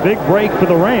 and a big break for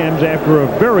the Rams after a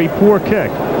very poor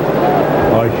kick.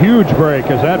 A huge break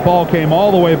as that ball came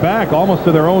all the way back, almost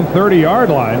to their own 30-yard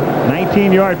line.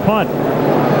 19-yard punt.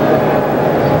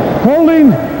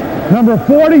 Holding number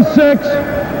 46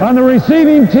 on the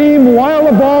receiving team while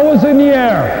the ball was in the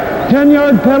air.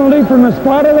 10-yard penalty from the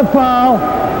spot of the foul.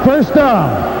 First down.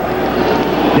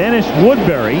 Dennis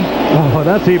Woodbury. Oh,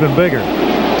 that's even bigger.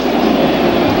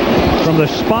 From the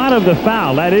spot of the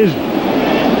foul. That is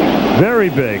very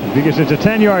big because it's a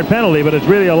 10-yard penalty, but it's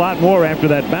really a lot more after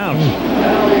that bounce.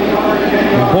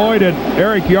 Boy, did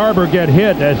Eric Yarber get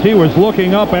hit as he was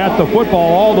looking up at the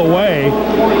football all the way,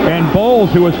 and Bowles,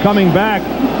 who was coming back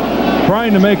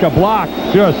trying to make a block,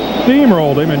 just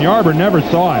steamrolled him, and Yarber never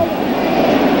saw him.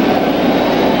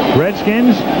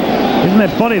 Redskins, isn't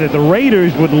that funny that the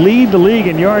Raiders would lead the league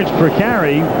in yards per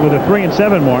carry with a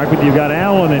 3-7 mark, but you've got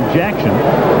Allen and Jackson.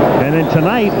 And then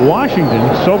tonight, Washington,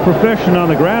 so proficient on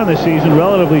the ground this season,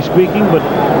 relatively speaking, but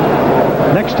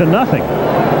next to nothing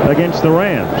against the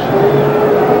Rams.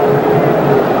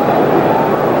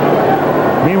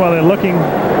 Meanwhile, they're looking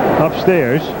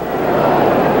upstairs.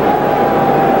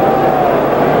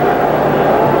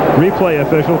 Replay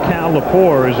official Cal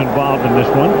Lepore is involved in this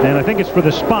one, and I think it's for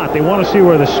the spot. They want to see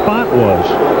where the spot was.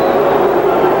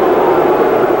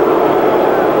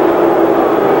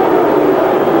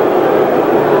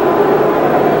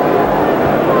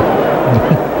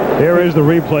 There is the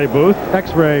replay booth.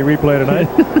 X-ray replay tonight.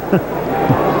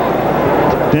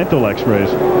 Dental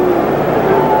x-rays.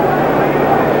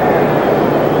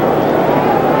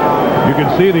 You can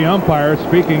see the umpire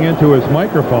speaking into his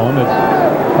microphone. It's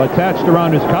attached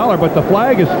around his collar, but the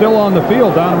flag is still on the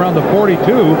field down around the 42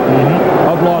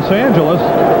 of Los Angeles.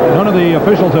 None of the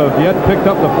officials have yet picked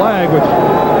up the flag, which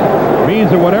means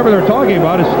that whatever they're talking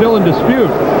about is still in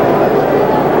dispute.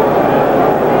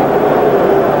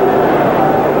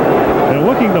 And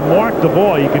looking to mark the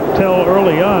ball, you could tell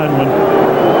early on when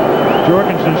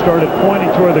Jorgensen started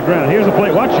pointing toward the ground. Here's the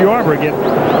play. Watch Yarber get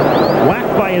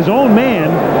whacked by his own man,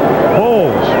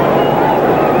 Bowles.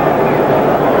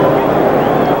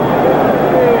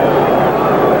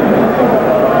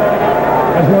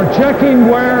 As we're checking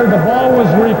where the ball was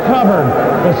recovered,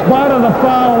 the spot of the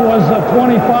foul was the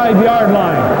 25-yard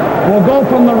line. We'll go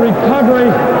from the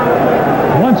recovery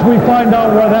once we find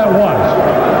out where that was.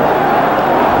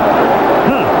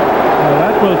 Well,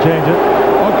 that will change it.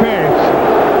 Okay,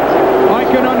 I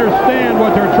can understand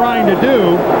what they're trying to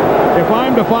do. If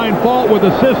I'm to find fault with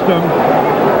the system,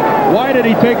 why did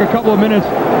he take a couple of minutes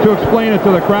to explain it to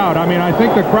the crowd? I mean, I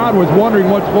think the crowd was wondering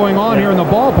what's going on here in the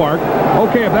ballpark.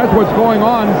 Okay, if that's what's going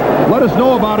on, let us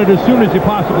know about it as soon as you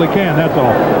possibly can. That's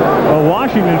all. Well,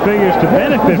 Washington figures to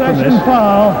benefit from this. Possession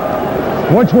foul,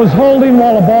 which was holding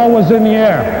while the ball was in the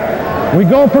air. We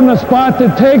go from the spot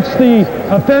that takes the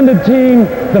offended team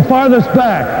the farthest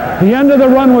back. The end of the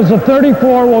run was the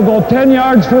 34. We'll go 10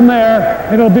 yards from there.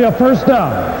 It'll be a first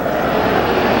down.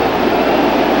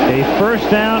 A first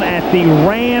down at the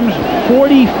Rams'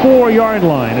 44-yard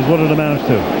line is what it amounts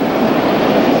to.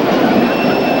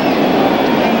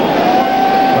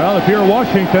 Well, if you're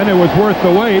Washington, it was worth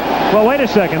the wait. Well, wait a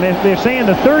second. They're saying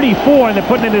the 34, and they're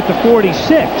putting it at the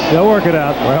 46. They'll work it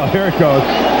out. Well, here it goes.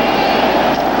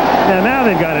 And now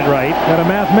they've got it right. Got a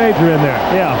math major in there.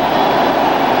 Yeah.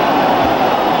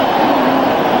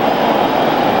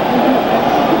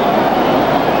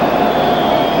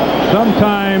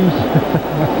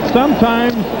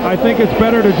 Sometimes I think it's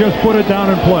better to just put it down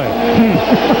and play.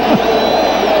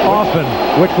 Often,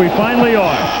 which we finally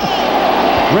are.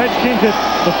 Redskins at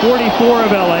the 44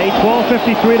 of LA,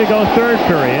 12:53 to go, third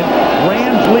period.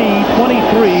 Rams lead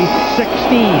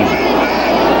 23-16.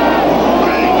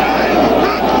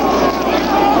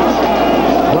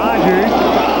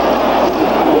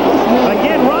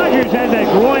 Rogers had that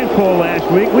groin pull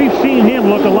last week. We've seen him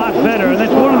look a lot better, and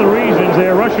that's one of the reasons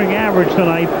their rushing average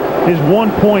tonight is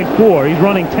 1.4. He's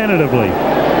running tentatively.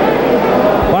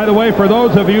 By the way, for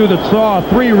those of you that saw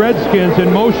 3 Redskins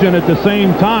in motion at the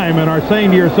same time and are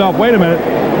saying to yourself, wait a minute,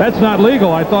 that's not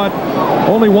legal. I thought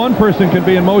only one person can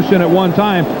be in motion at one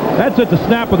time. That's at the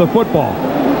snap of the football.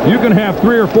 You can have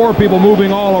 3 or 4 people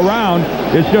moving all around.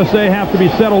 It's just they have to be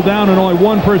settled down, and only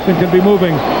one person can be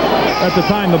moving at the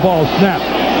time the ball snapped.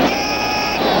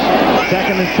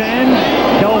 Second and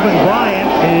 10. Kelvin Bryant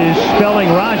is spelling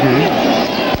Rogers.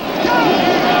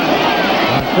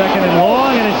 Second and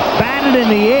long, and it's batted in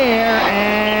the air,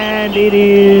 and it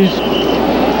is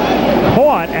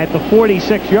caught at the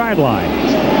 46-yard line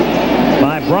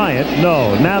by Bryant.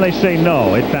 No, now they say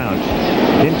no, it bounced.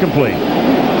 Incomplete,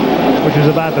 which is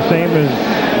about the same as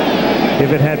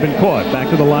if it had been caught. Back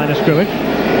to the line of scrimmage.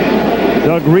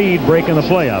 Doug Reed breaking the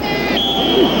play up.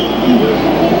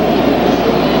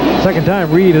 Second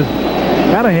time Reed has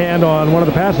got a hand on one of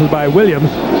the passes by Williams.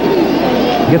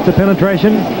 Gets the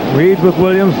penetration. Reed with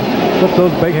Williams. Puts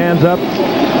those big hands up.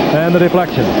 And the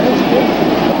deflection.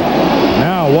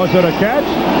 Now, was it a catch?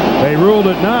 They ruled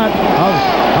it not.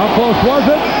 How close was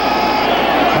it?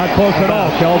 Not close at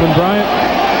all, Kelvin Bryant.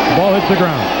 The ball hits the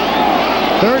ground.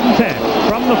 3rd and 10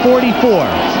 from the 44.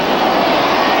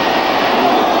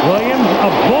 Williams,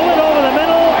 a bullet over the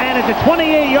middle, and at the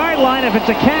 28-yard line, if it's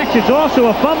a catch, it's also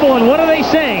a fumble. And what are they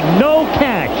saying? No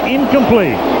catch.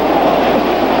 Incomplete.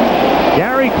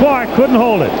 Gary Clark couldn't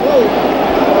hold it.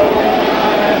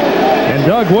 And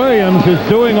Doug Williams is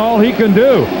doing all he can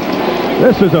do.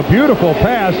 This is a beautiful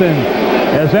pass, and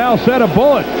as Al said, a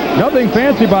bullet. Nothing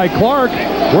fancy by Clark.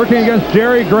 Working against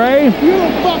Jerry Gray.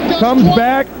 Comes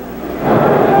back.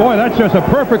 Boy, that's just a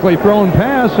perfectly thrown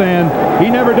pass, and he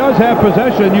never does have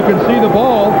possession. You can see the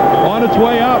ball on its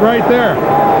way out right there.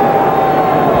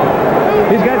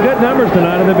 He's got good numbers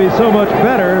tonight, and they'd be so much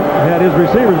better had his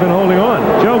receivers been holding on.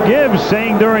 Joe Gibbs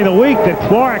saying during the week that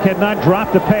Clark had not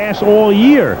dropped a pass all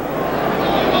year.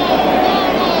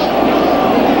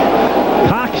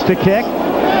 Cox to kick.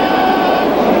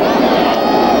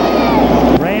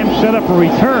 Rams set up a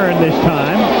return this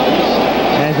time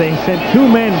as they sent 2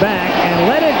 men back and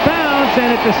let it bounce,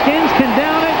 and if the Skins can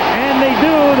down it, and they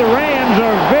do, the Rams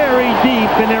are very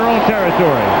deep in their own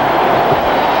territory.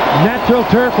 Natural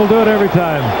turf will do it every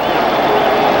time.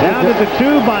 Down to the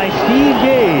 2 by Steve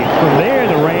Gage. From there,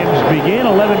 the Rams begin.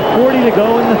 11:40 to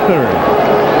go in the 3rd.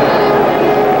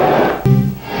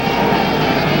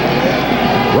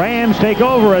 Rams take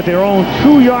over at their own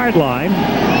 2-yard line.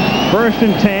 1st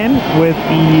and 10 with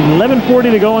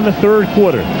 11:40 to go in the 3rd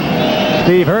quarter.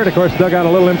 Steve Hurd, of course, dug out a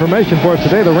little information for us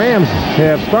today. The Rams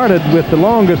have started with the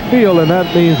longest field, and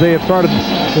that means they have started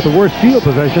with the worst field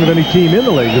possession of any team in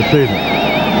the league this season.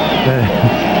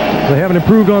 They haven't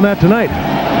improved on that tonight.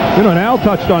 You know, and Al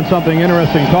touched on something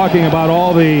interesting, talking about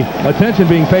all the attention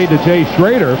being paid to Jay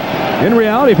Schrader. In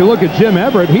reality, if you look at Jim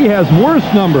Everett, he has worse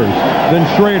numbers than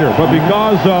Schrader, but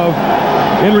because of,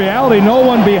 in reality, no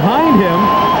one behind him,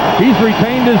 he's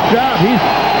retained his job. He's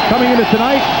coming into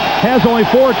tonight, has only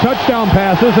 4 touchdown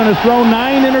passes and has thrown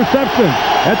 9 interceptions.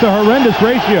 That's a horrendous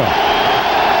ratio.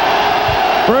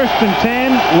 1st and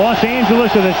 10, Los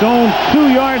Angeles at its own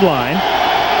 2-yard line.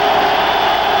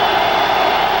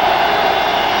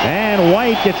 And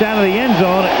White gets out of the end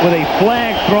zone with a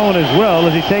flag thrown as well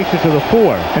as he takes it to the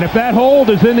 4. And if that hold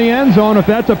is in the end zone, if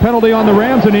that's a penalty on the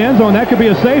Rams in the end zone, that could be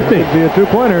a safety. Could be a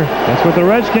 2-pointer. That's what the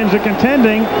Redskins are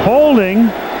contending.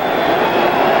 Holding.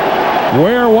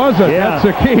 Where was it? Yeah. That's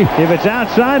the key. If it's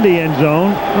outside the end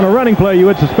zone. On a running play, you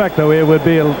would suspect, though, it would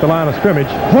be the line of scrimmage.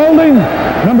 Holding,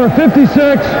 number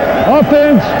 56,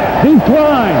 offense, deep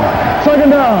line, 2nd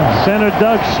down. Center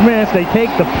Doug Smith, they take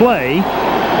the play.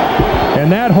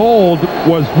 And that hold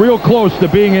was real close to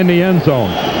being in the end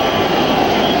zone.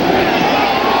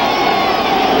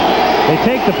 They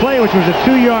take the play, which was a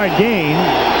 2-yard gain,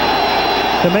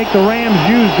 to make the Rams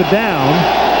use the down.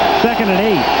 2nd and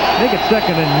 8. I think it's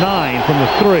 2nd and 9 from the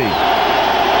 3.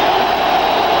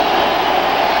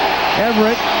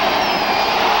 Everett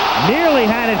nearly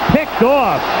had it picked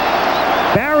off.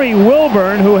 Barry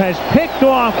Wilburn, who has picked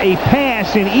off a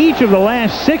pass in each of the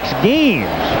last 6 games,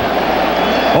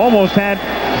 almost had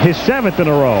his 7th in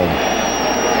a row.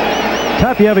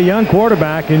 Tough, you have a young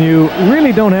quarterback, and you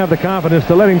really don't have the confidence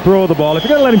to let him throw the ball. If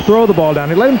you're going to let him throw the ball down,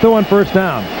 you let him throw on 1st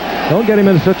down. Don't get him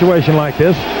in a situation like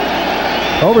this.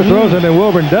 Overthrows it, and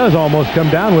Wilburn does almost come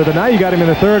down with it. Now you got him in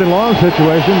a 3rd and long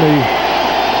situation. The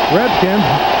Redskins,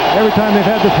 every time they've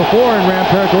had this before in Ram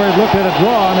territory, have looked at a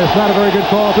draw, and it's not a very good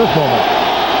call at this moment.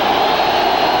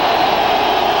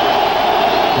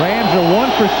 Rams are 1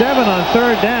 for 7 on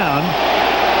 3rd down.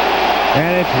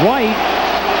 And it's White.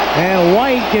 And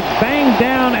White gets banged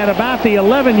down at about the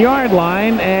 11-yard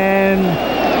line.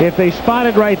 And if they spot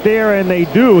it right there, and they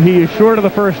do, he is short of the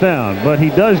 1st down. But he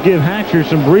does give Hatcher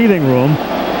some breathing room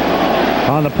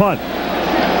on the punt.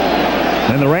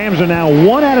 And the Rams are now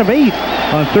 1 out of 8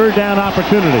 on 3rd down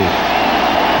opportunities.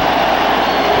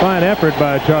 Fine effort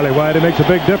by Charlie White. It makes a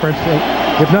big difference,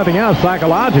 if nothing else,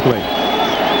 psychologically,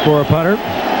 for a punter.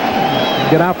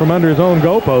 Get out from under his own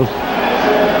goalpost.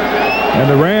 And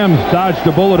the Rams dodged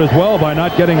a bullet as well by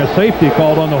not getting a safety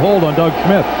called on the hold on Doug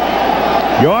Smith.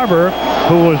 Yarber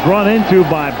who was run into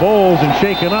by Bowles and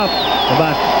shaken up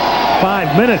about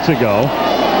 5 minutes ago,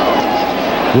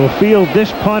 will field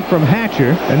this punt from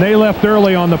Hatcher. And they left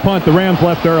early on the punt. The Rams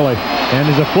left early. And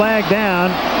there's a flag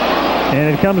down,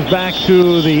 and it comes back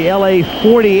to the LA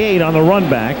 48 on the run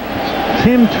back.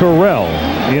 Tim Terrell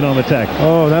in on the tackle.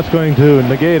 Oh, that's going to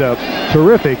negate a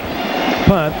terrific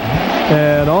punt,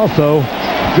 and also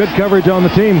good coverage on the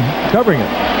team covering it.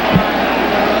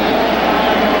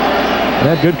 They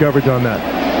had good coverage on that.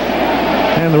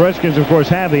 And the Redskins, of course,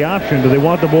 have the option. Do they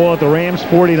want the ball at the Rams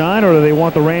 49, or do they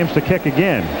want the Rams to kick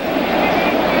again?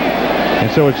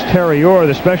 And so it's Terry Orr,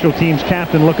 the special teams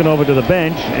captain, looking over to the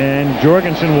bench, and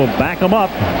Jorgensen will back him up,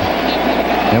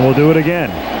 and we'll do it again.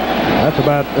 That's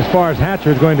about as far as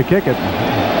Hatcher is going to kick it.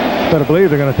 Better believe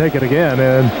they're going to take it again,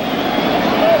 and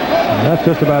that's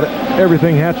just about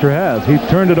everything Hatcher has. He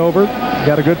turned it over,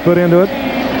 got a good foot into it.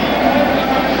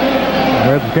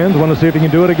 The Redskins want to see if he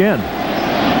can do it again.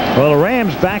 Well, the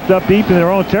Rams backed up deep in their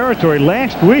own territory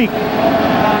last week.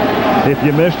 If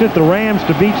you missed it, the Rams,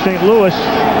 to beat St. Louis,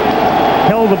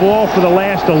 held the ball for the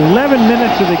last 11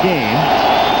 minutes of the game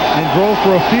and drove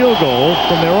for a field goal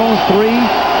from their own 3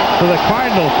 to the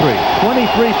Cardinal 3.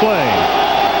 23 plays.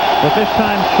 But this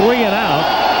time 3 and out,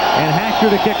 and Hatcher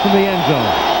to kick from the end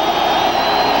zone.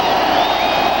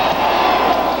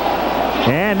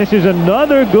 And this is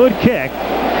another good kick.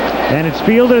 And it's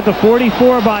fielded at the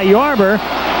 44 by Yarber.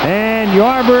 And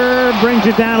Yarber brings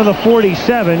it down to the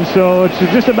 47, so it's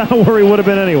just about where he would have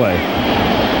been anyway.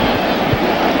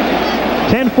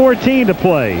 10:14 to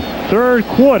play. Third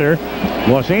quarter.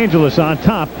 Los Angeles on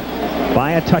top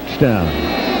by a touchdown.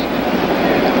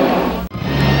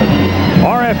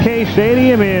 RFK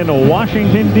Stadium in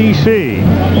Washington, D.C.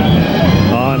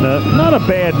 on not a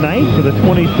bad night for the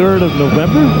 23rd of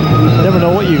November. Never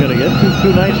know what you're going to get.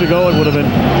 Two nights ago, it would have been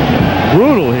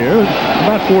brutal here.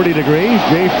 About 40 degrees.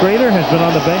 Jay Schrader has been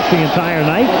on the bench the entire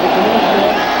night.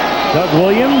 Doug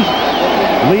Williams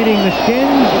leading the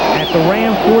Skins at the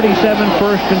Ram 47,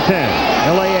 1st and 10.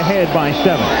 LA ahead by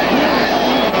 7.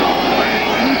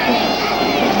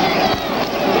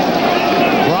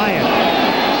 Bryant.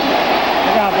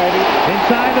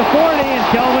 Inside the 40, and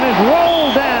Kelvin is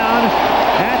rolled down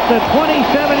at the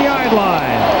 27-yard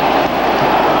line.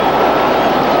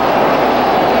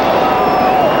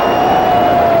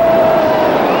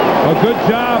 A good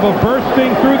job of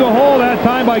bursting through the hole that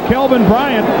time by Kelvin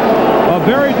Bryant. A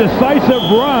very decisive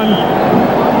run.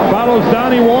 Follows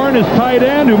Donnie Warren, his tight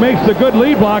end, who makes the good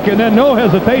lead block, and then no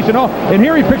hesitation. Oh, and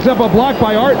here he picks up a block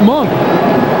by Art Monk.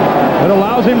 It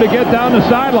allows him to get down the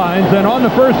sidelines, and on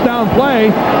the first down play,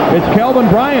 it's Kelvin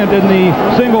Bryant in the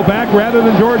single back rather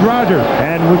than George Rogers.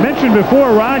 And we mentioned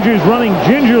before, Rogers running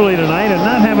gingerly tonight and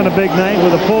not having a big night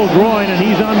with a pulled groin, and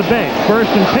he's on the bench. 1st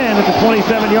and 10 at the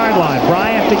 27-yard line.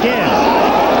 Bryant again.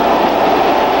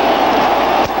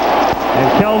 And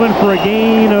Kelvin for a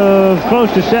gain of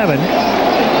close to 7.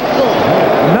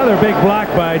 Another big block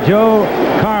by Joe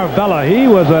Caravella. He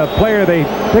was a player they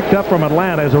picked up from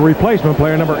Atlanta as a replacement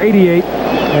player, number 88,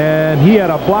 and he had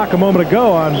a block a moment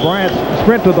ago on Bryant's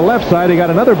sprint to the left side. He got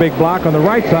another big block on the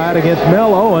right side against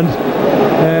Mel Owens,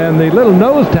 and the little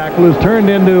nose tackle who's turned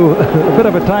into a bit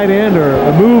of a tight end or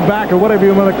a move back or whatever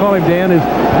you want to call him, Dan, is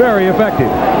very effective.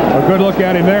 A good look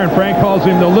at him there, and Frank calls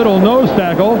him the little nose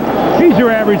tackle. He's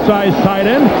your average size tight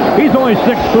end. He's only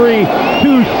 6'3",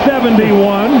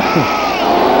 271.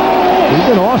 He's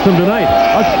been awesome tonight.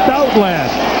 A stout lad.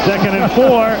 2nd and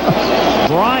 4.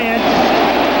 Bryant.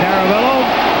 Caravello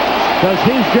does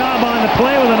his job on the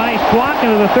play with a nice block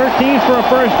into the 13th for a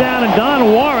first down, and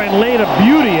Don Warren laid a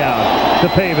beauty out to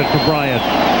pave it for Bryant.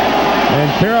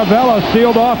 And Caravella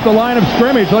sealed off the line of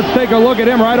scrimmage. Let's take a look at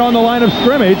him right on the line of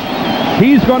scrimmage.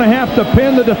 He's going to have to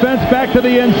pin the defense back to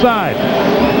the inside.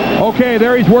 Okay,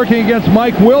 there he's working against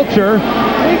Mike Wiltshire.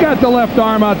 He got the left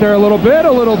arm out there a little bit,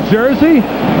 a little jersey.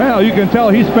 Well, you can tell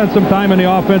he spent some time in the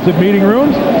offensive meeting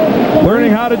rooms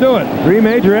learning how to do it. 3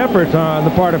 major efforts on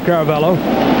the part of Caravello,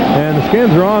 and the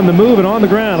Skins are on the move and on the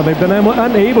ground, and they've been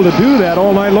unable to do that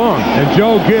all night long. And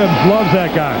Joe Gibbs loves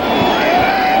that guy.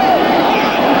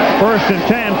 1st and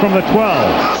 10 from the 12.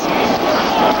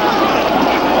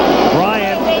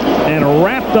 Bryant, and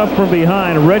wrapped up from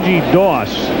behind, Reggie Doss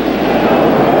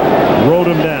rode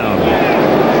him down.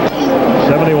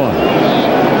 71.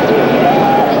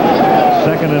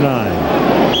 2nd and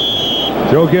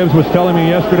 9. Joe Gibbs was telling me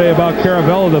yesterday about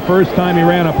Caravello the first time he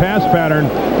ran a pass pattern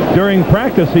during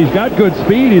practice. He's got good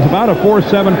speed. He's about a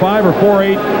 4.75 or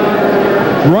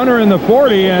 4.8 runner in the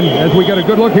 40. And as we get a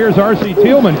good look, here's R.C.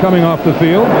 Thielman coming off the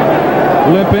field,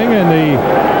 limping, and the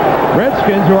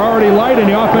Redskins, who are already light in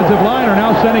the offensive line, are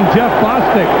now sending Jeff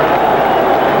Bostic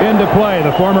into play.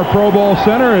 The former Pro Bowl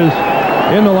center is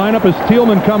in the lineup as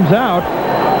Thielman comes out.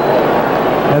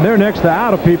 And they're next to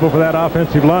out of people for that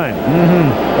offensive line.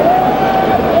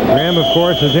 Graham, of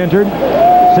course, is injured.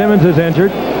 Simmons is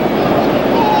injured.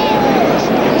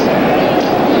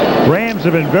 Rams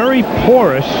have been very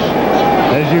porous,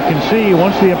 as you can see,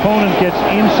 once the opponent gets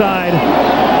inside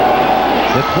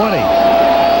the 20.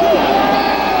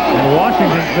 And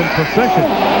Washington's been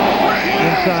proficient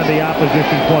inside the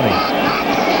opposition 20.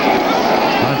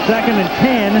 On 2nd and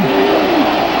 10,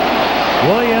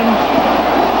 Williams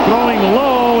throwing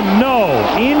low, no,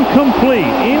 incomplete.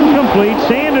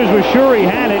 Sanders was sure he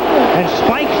had it and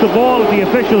spikes the ball at the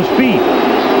official's feet.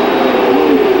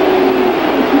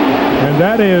 And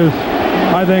that is,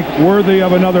 I think, worthy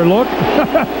of another look.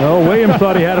 Oh, Williams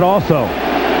thought he had it also.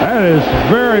 That is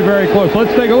very, very close.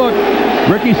 Let's take a look.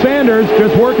 Ricky Sanders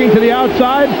just working to the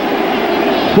outside.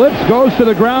 Slips, goes to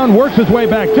the ground, works his way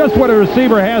back. Just what a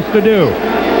receiver has to do.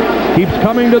 Keeps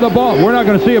coming to the ball. We're not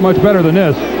going to see it much better than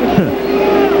this.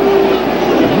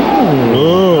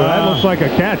 Ooh, that looks like a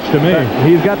catch to me.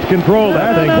 He's got to control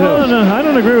that thing, too. No, I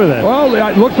don't agree with that. Well,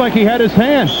 it looks like he had his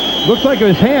hand. Looks like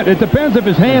his hand. It depends if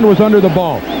his hand was under the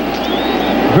ball.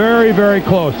 Very, very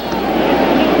close.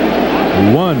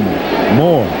 One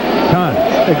more time.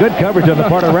 A good coverage on the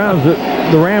part of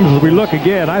the Rams as we look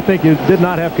again. I think he did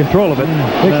not have control of it.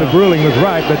 I think the ruling was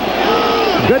right, but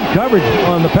good coverage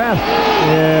on the pass.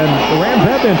 And the Rams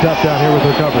have been tough down here with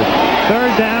their coverage.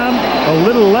 3rd down, a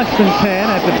little less than 10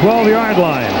 at the 12-yard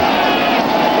line.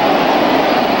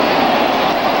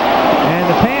 And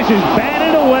the pass is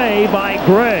batted away by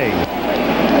Gray.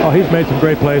 Oh, he's made some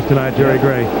great plays tonight, Jerry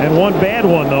Gray. And one bad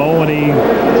one, though, when he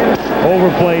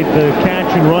overplayed the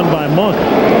catch and run by Monk.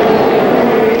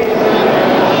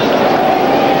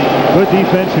 Good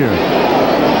defense here.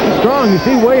 Strong. You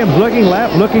see Williams looking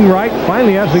left, looking right,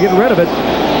 finally has to get rid of it.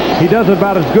 He does it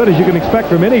about as good as you can expect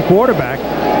from any quarterback.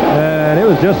 And it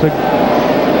was just a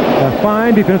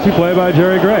fine defensive play by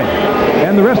Jerry Gray.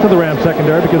 And the rest of the Rams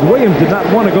secondary, because Williams did not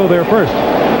want to go there first.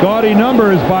 Gaudy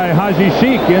numbers by Haji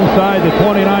Sheikh inside the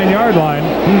 29-yard line.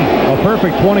 A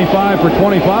perfect 25 for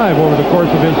 25 over the course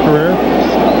of his career.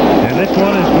 And this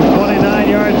one is from 29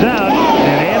 yards out.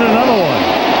 And another one.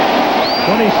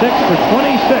 26 for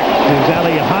 26 is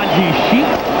Ali Haji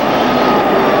Sheikh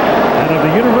out of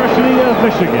the University of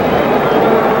Michigan.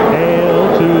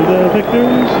 Hail to the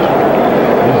victors.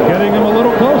 He's getting him a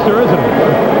little closer, isn't he?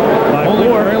 By Only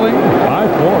 4. trailing by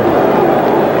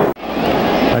 4.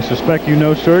 I suspect you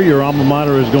know, sir, your alma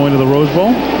mater is going to the Rose Bowl.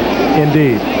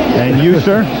 Indeed. And you,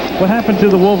 sir? What happened to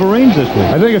the Wolverines this week?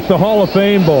 I think it's the Hall of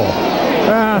Fame Bowl.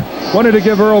 Wanted to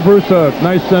give Earl Bruce a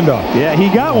nice send-off. Yeah, he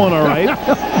got one all right.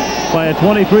 By a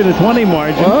 23-20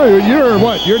 margin. Oh, you're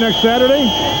what? You're next Saturday?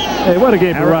 Hey, what a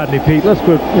game for Rodney, Pete. Let's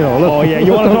go, Oh, yeah,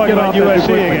 you want to talk about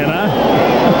UFC again,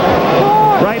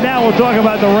 huh? Right now, we'll talk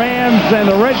about the Rams and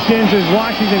the Redskins as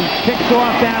Washington kicks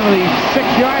off down to the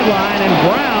 6-yard line, and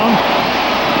Brown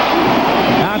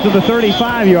out to the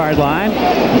 35-yard line.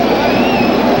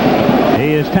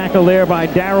 He is tackled there by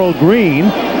Darrell Green.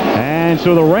 And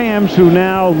so the Rams, who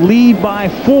now lead by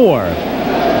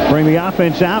 4, bring the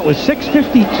offense out with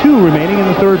 6:52 remaining in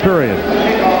the 3rd period.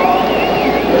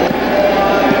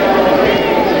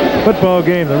 Football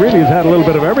game that really has had a little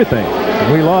bit of everything.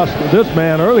 We lost this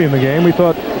man early in the game. We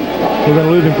thought we were going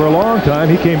to lose him for a long time.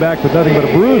 He came back with nothing but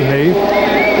a bruised knee.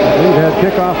 We've had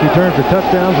kickoffs returned for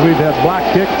touchdowns. We've had block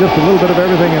kicks, just a little bit of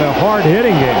everything in a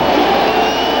hard-hitting game.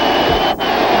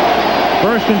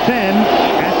 1st and 10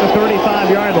 at the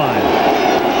 35-yard line.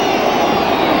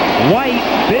 White,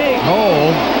 big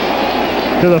hole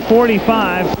to the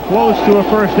 45, close to a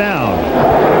 1st down.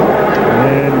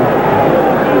 And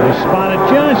they spotted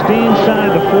just inside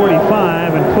the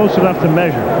 45 and close enough to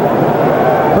measure.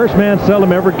 First man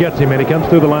seldom ever gets him, and he comes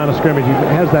through the line of scrimmage. He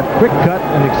has that quick cut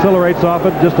and accelerates off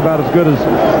it just about as good as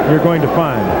you're going to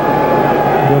find.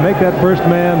 He'll make that first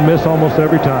man miss almost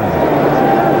every time.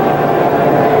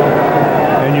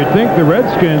 And you'd think the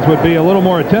Redskins would be a little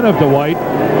more attentive to White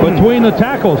between the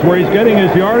tackles, where he's getting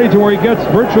his yardage, where he gets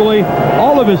virtually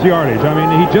all of his yardage. I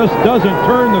mean, he just doesn't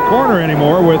turn the corner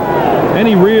anymore with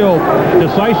any real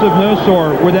decisiveness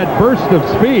or with that burst of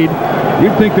speed.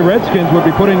 You'd think the Redskins would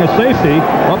be putting a safety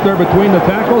up there between the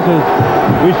tackles, as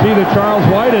we see that Charles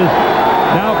White has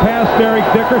now passed Eric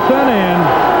Dickerson and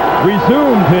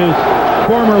resumed his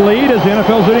former lead as the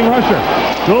NFL's leading rusher.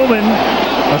 Goldman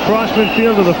across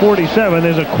midfield to the 47.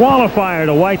 There's a qualifier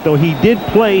to White, though. He did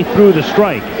play through the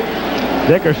strike.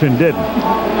 Dickerson didn't.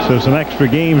 So some extra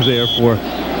games there for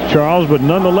Charles, but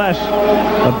nonetheless,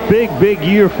 a big, big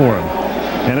year for him.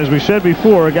 And as we said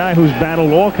before, a guy who's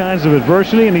battled all kinds of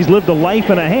adversity, and he's lived a life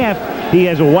and a half. He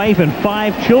has a wife and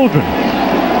 5 children.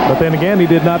 But then again, he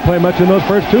did not play much in those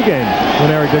first 2 games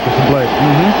when Eric Dickerson played.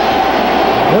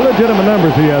 They're legitimate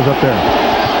numbers he has up there.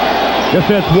 Guess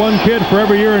that's 1 kid for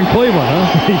every year in Cleveland,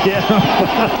 huh?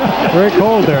 Yeah. Very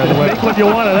cold there in the winter. Make what you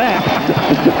want of that.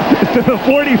 To the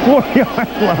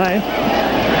 44-yard line.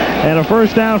 And a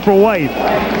first down for White.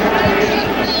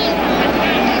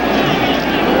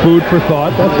 Food for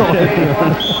thought, that's all.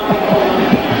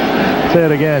 Say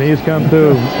it again, he's come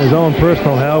through his own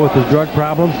personal hell with his drug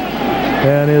problems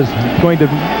and is going to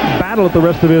battle it the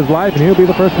rest of his life, and he'll be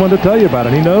the first one to tell you about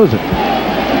it. He knows it.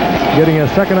 Getting a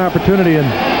second opportunity, and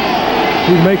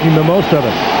he's making the most of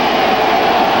it.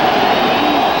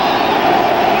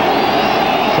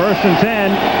 First and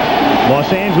 10.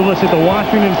 Los Angeles at the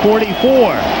Washington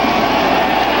 44.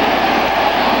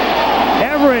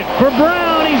 Everett for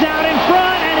Brown. He's out in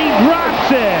front, and he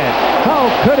drops it. How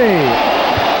could he?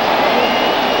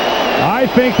 I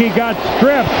think he got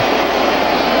stripped.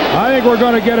 I think we're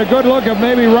going to get a good look at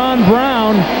maybe Ron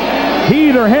Brown. He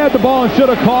either had the ball and should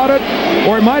have caught it,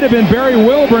 or it might have been Barry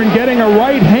Wilburn getting a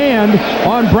right hand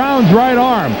on Brown's right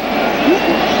arm.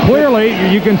 Clearly,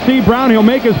 you can see Brown. He'll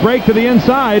make his break to the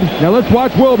inside. Now let's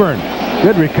watch Wilburn.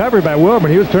 Good recovery by Wilburn.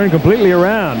 He was turned completely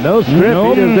around. No strip.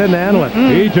 Nope. He just didn't handle it.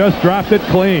 He just dropped it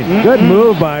clean. Good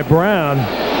move by Brown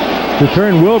to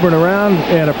turn Wilburn around,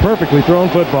 and a perfectly thrown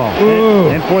football.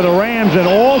 And for the Rams, an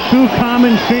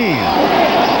all-too-common scene.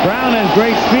 Brown has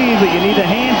great speed, but you need the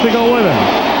hands to go with him.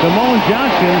 Damone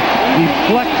Johnson, the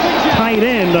flex tight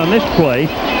end on this play,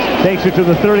 takes it to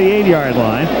the 38-yard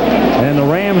line, and the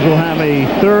Rams will have a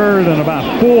 3rd and about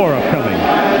 4 upcoming.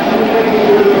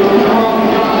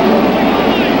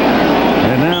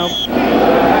 And now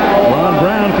Ron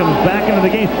Brown comes back into the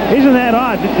game. Isn't that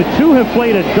odd? The two have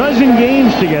played a dozen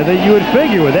games together. You would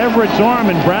figure with Everett's arm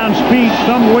and Brown's speed,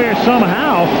 somewhere,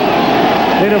 somehow,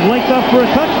 they'd have linked up for a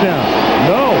touchdown.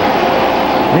 No.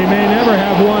 He may never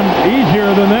have one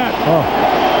easier than that.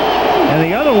 And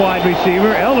the other wide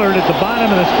receiver, Ellard, at the bottom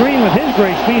of the screen with his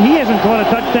great speed, he hasn't caught a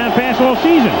touchdown pass all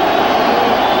season.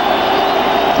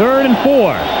 3rd and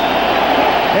 4.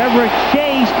 Everett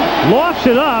chased, lofts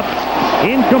it up,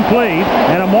 incomplete,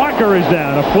 and a marker is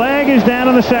down. A flag is down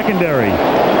in the secondary.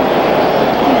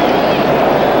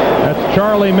 That's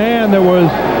Charlie Mann that was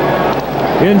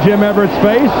in Jim Everett's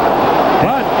face.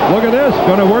 But look at this,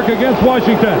 going to work against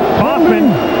Washington.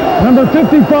 Kaufman. Number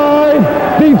 55,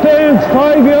 defense,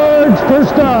 5 yards,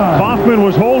 first down. Kaufman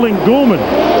was holding Goulman.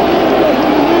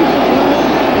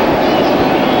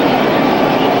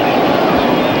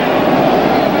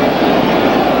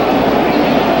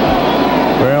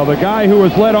 Well, the guy who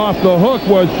was let off the hook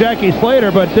was Jackie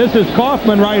Slater, but this is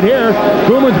Kaufman right here.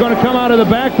 Goulman's going to come out of the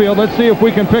backfield. Let's see if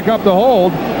we can pick up the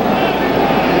hold.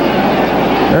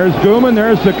 There's Goulman.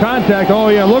 There's the contact. Oh,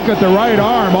 yeah, look at the right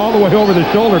arm all the way over the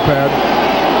shoulder pad.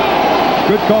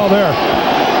 Good call there.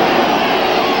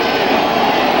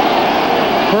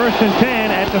 1st and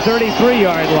 10 at the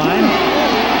 33-yard line.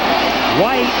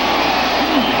 White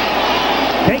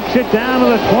takes it down to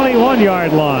the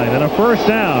 21-yard line and a first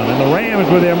down. And the Rams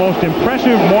with their most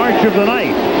impressive march of the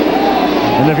night.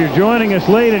 And if you're joining us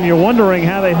late and you're wondering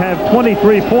how they have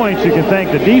 23 points, you can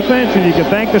thank the defense and you can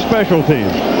thank the special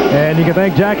teams. And you can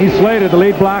thank Jackie Slater, the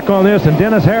lead block on this, and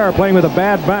Dennis Hare playing with a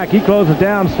bad back. He closes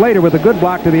down Slater with a good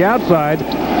block to the outside.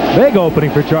 Big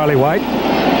opening for Charlie White.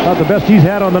 About the best he's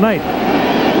had on the night.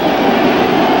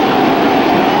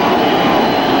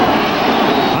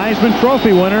 Heisman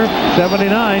Trophy winner,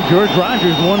 79. George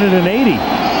Rogers won it in 80. 22,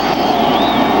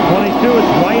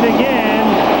 it's White again.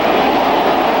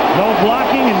 No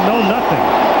blocking and no nothing.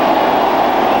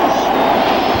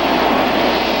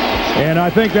 And I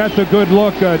think that's a good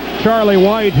look at Charlie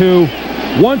White, who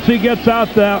once he gets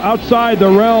outside the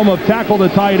realm of tackle the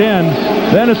tight end,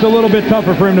 then it's a little bit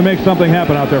tougher for him to make something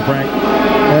happen out there, Frank.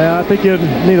 Yeah, I think you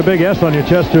need a big S on your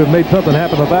chest to have made something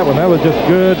happen with that one. That was just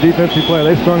good defensive play.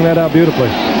 They strung that out beautifully.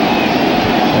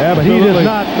 Yeah, but he is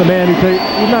not the man who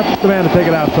he's not the man to take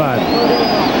it outside.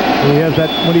 He has that.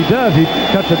 When he does, he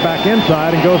cuts it back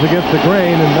inside and goes against the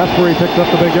grain, and that's where he picks up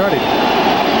the big yardage.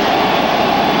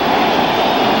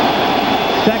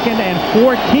 2nd and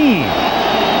 14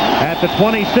 at the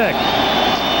 26.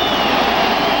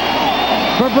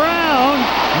 For Brown,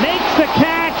 makes the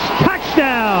catch,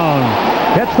 touchdown.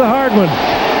 That's the hard one.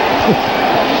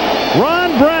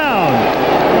 Ron Brown.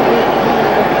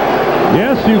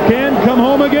 Yes, you can come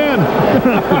home again.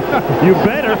 You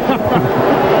better.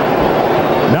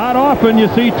 Not often you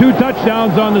see 2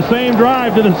 touchdowns on the same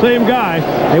drive to the same guy.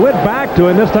 They went back to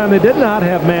him. This time they did not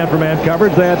have man-for-man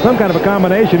coverage. They had some kind of a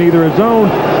combination, either a zone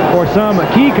or some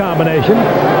key combination.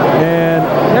 And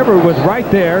Everett was right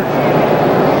there.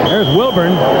 There's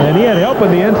Wilburn, and he had help on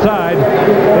the inside.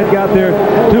 It got there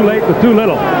too late with too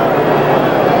little.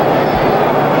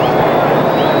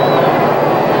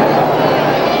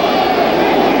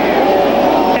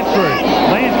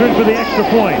 Lansford for the extra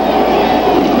point.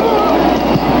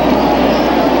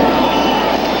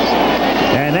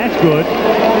 And that's good.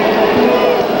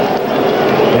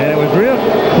 And it was real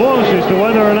close as to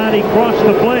whether or not he crossed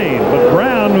the plane. But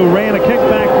Brown, who ran a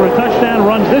kickback for a touchdown,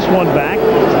 runs this one back,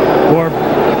 or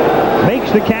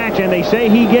makes the catch, and they say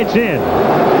he gets in.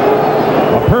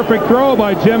 A perfect throw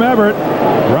by Jim Everett.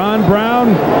 Ron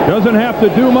Brown doesn't have to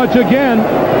do much again.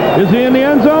 Is he in the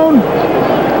end zone?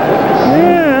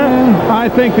 Yeah. I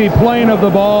think the plane of the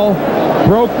ball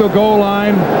broke the goal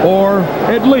line, or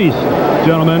at least,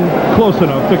 gentlemen, close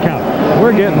enough to count.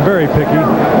 We're getting very picky.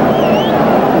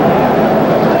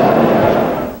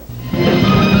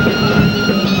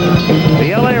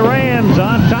 The LA Rams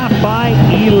on top by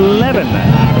 11.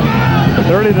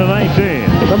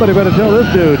 30-19. Somebody better tell this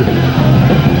dude.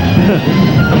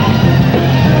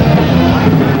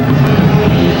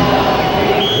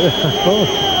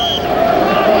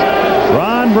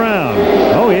 Ron Brown.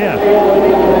 Oh, yeah.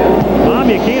 Mom,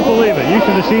 you can't believe it. You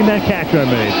should have seen that catch I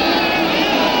made.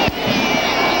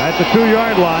 At the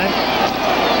 2-yard line.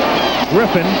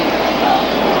 Griffin.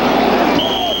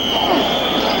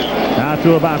 Out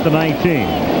to about the 19.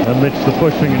 Amidst the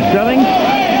pushing and shoving.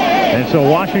 And so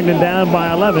Washington down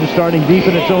by 11, starting deep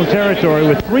in its own territory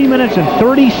with 3 minutes and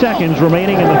 30 seconds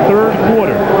remaining in the third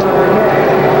quarter.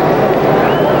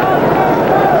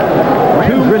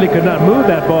 Rams really could not move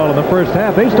that ball in the first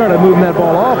half. They started moving that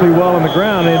ball awfully well on the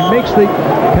ground. It makes the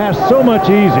pass so much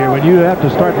easier when you have to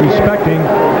start respecting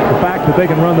the fact that they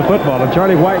can run the football. And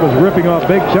Charlie White was ripping off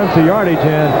big chunks of yardage,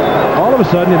 and all of a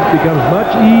sudden it becomes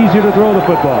much easier to throw the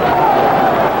football.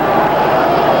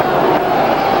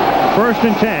 First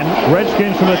and 10,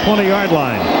 Redskins from the 20-yard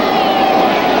line.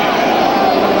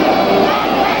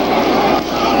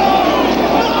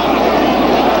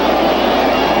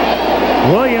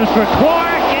 Williams for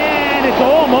Clark, and it's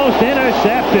almost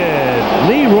intercepted.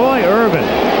 Leroy Irvin.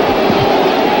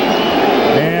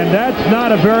 And that's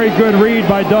not a very good read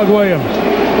by Doug Williams.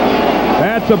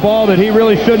 That's a ball that he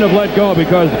really shouldn't have let go,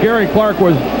 because Gary Clark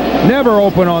was never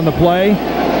open on the play.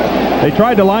 They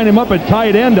tried to line him up at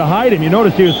tight end to hide him. You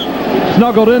notice he was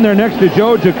snuggled in there next to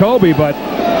Joe Jacoby, but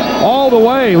all the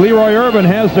way Leroy Irvin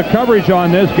has the coverage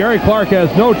on this. Gary Clark has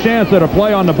no chance at a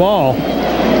play on the ball.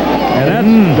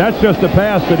 And that's just a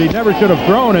pass that he never should have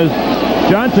thrown, as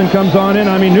Johnson comes on in.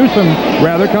 Newsom,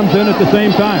 rather, comes in at the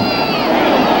same time.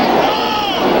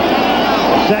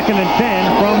 Second and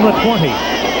 10 from the 20.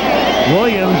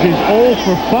 Williams is 0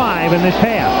 for 5 in this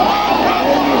half.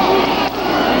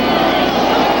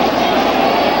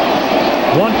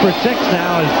 1 for 6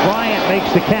 now as Bryant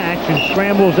makes the catch and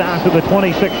scrambles out to the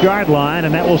 26-yard line,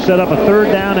 and that will set up a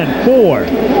 3rd down and 4.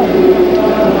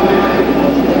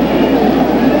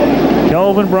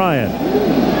 Kelvin Bryant.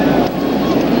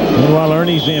 Meanwhile,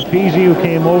 Ernie Zampese, who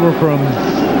came over from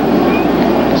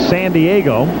San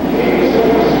Diego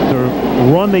to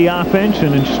run the offense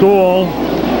and install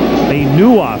a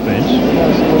new offense,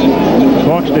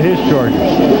 talks to his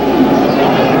Chargers.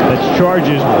 That's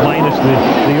Chargers minus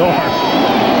the R.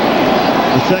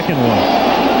 The second one.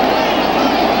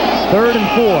 3rd and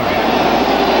 4.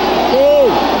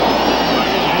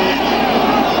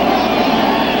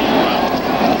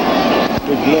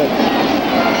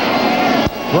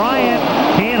 Bryant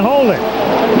can't hold it.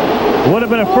 Would have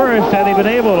been a first had he been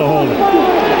able to hold it.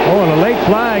 Oh, and a late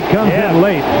flag comes in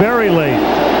late. Very late.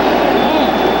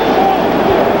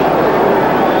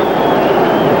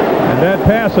 And that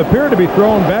pass appeared to be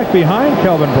thrown back behind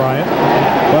Kelvin Bryant,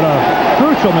 but a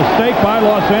crucial mistake by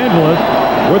Los Angeles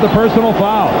with a personal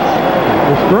foul. It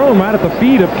was thrown right at the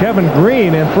feet of Kevin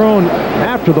Green and thrown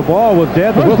after the ball was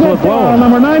dead. The whistle was blown.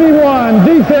 Number 91,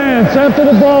 defense, after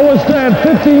the ball was dead,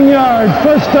 15 yards,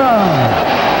 first down.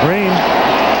 Green.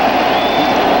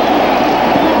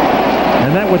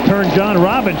 And that would turn John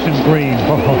Robinson green.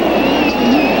 No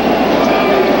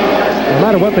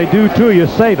matter what they do to you,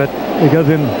 save it, because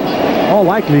in all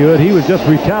likelihood he was just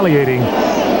retaliating.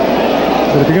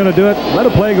 But if you're going to do it, let a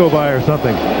play go by or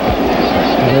something.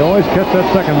 And they always catch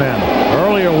that second man.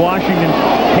 Earlier, Washington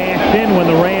cashed in when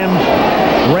the Rams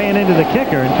ran into the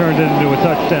kicker and turned it into a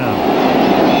touchdown.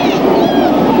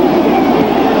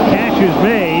 Catch is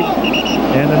made,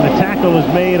 and then the tackle is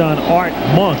made on Art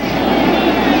Monk.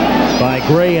 by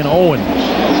Gray and Owens.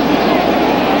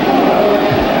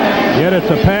 Yet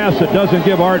it's a pass that doesn't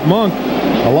give Art Monk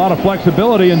a lot of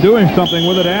flexibility in doing something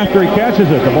with it after he catches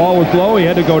it. The ball was low. He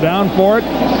had to go down for it.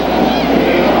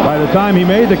 By the time he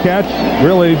made the catch,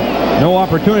 really no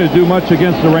opportunity to do much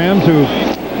against the Rams, who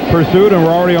pursued and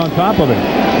were already on top of him.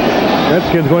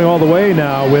 Redskins going all the way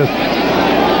now with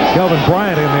Kelvin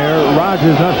Bryant in there.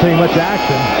 Rogers not seeing much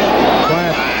action.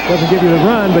 Bryant doesn't give you the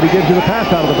run, but he gives you the pass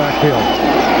out of the backfield.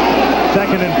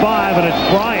 2nd and 5, and it's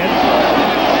Bryant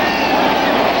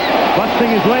busting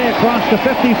his way across the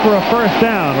 50 for a first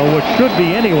down, or what should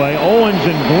be anyway. Owens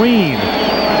and Green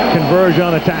converge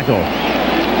on the tackle.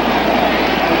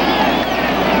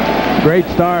 Great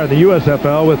star in the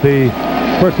USFL with the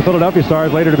first the Philadelphia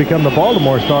Stars, later to become the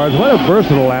Baltimore Stars. What a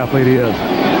versatile athlete he is.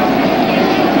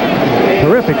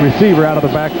 Terrific receiver out of the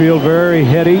backfield, very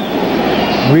heady.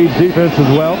 Reads defense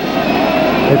as well.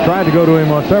 They tried to go to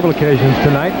him on several occasions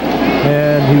tonight,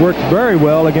 and he works very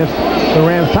well against the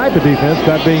Rams' type of defense,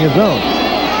 that being his own.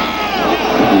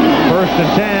 1st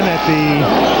and 10 at the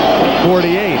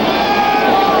 48.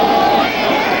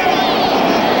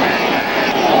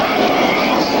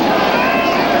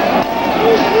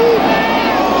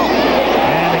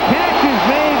 And the catch is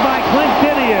made by Clint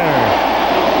Didier.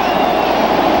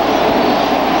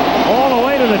 All the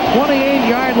way to the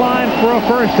 28-yard line for a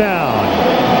first down.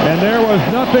 And there was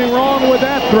nothing wrong with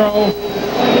that throw.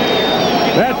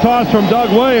 That toss from Doug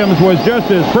Williams was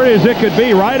just as pretty as it could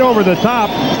be, right over the top.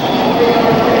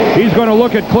 He's going to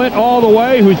look at Clint all the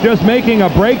way, who's just making a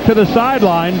break to the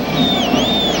sideline.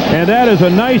 And that is a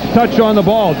nice touch on the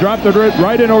ball. Dropped it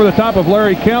right in over the top of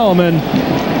Larry Kelm. And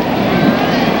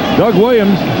Doug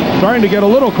Williams starting to get a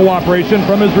little cooperation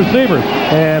from his receivers.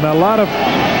 And a lot of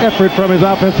effort from his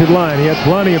offensive line. He had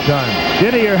plenty of time.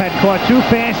 Didier had caught 2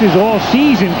 passes all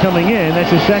season coming in. That's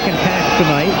his 2nd catch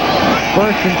tonight.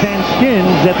 1st and 10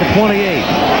 Skins at the 28.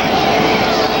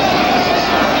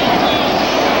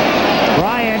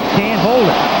 Bryant can't hold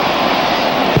it.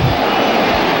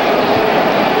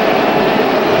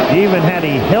 Even had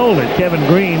he held it, Kevin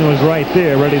Green was right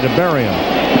there, ready to bury him.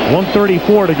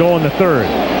 1:34 to go in the 3rd.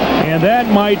 And that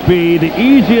might be the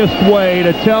easiest way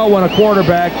to tell when a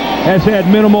quarterback has had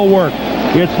minimal work.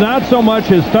 It's not so much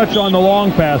his touch on the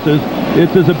long passes,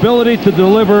 it's his ability to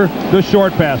deliver the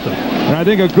short passes. And I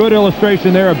think a good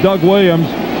illustration there of Doug Williams,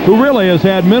 who really has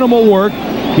had minimal work.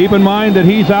 Keep in mind that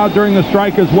he's out during the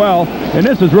strike as well. And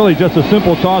this is really just a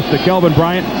simple toss to Kelvin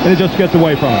Bryant, and it just gets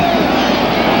away from him.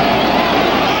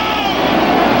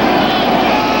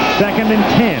 2nd and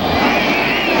 10.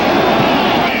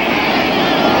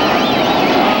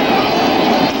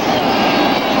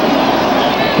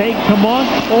 Fake to Monk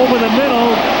over the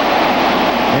middle,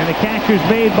 and the catch is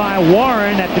made by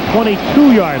Warren at the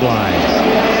 22-yard line.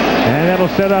 And that'll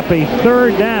set up a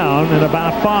 3rd down and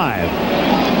about 5.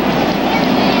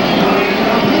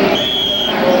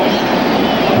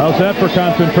 How's that for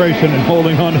concentration and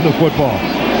holding on to the football?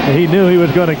 He knew he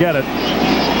was going to get it.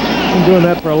 Been doing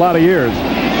that for a lot of years.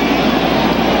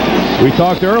 We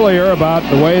talked earlier about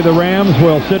the way the Rams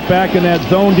will sit back in that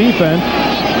zone defense.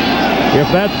 If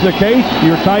that's the case,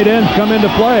 your tight ends come into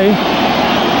play.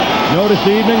 Notice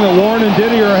the evening that Warren and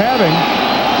Didier are having.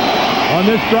 On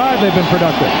this drive, they've been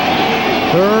productive.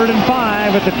 3rd and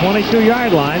 5 at the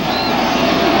 22-yard line.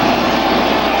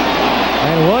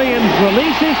 And Williams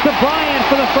releases to Bryant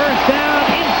for the first down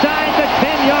inside the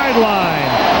 10-yard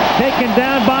line. Taken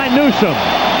down by Newsom.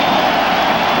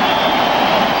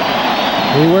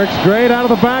 He works great out of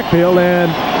the backfield,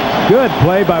 and good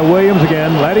play by Williams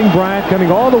again, letting Bryant coming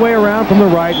all the way around from the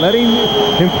right, letting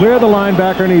him clear the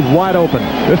linebacker, and he's wide open.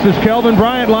 This is Kelvin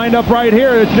Bryant lined up right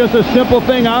here. It's just a simple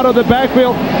thing out of the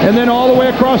backfield and then all the way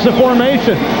across the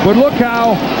formation. But look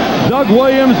how Doug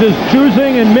Williams is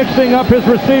choosing and mixing up his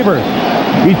receivers.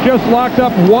 He's just locked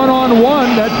up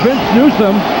one-on-one. That's Vince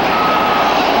Newsom.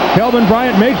 Kelvin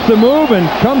Bryant makes the move and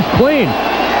comes clean.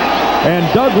 And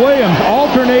Doug Williams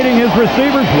alternating his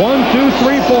receivers, 1, 2,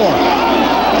 3, 4.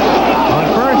 On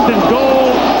 1st and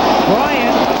goal,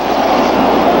 Bryant,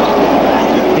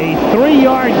 a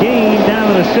 3-yard gain down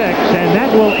to the 6, and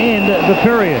that will end the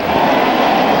period.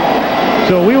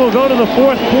 So we will go to the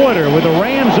 4th quarter with the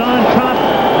Rams on top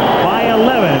by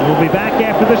 11. We'll be back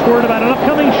after this word about an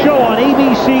upcoming show on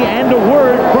ABC and a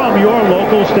word from your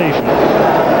local station.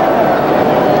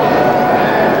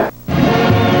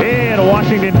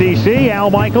 Washington, D.C., Al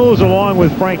Michaels along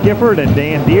with Frank Gifford and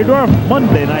Dan Dierdorf.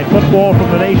 Monday Night Football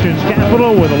from the nation's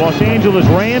capital, where the Los Angeles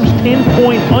Rams,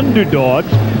 10-point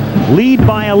underdogs, lead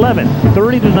by 11,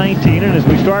 30-19. And as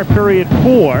we start period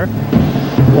 4,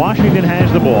 Washington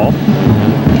has the ball.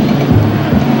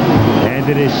 And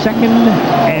it is 2nd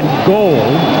and goal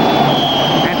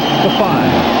at the 5.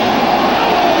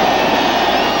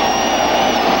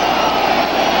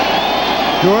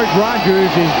 George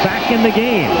Rogers is back in the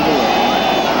game.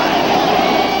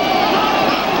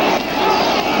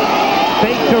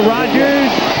 Fake to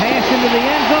Rogers, pass into the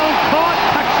end zone, caught,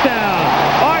 touchdown,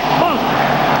 Art Monk.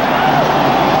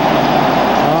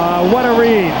 What a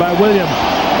read by Williams.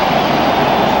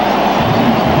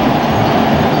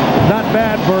 Not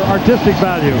bad for artistic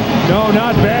value. No,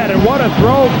 not bad. And what a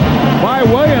throw by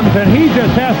Williams, and he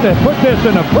just has to put this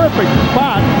in a perfect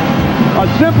spot. A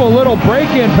simple little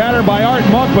break-in pattern by Art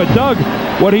Monk, but Doug,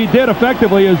 what he did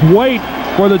effectively is wait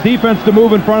for the defense to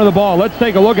move in front of the ball. Let's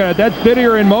take a look at it. That's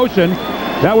Didier in motion.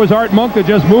 That was Art Monk that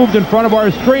just moved in front of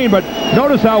our screen, but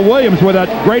notice how Williams, with that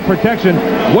great protection,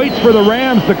 waits for the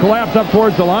Rams to collapse up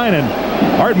towards the line, and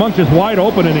Art Monk just wide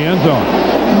open in the end zone.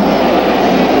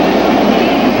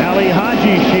 Ali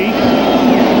Haji Sheik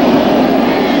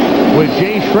with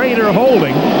Jay Schrader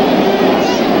holding.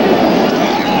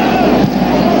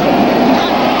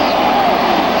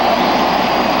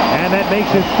 And that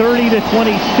makes it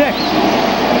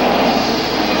 30-26.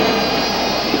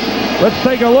 Let's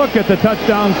take a look at the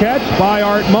touchdown catch by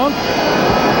Art Monk.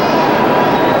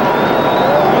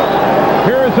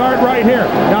 Here's Art right here.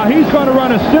 Now he's going to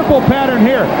run a simple pattern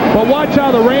here, but watch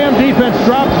how the Ram defense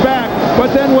drops back.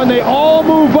 But then when they all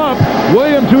move up,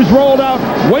 Williams, who's rolled out,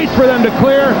 waits for them to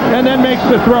clear and then makes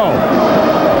the throw.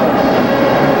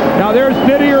 Now there's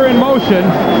Didier in motion.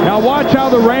 Now watch how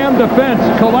the Ram defense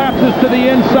collapses to the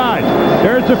inside.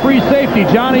 There's the free safety,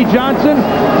 Johnny Johnson.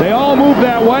 They all move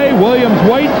that way. Williams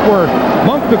waits for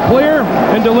Monk to clear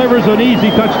and delivers an easy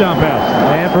touchdown pass.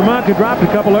 And for Monk, who dropped a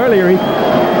couple earlier,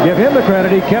 give him the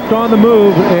credit. He kept on the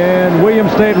move, and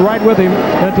Williams stayed right with him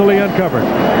until he uncovered.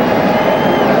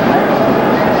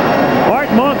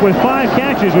 Art Monk with 5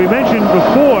 catches. We mentioned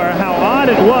before how odd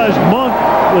it was. Monk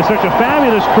with such a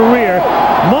fabulous career.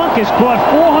 Monk has caught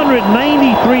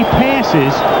 493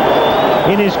 passes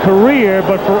in his career,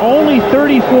 but for only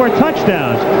 34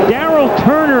 touchdowns. Darrell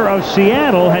Turner of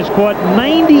Seattle has caught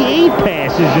 98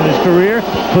 passes in his career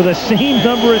for the same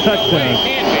number of touchdowns.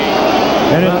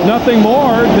 And it's nothing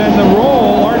more than the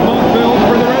role Art Monk fills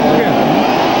for the Redskins.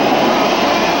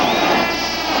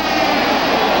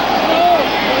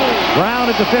 Brown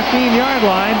at the 15-yard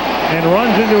line and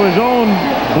runs into his own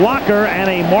blocker, and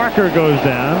a marker goes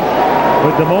down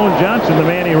with Damone Johnson, the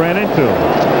man he ran into.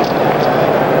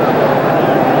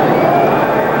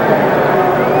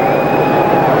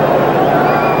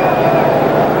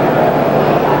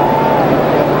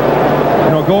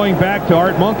 Going back to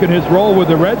Art Monk and his role with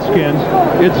the Redskins,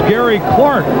 it's Gary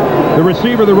Clark, the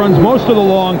receiver that runs most of the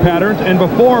long patterns, and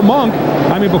before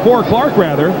Clark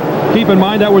rather, keep in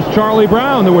mind that was Charlie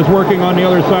Brown that was working on the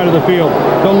other side of the field,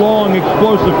 the long,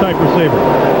 explosive type receiver.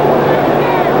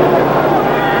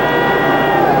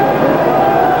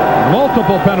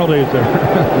 Multiple penalties there.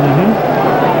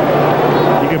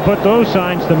 You can put those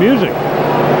signs to music.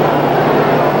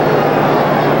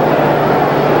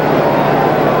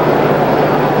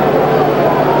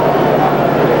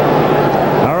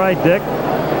 Dick,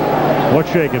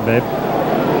 what's shaking, babe?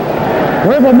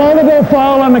 We have a multiple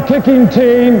foul on the kicking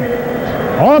team.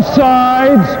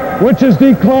 Offsides, which is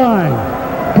declined.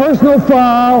 Personal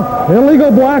foul,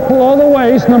 illegal block below the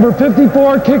waist, number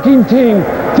 54 kicking team.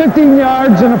 15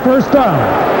 yards and a first down.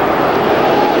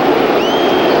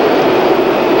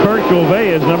 Kurt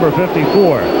Gouveia is number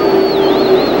 54.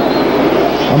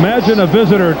 Imagine a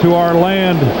visitor to our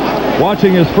land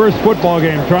watching his first football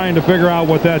game trying to figure out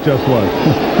what that just was.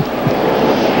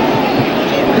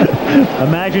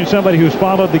 Imagine somebody who's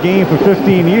followed the game for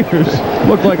 15 years.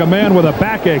 Looked like a man with a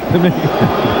backache to me.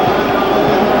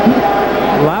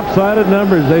 Lopsided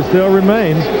numbers, they still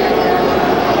remain.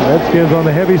 Redskins on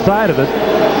the heavy side of it.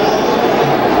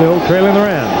 Still trailing the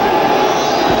Rams.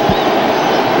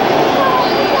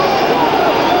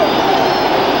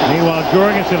 Meanwhile,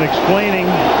 Jorgensen explaining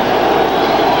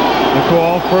the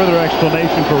call. Further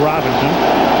explanation for Robinson.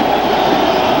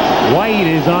 White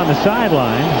is on the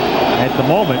sideline at the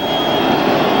moment.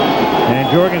 And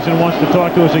Jorgensen wants to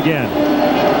talk to us again.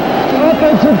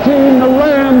 Offensive team, the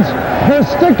Rams, has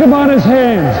Stickum on his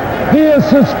hands. He is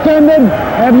suspended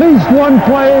at least one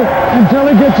play until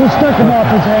he gets his Stickum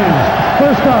off his hands.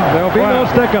 First down. There'll be no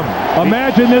Stickum.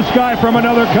 Imagine this guy from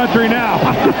another country now.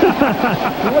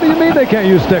 What do you mean they can't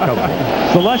use Stickum?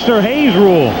 It's the Lester Hayes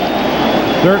rule.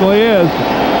 Certainly is.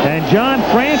 And John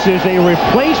Francis, a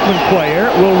replacement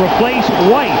player, will replace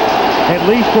White, at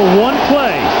least for one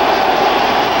play.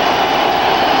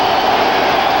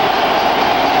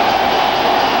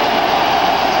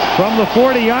 From the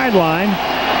 40-yard line,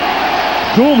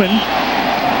 Gooman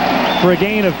for a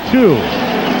gain of 2.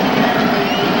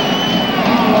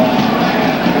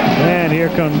 And here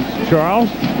comes Charles.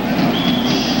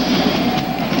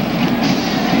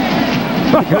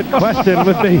 Good question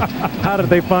would be, how did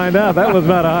they find out? That was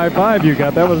not a high five you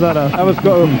got. That was not that was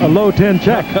a low 10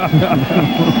 check.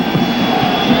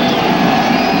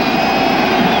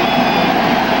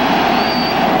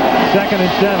 Second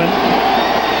and 7.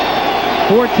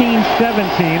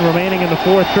 14-17 remaining in the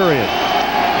 4th period.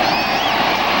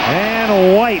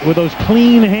 And White, with those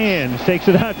clean hands, takes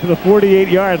it out to the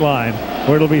 48-yard line,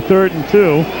 where it'll be 3rd and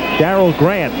 2. Darrell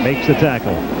Grant makes the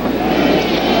tackle.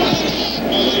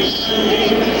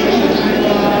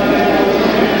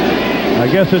 I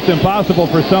guess it's impossible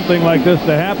for something like this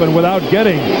to happen without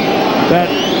getting that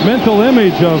mental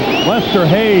image of Lester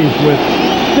Hayes with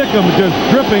stickum just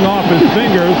dripping off his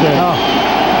fingers. And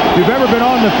if you've ever been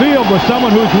on the field with someone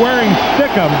who's wearing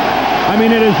stickum, I mean,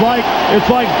 it's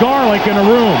like garlic in a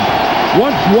room.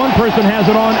 Once one person has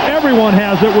it on, everyone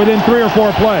has it within 3 or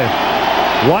 4 plays.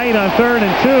 White on 3rd and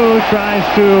 2 tries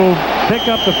to pick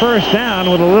up the first down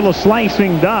with a little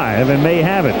slicing dive and may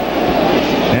have it.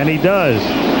 And he does.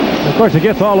 Of course, it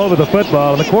gets all over the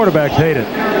football, and the quarterbacks hate it.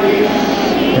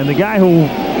 And the guy who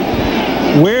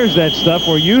wears that stuff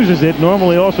or uses it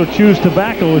normally also chews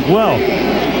tobacco as well.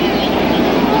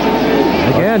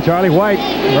 Again, Charlie White,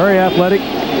 very athletic.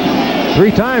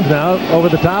 3 times now over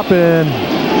the top and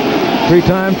 3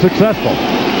 times successful.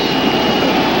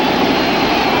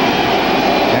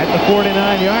 At the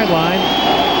 49-yard line.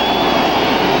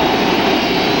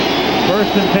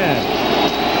 1st and 10.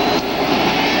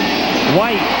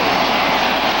 White.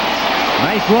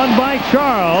 Nice run by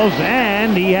Charles,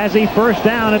 and he has a first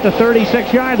down at the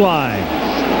 36-yard line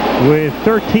with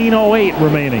 13:08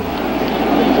 remaining.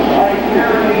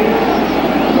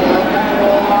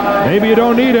 Maybe you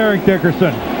don't need Eric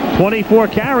Dickerson. 24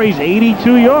 carries,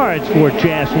 82 yards for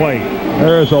Jas White.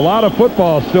 There's a lot of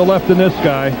football still left in this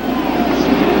guy.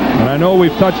 And I know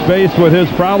we've touched base with his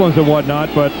problems and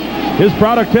whatnot, but his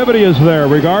productivity is there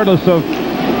regardless of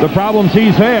the problems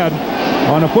he's had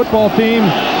on a football team.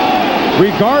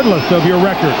 Regardless of your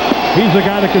record, he's a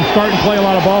guy that can start and play a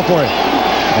lot of ball for you.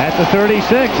 At the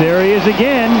 36, there he is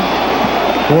again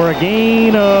for a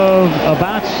gain of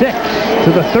about 6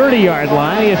 to the 30-yard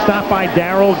line. He is stopped by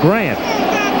Darrell Grant.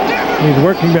 He's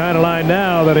working behind a line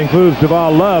now that includes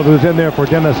Duval Love, who's in there for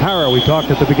Dennis Hara. We talked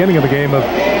at the beginning of the game of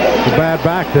the bad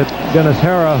back that Dennis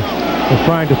Hara was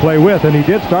trying to play with, and he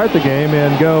did start the game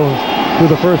and go through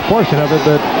the first portion of it,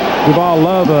 but Duval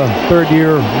Love, a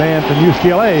 3rd-year man from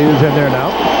UCLA, is in there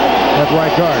now at right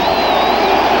guard.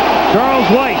 Charles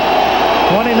White,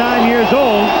 29 years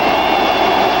old,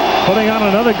 putting on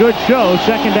another good show.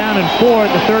 2nd down and 4 at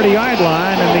the 30-yard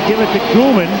line, and they give it to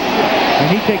Gooman,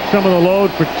 and he takes some of the load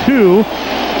for 2.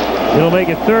 It'll make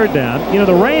it 3rd down. You know,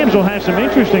 the Rams will have some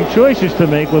interesting choices to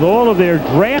make with all of their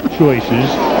draft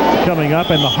choices coming up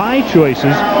and the high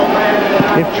choices.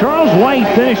 If Charles White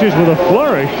finishes with a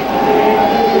flourish,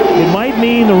 it might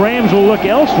mean the Rams will look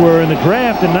elsewhere in the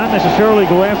draft and not necessarily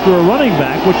go after a running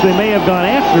back, which they may have gone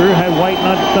after had White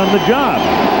not done the job.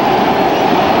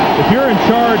 If you're in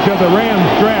charge of the Rams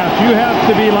draft, you have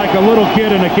to be like a little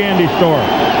kid in a candy store.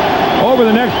 Over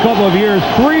the next couple of years,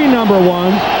 3 number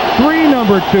 1s, 3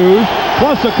 number 2s,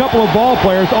 plus a couple of ball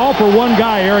players, all for one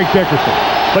guy, Eric Dickerson.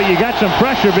 But you got some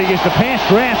pressure because the past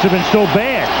drafts have been so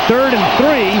bad. 3rd and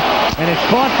 3, and it's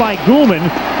caught by Gooman,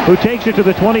 who takes it to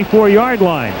the 24-yard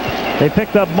line. They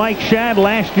picked up Mike Shadd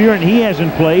last year, and he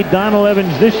hasn't played. Donald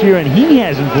Evans this year, and he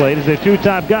hasn't played as their 2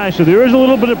 top guys. So there is a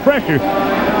little bit of pressure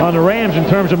on the Rams in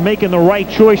terms of making the right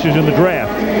choices in the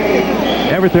draft.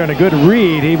 Everett there in a good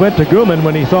read. He went to Gooman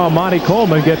when he saw Monty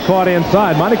Coleman get caught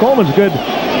inside. Monty Coleman's a good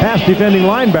pass-defending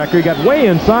linebacker. He got way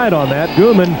inside on that.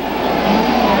 Gooman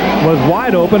was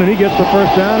wide open, and he gets the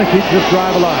first down and keeps this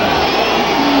drive alive.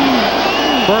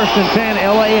 1st and 10,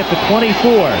 L.A. at the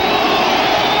 24.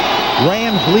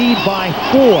 Rams lead by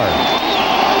 4.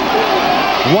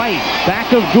 White,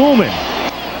 back of Gooman.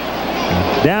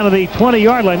 Down to the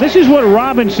 20-yard line. This is what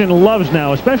Robinson loves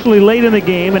now, especially late in the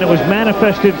game, and it was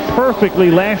manifested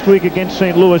perfectly last week against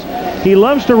St. Louis. He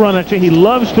loves to run at you. He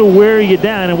loves to wear you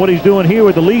down, and what he's doing here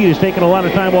with the lead is taking a lot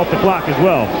of time off the clock as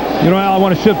well. You know, Al, I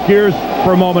want to shift gears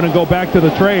for a moment and go back to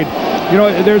the trade. You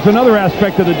know, there's another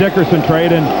aspect of the Dickerson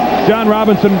trade, and John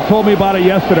Robinson told me about it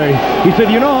yesterday. He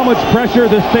said, you know how much pressure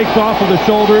this takes off of the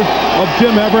shoulders of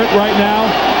Jim Everett right now,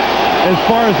 as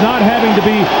far as not having to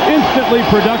be instantly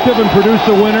productive and produce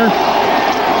a winner?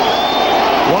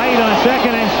 White on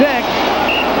 2nd and 6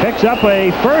 picks up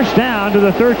a first down to the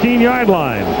 13-yard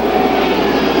line.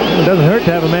 It doesn't hurt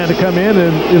to have a man to come in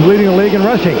and is leading the league in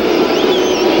rushing.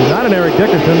 He's not an Eric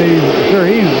Dickerson.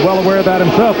 He's well aware of that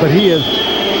himself, but he is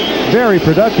very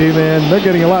productive, and they're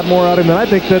getting a lot more out of him than I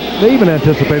think that they even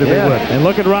anticipated they would. And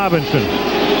look at Robinson.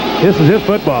 This is his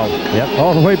football. Yep.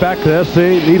 All the way back to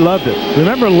SC. He loved it.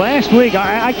 Remember last week,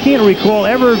 I can't recall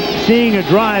ever seeing a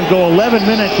drive go 11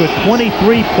 minutes with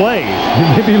 23 plays.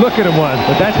 Maybe look at him one.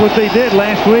 But that's what they did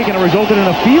last week, and it resulted in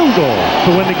a field goal to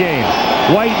win the game.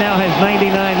 White now has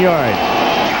 99 yards.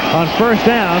 On first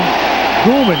down,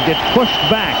 Goulman gets pushed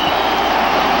back.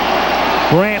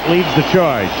 Grant leads the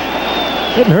charge.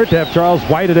 Didn't hurt to have Charles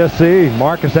White at SC.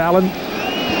 Marcus Allen.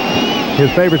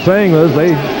 His favorite saying was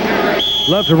they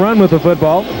love to run with the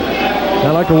football.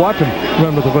 I like to watch him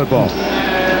run with the football.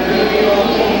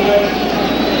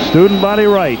 Student body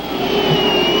right.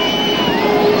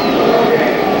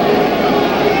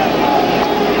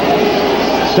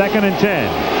 Second and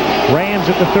 10. Rams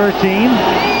at the 13.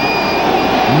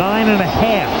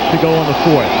 9.5 to go in the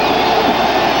fourth.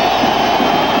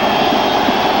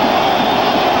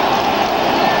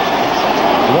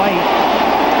 White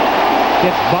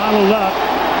gets bottled up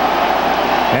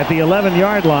at the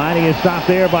 11-yard line. He is stopped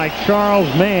there by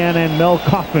Charles Mann and Mel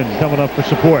Kaufman coming up for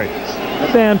support.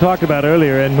 Dan talked about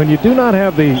earlier, and when you do not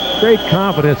have the great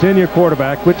confidence in your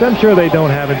quarterback, which I'm sure they don't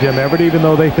have in Jim Everett, even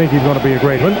though they think he's going to be a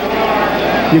great one,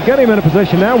 you get him in a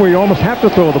position now where you almost have to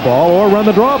throw the ball or run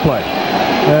the draw play.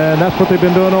 And that's what they've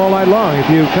been doing all night long. If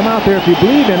you come out there, if you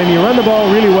believe in him, you run the ball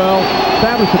really well,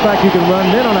 establish the fact you can run,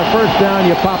 then on a first down,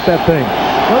 you pop that thing.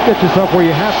 Don't get yourself where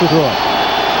you have to throw it.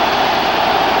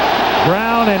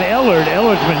 Brown and Ellard.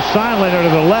 Ellard's been sidelined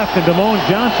to the left, and Damone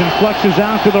Johnson flushes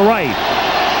out to the right.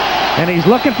 And he's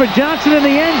looking for Johnson in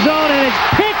the end zone, and it's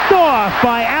picked off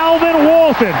by Alvin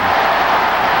Walton.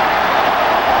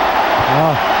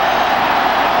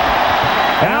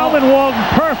 Alvin Walton,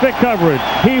 perfect coverage.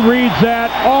 He reads that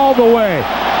all the way.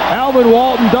 Alvin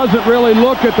Walton doesn't really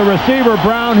look at the receiver,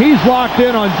 Brown. He's locked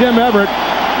in on Jim Everett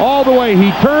all the way.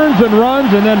 He turns and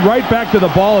runs and then right back to the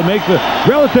ball and makes a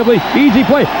relatively easy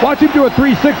play. Watch him do a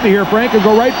 360 here, Frank, and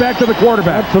go right back to the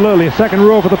quarterback. Absolutely. A second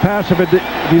rule for the passer. If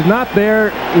he's not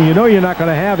there, you know you're not going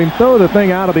to have him. Throw the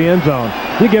thing out of the end zone.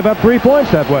 You give up 3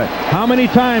 points that way. How many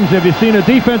times have you seen a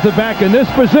defensive back in this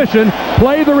position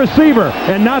play the receiver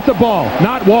and not the ball?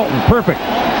 Not Walton. Perfect.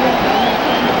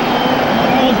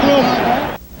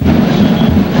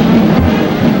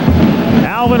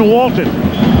 Alvin Walton,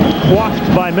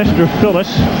 quaffed by Mr. Phyllis.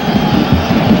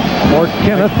 Or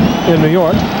Kenneth in New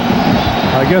York.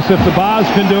 I guess if the Boz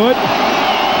can do it,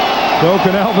 so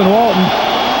can Alvin Walton.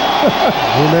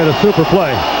 He made a super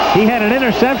play. He had an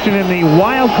interception in the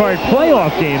wild card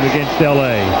playoff game against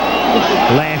L.A.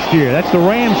 last year. That's the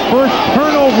Rams' first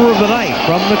turnover of the night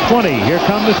from the 20. Here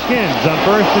come the Skins on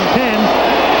first and 10.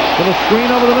 Little screen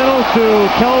over the middle to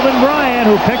Kelvin Bryant,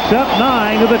 who picks up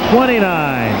 9 to the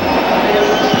 29.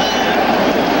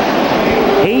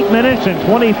 8 minutes and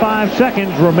 25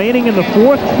 seconds remaining in the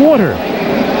fourth quarter.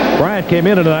 Bryant came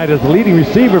in tonight as the leading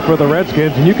receiver for the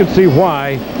Redskins, and you can see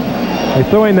why. They're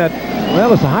throwing that,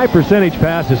 well, it's a high percentage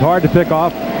pass. It's hard to pick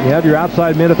off. You have your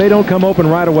outside men. If they don't come open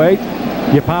right away,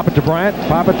 you pop it to Bryant,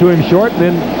 pop it to him short,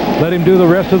 then let him do the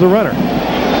rest of the runner.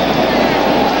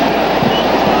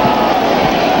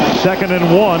 Second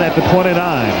and 1 at the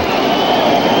 29.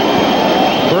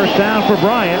 First down for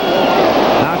Bryant.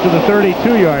 Out to the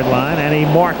 32-yard line, and a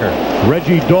marker.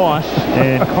 Reggie Doss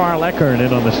and Carl Eckern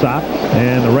in on the stop,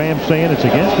 and the Rams saying it's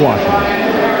against Washington.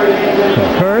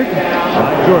 Concurred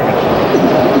by Jorgensen.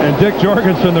 And Dick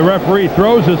Jorgensen, the referee,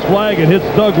 throws his flag and hits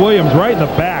Doug Williams right in the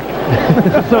back.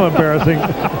 So embarrassing.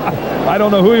 I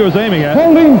don't know who he was aiming at.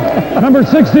 Holding, number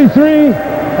 63,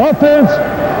 offense,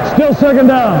 still second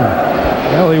down.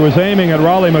 Well, he was aiming at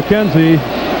Raleigh McKenzie,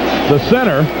 the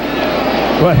center,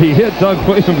 but he hit Doug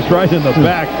Williams right in the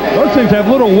back. Those things have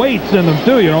little weights in them,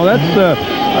 too. You know, that's,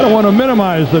 I don't want to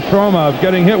minimize the trauma of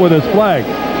getting hit with his flag.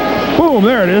 Boom,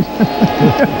 there it is.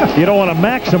 You don't want to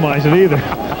maximize it either.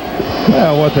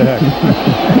 Yeah, what the heck.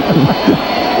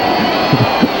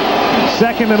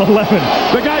 Second and 11.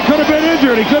 The guy could have been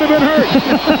injured. He could have been hurt.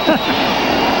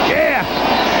 Yeah.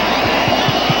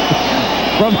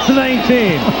 From the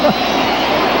 19.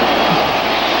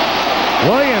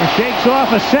 Williams shakes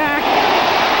off a sack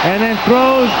and then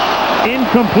throws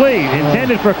incomplete.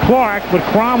 Intended for Clark, but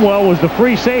Cromwell was the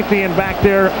free safety and back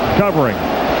there covering.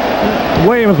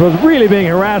 Williams was really being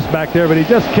harassed back there, but he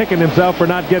just kicking himself for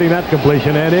not getting that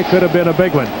completion, and it could have been a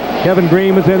big one. Kevin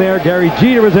Green was in there. Gary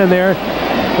Jeter was in there.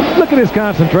 Look at his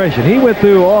concentration. He went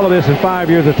through all of this in 5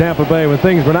 years at Tampa Bay when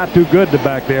things were not too good to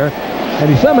back there, and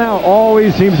he somehow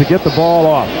always seems to get the ball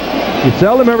off. He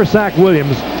seldom ever sacked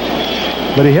Williams,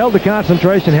 but he held the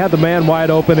concentration, had the man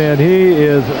wide open, and he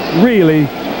is really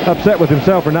upset with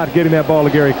himself for not getting that ball to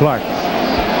Gary Clark.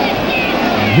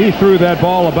 He threw that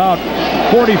ball about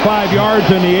 45 yards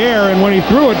in the air, and when he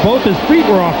threw it, both his feet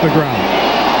were off the ground.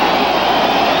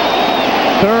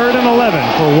 3rd and 11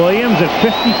 for Williams at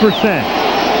 50%.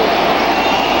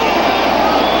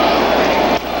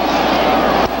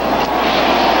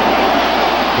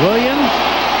 Williams,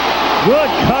 good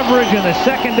coverage in the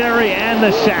secondary and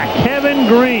the sack. Kevin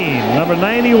Green, number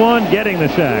 91, getting the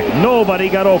sack. Nobody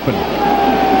got open.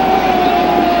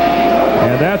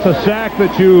 And that's a sack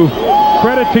that you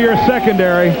credit to your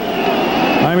secondary.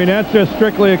 I mean, that's just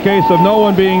strictly a case of no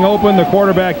one being open, the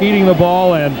quarterback eating the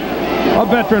ball, and a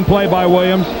veteran play by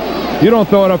Williams. You don't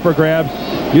throw it up for grabs.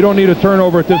 You don't need a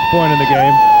turnover at this point in the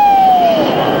game.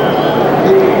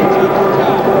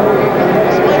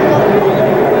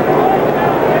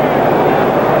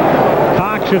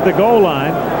 Cox at the goal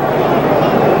line.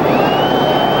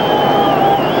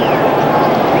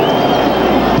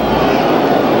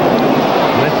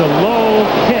 That's a low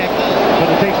kick, but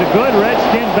it takes a good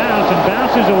Redskin bounce and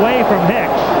bounces away from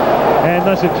Hicks. And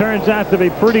thus it turns out to be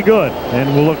pretty good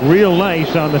and will look real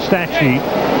nice on the stat sheet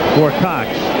for Cox.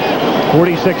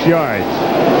 46 yards.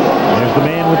 There's the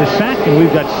man with the sack, and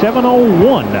we've got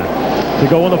 7:01 to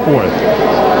go in the 4th.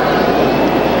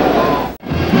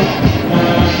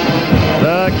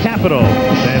 The Capitol,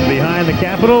 and behind the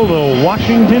Capitol, the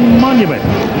Washington Monument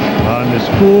on this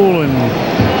cool and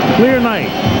clear night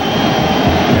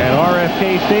at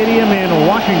RFK Stadium in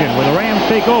Washington, where the Rams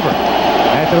take over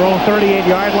at their own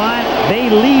 38-yard line. They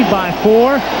lead by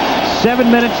 4.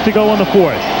 7 minutes to go in the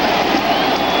 4th.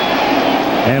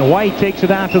 And White takes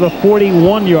it out to the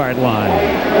 41-yard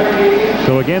line.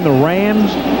 So again, the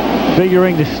Rams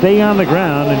figuring to stay on the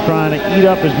ground and trying to eat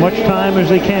up as much time as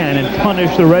they can and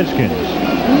punish the Redskins.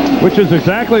 Which is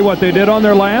exactly what they did on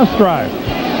their last drive.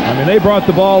 I mean, they brought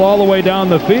the ball all the way down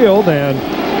the field, and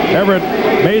Everett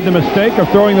made the mistake of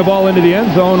throwing the ball into the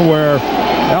end zone where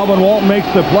Alvin Walton makes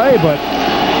the play, but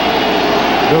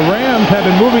the Rams have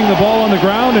been moving the ball on the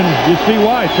ground, and you see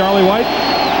why. Charlie White,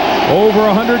 over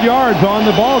 100 yards on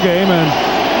the ball game, and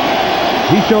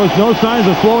he shows no signs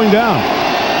of slowing down.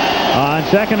 On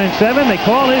 2nd and 7, they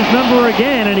call his number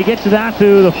again, and he gets it out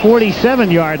to the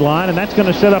 47-yard line, and that's going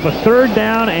to set up a 3rd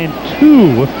down and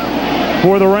 2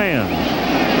 for the Rams.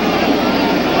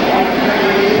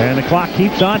 And the clock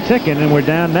keeps on ticking, and we're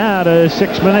down now to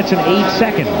 6 minutes and 8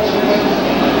 seconds.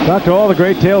 Talk to all the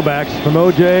great tailbacks from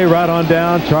O.J. right on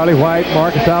down, Charlie White,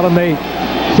 Marcus Allen. They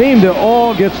seem to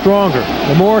all get stronger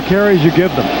the more carries you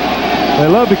give them. They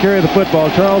love to carry the football.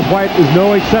 Charles White is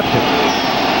no exception.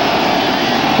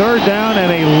 3rd down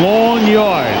and a long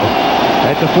yard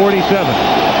at the 47.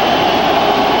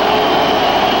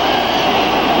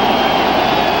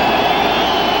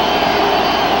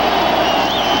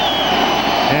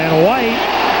 And White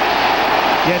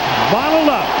gets bottled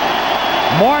up.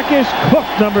 Marcus Cook,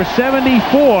 number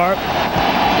 74,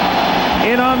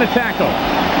 in on the tackle.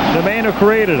 The man who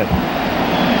created it.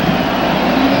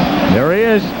 There he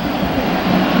is.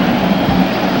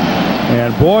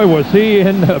 And boy, was he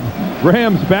in the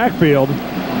Rams backfield.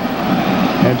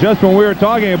 And just when we were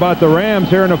talking about the Rams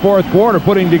here in the 4th quarter,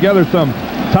 putting together some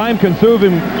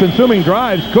time-consuming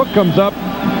drives, Cook comes up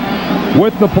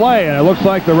with the play, and it looks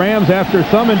like the Rams, after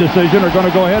some indecision, are going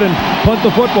to go ahead and punt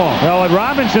the football. Well, what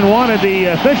Robinson wanted the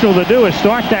official to do is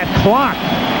start that clock.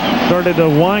 Started to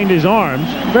wind his arms.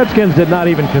 Redskins did not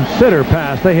even consider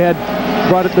pass. They had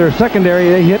brought it their secondary.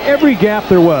 They hit every gap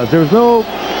there was. There was no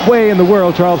way in the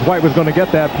world Charles White was going to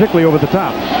get that, particularly over the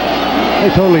top. They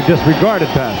totally disregarded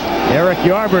pass. Eric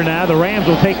Yarber now. The Rams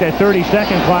will take that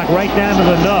 30-second clock right down to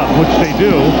the nub, which they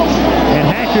do. And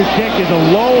Hatcher's kick is a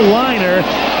low liner,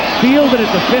 fielded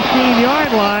at the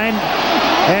 15-yard line.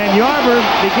 And Yarber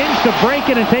begins to break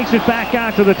it and takes it back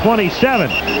out to the 27.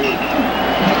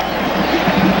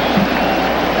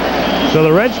 So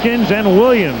the Redskins and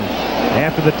Williams,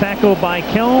 after the tackle by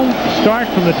Kelm, start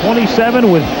from the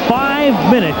 27 with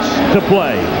 5 minutes to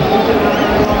play.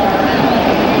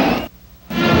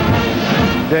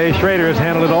 Jay Schrader has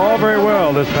handled it all very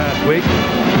well this past week.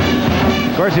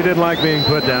 Of course, he didn't like being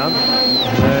put down,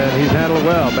 and he's handled it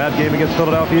well. Bad game against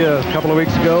Philadelphia a couple of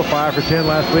weeks ago, 5 for 10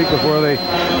 last week before they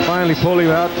finally pulled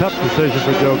him out. Tough decision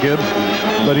for Joe Gibbs,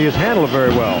 but he has handled it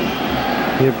very well.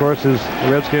 He, of course, is the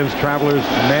Redskins Travelers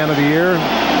Man of the Year.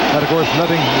 That, of course,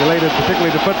 nothing related particularly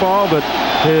to football, but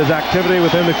his activity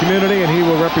within the community, and he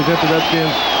will represent the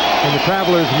Redskins in the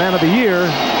Travelers Man of the Year,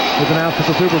 is announced at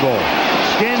the Super Bowl.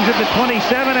 Skins at the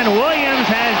 27, and Williams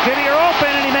has Didier open,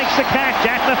 and he makes the catch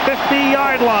at the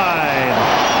 50-yard line.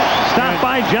 Stopped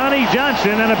by Johnny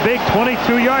Johnson, and a big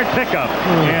 22-yard pickup.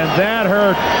 And that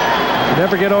hurt.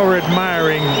 Never get over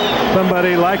admiring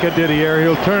somebody like a Didier.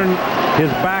 He'll turn his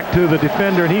back to the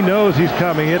defender, and he knows he's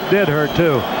coming. It did hurt,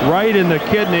 too. Right in the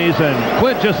kidneys, and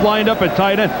Clint just lined up at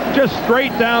tight end, just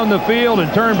straight down the field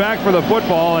and turned back for the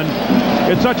football. And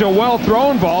it's such a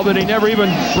well-thrown ball that he never even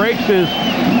breaks his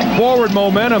forward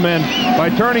momentum, and by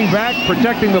turning back,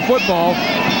 protecting the football,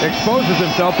 exposes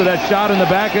himself to that shot in the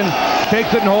back and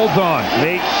takes it and holds on.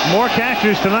 More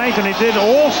catches tonight than he did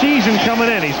all season coming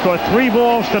in. He's caught 3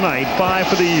 balls tonight, 5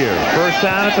 for the year. First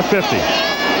down at the 50.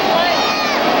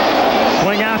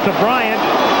 Swing out to Bryant.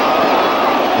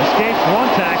 Escapes 1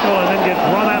 tackle and then gets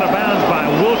run out of bounds by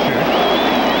Wilcher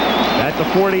at the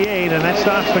 48, and that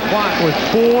stops the clock with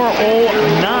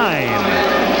 4:09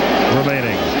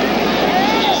 remaining.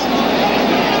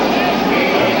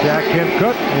 Jack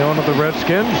Kent-Cook, the owner of the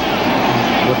Redskins,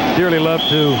 would dearly love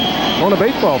to own a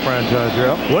baseball franchise,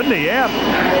 Joe. Wouldn't he? Yeah.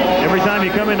 Every time you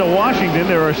come into Washington,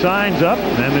 there are signs up,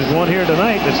 and there's one here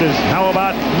tonight that says, "How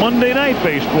about Monday Night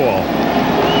Baseball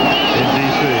in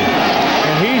D.C.?"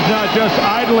 And he's not just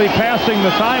idly passing the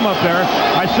time up there.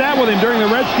 I sat with him during the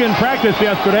Redskin practice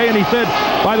yesterday, and he said,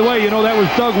 by the way, you know, that was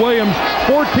Doug Williams'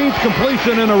 14th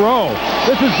completion in a row.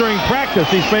 This is during practice.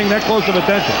 He's paying that close of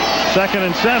attention. 2nd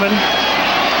and 7.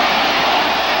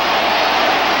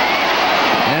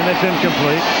 And it's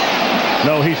incomplete.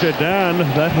 No, he said, Dan,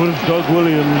 that was Doug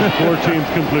Williams'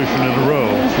 14th completion in a row.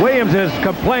 Williams is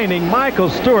complaining. Michael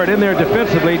Stewart in there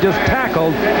defensively just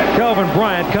tackled Kelvin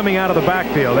Bryant coming out of the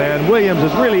backfield. And Williams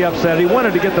is really upset. He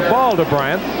wanted to get the ball to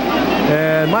Bryant.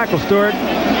 And Michael Stewart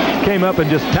came up and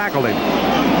just tackled him.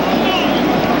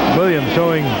 Williams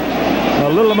showing a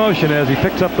little emotion as he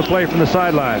picks up the play from the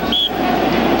sidelines.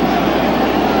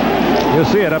 You'll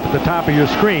see it up at the top of your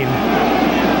screen.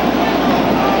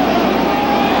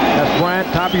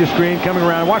 Bryant, top of your screen, coming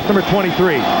around. Watch number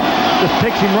 23. Just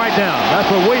takes him right down.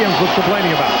 That's what Williams was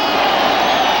complaining about.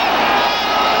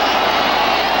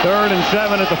 3rd and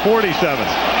 7 at the 47.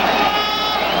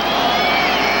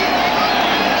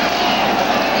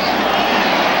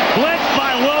 Blitz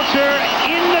by Wilcher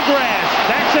in the grass.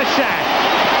 That's a sack.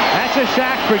 That's a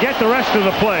sack. Forget the rest of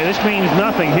the play. This means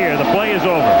nothing here. The play is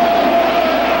over.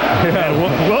 And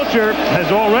Wilcher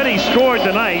has already scored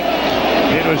tonight.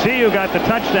 It was he who got the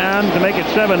touchdown to make it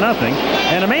 7-0.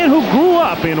 And a man who grew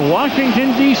up in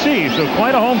Washington, D.C., so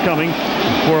quite a homecoming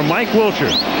for Mike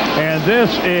Wilcher. And this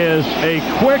is a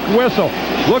quick whistle.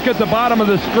 Look at the bottom of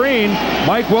the screen.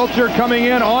 Mike Wilcher coming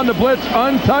in on the blitz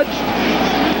untouched.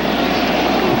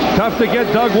 It's tough to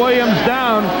get Doug Williams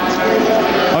down.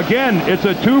 Again, it's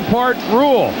a 2-part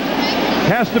rule.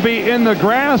 Has to be in the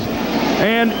grasp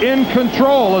and in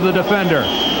control of the defender.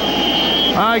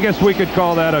 I guess we could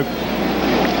call that a...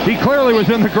 He clearly was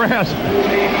in the grasp.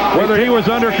 Whether he was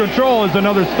under control is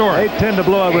another story. They tend to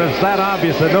blow it when it's that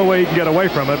obvious that no way you can get away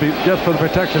from it, just for the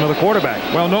protection of the quarterback.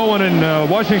 Well, no one in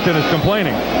Washington is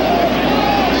complaining.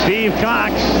 Steve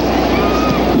Cox.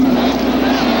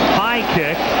 High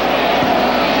kick.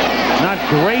 Not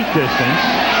great distance.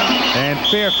 And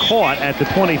fair caught at the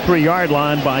 23-yard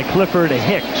line by Clifford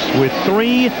Hicks with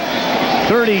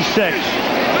 3:36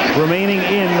 remaining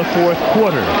in the 4th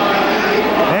quarter.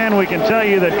 And we can tell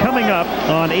you that coming up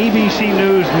on ABC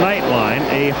News Nightline,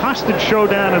 a hostage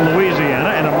showdown in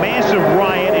Louisiana and a massive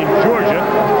riot in Georgia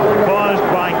caused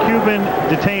by Cuban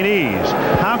detainees.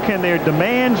 How can their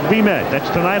demands be met? That's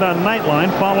tonight on Nightline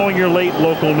following your late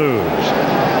local news.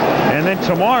 And then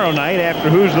tomorrow night, after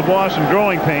Who's the Boss and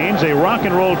Growing Pains, a rock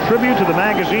and roll tribute to the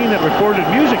magazine that recorded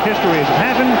music history as it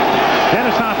happened.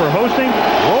 Dennis Hopper hosting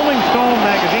Rolling Stone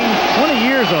magazine's 20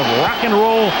 years of rock and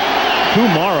roll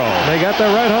tomorrow. They got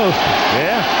their right host.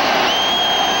 Yeah.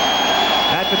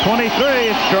 At the 23,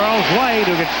 it's Charles White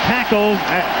who gets tackled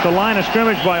at the line of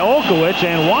scrimmage by Olkowitz,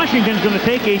 and Washington's going to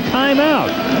take a timeout.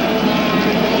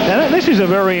 Now, this is a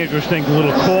very interesting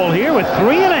little call here. With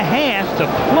 3.5 to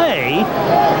play,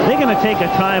 they're going to take a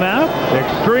timeout.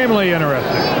 Extremely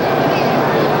interesting.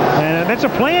 And that's a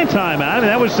planned timeout. I mean,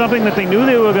 that was something that they knew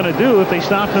they were going to do if they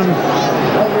stopped them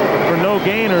for no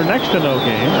gain or next to no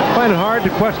gain. I find it hard to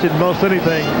question most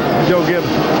anything Joe Gibbs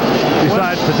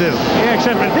decides to do. Yeah,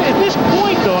 except at this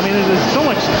point, though, I mean, there's so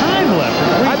much time left.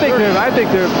 I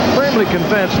think they're firmly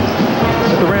convinced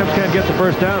that the Rams can't get the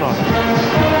first down on them.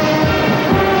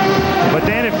 But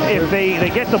then if they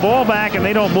get the ball back and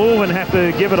they don't move and have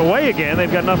to give it away again,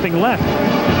 they've got nothing left.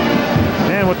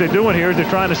 And what they're doing here is they're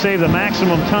trying to save the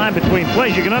maximum time between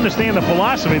plays. You can understand the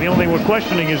philosophy. The only thing we're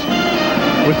questioning is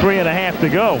with 3.5 to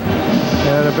go.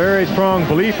 And a very strong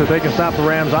belief that they can stop the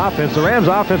Rams offense. The Rams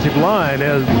offensive line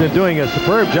has been doing a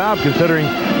superb job considering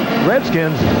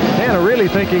Redskins, man, are really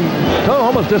thinking,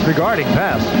 almost disregarding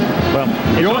pass. Well,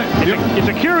 it's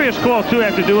a curious call, too,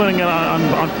 after doing it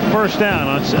on first down.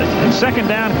 On second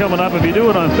down coming up, if you do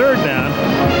it on third down,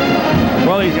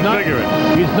 well, he's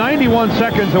 91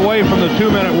 seconds away from the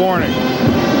 2-minute warning.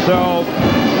 So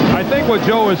I think what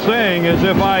Joe is saying is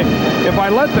if I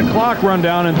let the clock run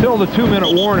down until the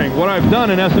 2-minute warning, what I've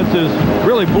done in essence is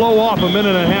really blow off a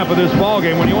minute and a half of this ball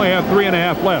game when you only have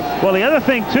 3.5 left. Well, the other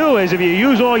thing too is if you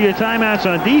use all your timeouts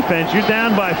on defense, you're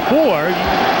down by 4. You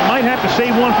might have to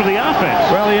save one for the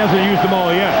offense. Well, he hasn't used them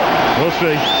all yet. We'll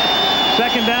see.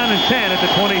 Second down and 10 at the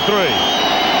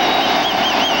 23.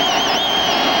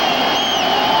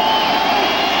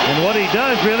 And what he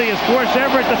does really is force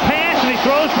Everett to pass, and he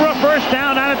throws for a first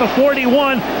down out at the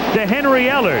 41 to Henry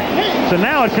Ellard. So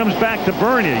now it comes back to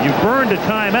burn you. You burned a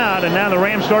timeout, and now the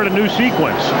Rams start a new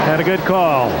sequence. Had a good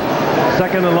call.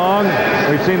 Second and long.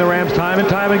 We've seen the Rams time and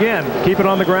time again keep it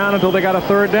on the ground until they got a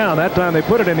third down. That time they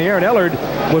put it in the air, and Ellard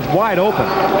was wide open.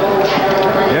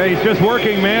 Yeah, he's just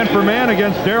working man for man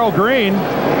against Darrell Green.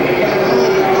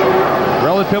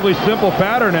 Relatively simple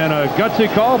pattern and a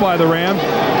gutsy call by the Rams.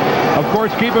 Of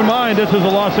course, keep in mind, this is a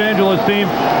Los Angeles team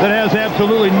that has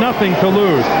absolutely nothing to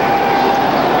lose.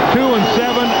 2-7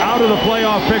 out of the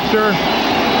playoff picture,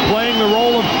 playing the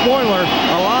role of spoiler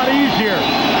a lot easier.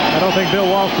 I don't think Bill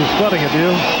Walsh is sweating it, do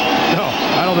you? No,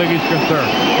 I don't think he's concerned.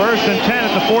 First and 10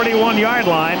 at the 41-yard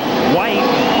line. White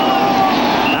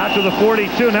out to the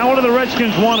 42. Now what do the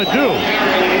Redskins want to do?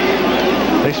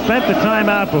 They spent the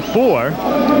timeout before,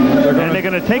 and they're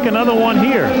going to take another one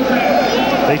here.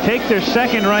 They take their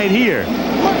second right here,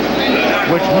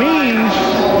 which means,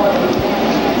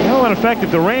 in effect, if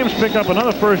the Rams pick up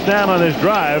another first down on this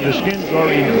drive, the Skins are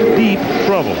in deep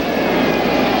trouble.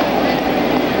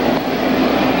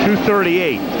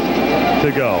 2:38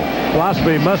 to go.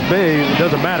 Philosophy must be, it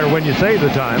doesn't matter when you save the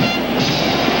time.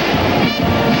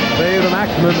 Save the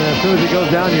maximum, and as soon as it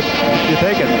goes down, you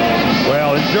take it.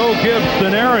 Well, in Joe Gibbs'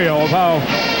 scenario of how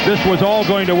this was all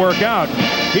going to work out,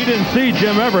 he didn't see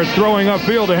Jim Everett throwing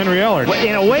upfield to Henry Ellard. Well,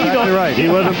 in a way, exactly right. He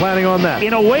wasn't planning on that.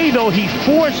 In a way, though, he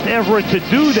forced Everett to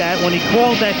do that when he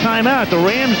called that timeout. The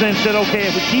Rams then said, okay,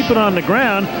 if we keep it on the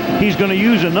ground, he's going to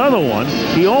use another one.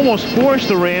 He almost forced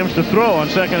the Rams to throw on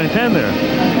 2nd and 10 there.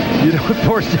 You don't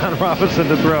force John Robinson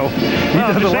to throw. He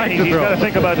doesn't like to throw. He's got to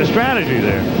think about the strategy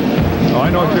there. Oh, I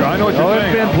know what you're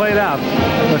saying. It's been played out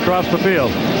across the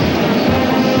field.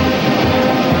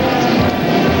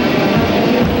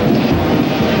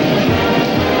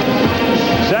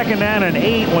 Second down and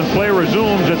 8 when play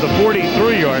resumes at the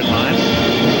 43-yard line.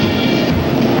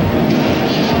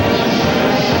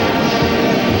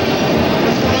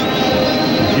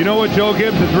 You know what Joe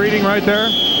Gibbs is reading right there?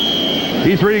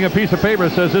 He's reading a piece of paper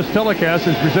that says this telecast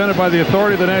is presented by the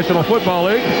authority of the National Football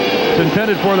League. It's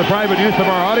intended for the private use of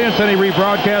our audience. Any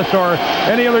rebroadcast or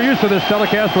any other use of this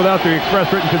telecast without the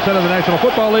express written consent of the National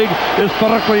Football League is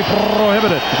strictly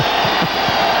prohibited.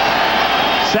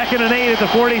 Second and 8 at the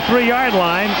 43-yard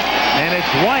line, and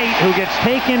it's White who gets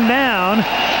taken down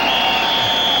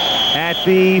at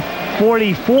the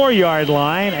 44-yard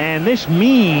line, and this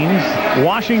means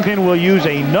Washington will use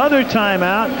another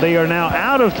timeout. They are now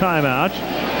out of timeouts.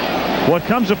 What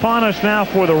comes upon us now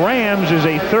for the Rams is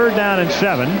a 3rd down and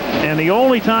 7, and the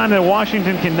only time that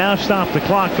Washington can now stop the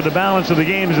clock for the balance of the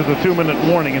game is at the 2-minute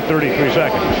warning in 33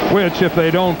 seconds. Which, if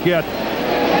they don't get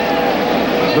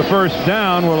the first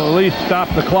down, will at least stop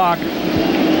the clock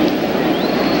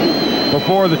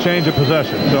before the change of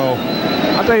possession. So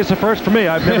I'll tell you, it's a first for me.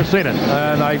 I've never seen it.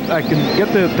 And I can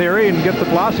get the theory and get the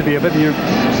philosophy of it. You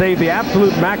save the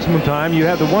absolute maximum time. You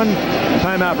have the one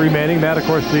timeout remaining. That, of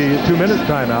course, the 2-minute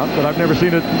timeout. But I've never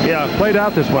seen it played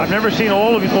out this way. I've never seen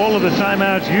all of the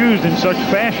timeouts used in such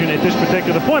fashion at this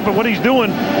particular point. But what he's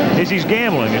doing is he's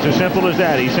gambling. It's as simple as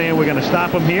that. He's saying we're going to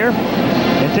stop him here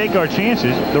and take our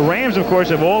chances. The Rams, of course,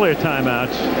 have all their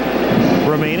timeouts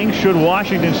remaining should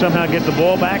Washington somehow get the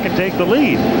ball back and take the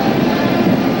lead.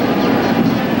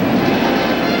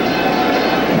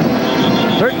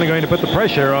 Certainly going to put the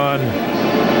pressure on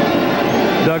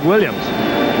Doug Williams.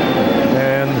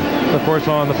 And, of course,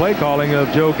 on the play calling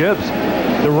of Joe Gibbs.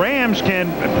 The Rams can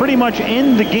pretty much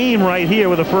end the game right here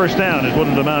with a first down is what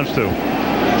it amounts to.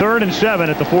 3rd and 7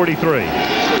 at the 43.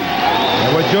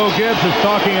 And what Joe Gibbs is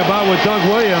talking about with Doug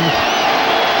Williams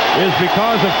is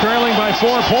because of trailing by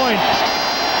 4 points,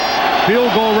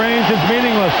 field goal range is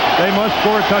meaningless. They must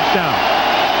score a touchdown.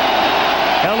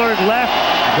 Ellard left,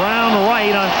 Brown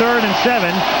right on 3rd and 7,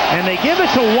 and they give it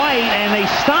to White, and they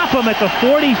stop him at the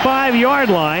 45-yard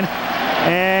line.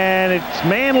 And it's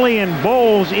Manley and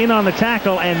Bowles in on the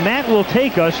tackle, and that will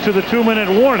take us to the 2-minute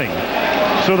warning.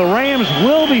 So the Rams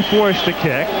will be forced to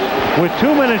kick with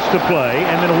 2 minutes to play,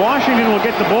 and then Washington will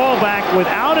get the ball back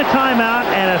without a timeout,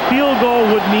 and a field goal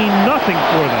would mean nothing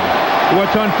for them.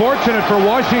 What's unfortunate for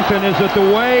Washington is that the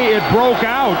way it broke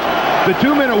out, the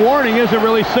 2-minute warning isn't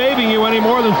really saving you any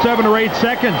more than 7 or 8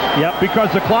 seconds. Yep. Because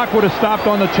the clock would have stopped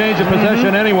on the change of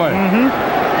possession anyway.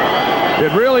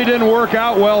 It really didn't work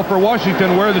out well for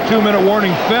Washington where the 2-minute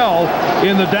warning fell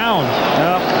in the downs.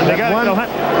 They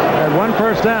had one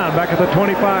first down back at the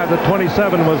 25. The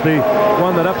 27 was the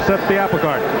one that upset the apple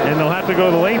cart. And they'll have to go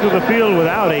the length of the field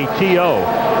without a TO.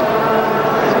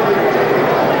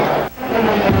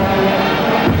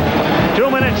 2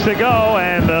 minutes to go,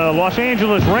 and the Los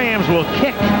Angeles Rams will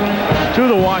kick to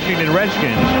the Washington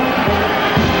Redskins.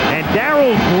 And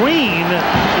Darrell Green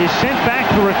is sent back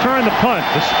to return the punt,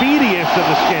 the speediest of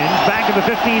the Skins, back at the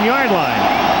 15-yard line.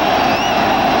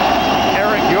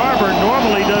 Eric Yarber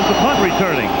normally does the punt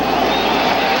returning.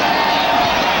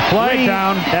 Play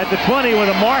down at the 20 with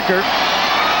a marker.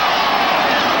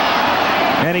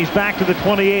 And he's back to the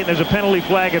 28, and there's a penalty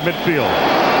flag at midfield.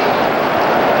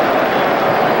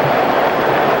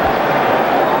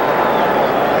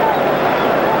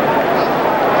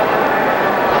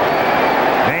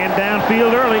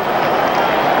 Downfield early.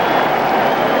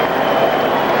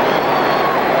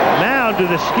 Now, do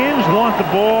the Skins want the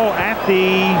ball at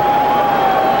the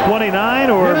 29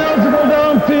 or? Eligible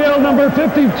downfield, number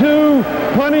 52,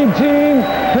 punting team,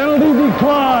 penalty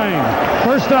decline.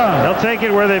 First down. They'll take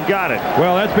it where they've got it.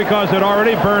 Well, that's because it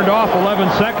already burned off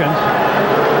 11 seconds.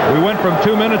 We went from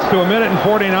 2 minutes to 1 minute and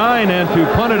 49, and to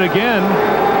punt it again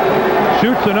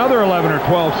shoots another 11 or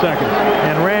 12 seconds.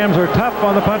 And Rams are tough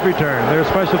on the punt return. Their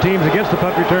special teams against the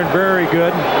punt return very good.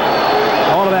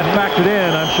 All of that factored in,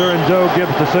 I'm sure, in Joe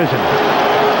Gibbs' decision.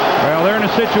 Well, they're in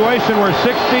a situation where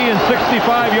 60 and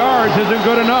 65 yards isn't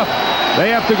good enough.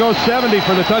 They have to go 70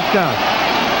 for the touchdown.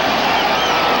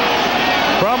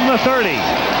 From the 30.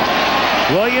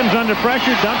 Williams under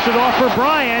pressure, dumps it off for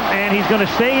Bryant, and he's going to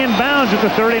stay in bounds at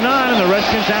the 39, and the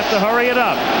Redskins have to hurry it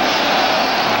up.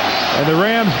 And the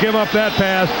Rams give up that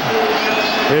pass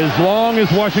as long as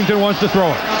Washington wants to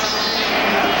throw it.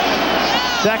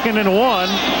 2nd and 1.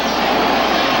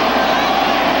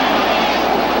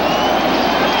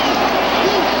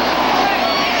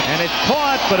 And it's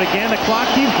caught, but again, the clock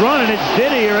keeps running. It's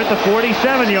Didier at the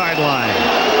 47-yard line.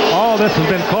 All this has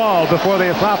been called before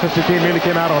the offensive team really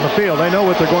came out on the field. They know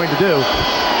what they're going to do.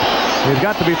 He's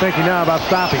got to be thinking now about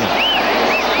stopping it.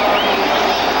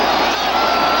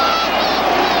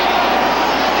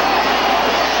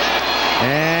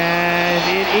 And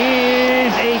it is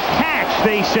a catch,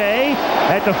 they say,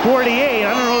 at the 48.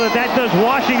 I don't know that that does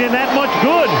Washington that much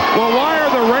good. Well, why are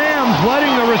the Rams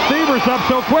letting the receivers up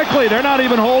so quickly? They're not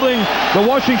even holding the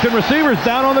Washington receivers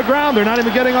down on the ground. They're not even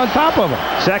getting on top of them.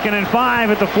 2nd and 5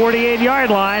 at the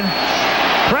 48-yard line.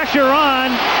 Pressure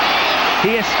on.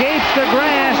 He escapes the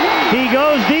grass. He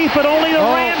goes deep, but only the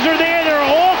Rams are there. There are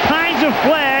all kinds of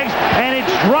flags, and it's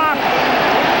dropped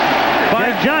by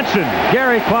Johnson.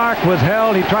 Gary Clark was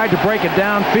held. He tried to break it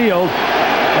downfield,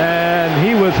 and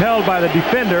he was held by the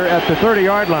defender at the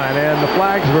 30-yard line, and the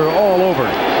flags were all over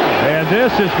it. And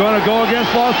this is going to go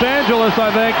against Los Angeles, I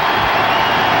think.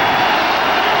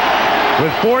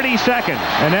 With 40 seconds.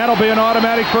 And that'll be an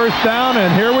automatic first down,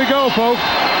 and here we go, folks.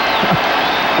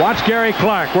 Watch Gary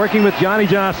Clark working with Johnny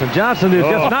Johnson. Johnson is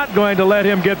just not going to let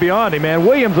him get beyond him, man.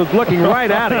 Williams was looking right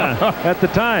at him at the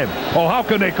time. Oh, how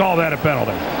could they call that a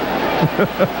penalty?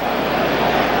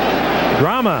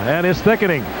 Drama and is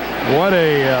thickening. What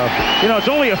a... it's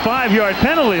only a 5-yard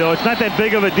penalty, though. It's not that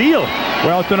big of a deal.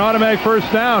 Well, it's an automatic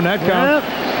first down. That counts.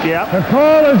 Yeah. The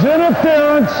call is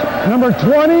interference. Number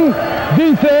 20,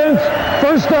 defense,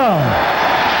 first down.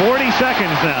 40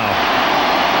 seconds now.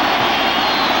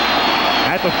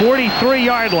 At the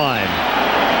 43-yard line.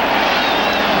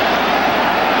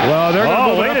 Well, they're going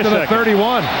to move it up to the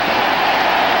 31.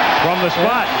 From the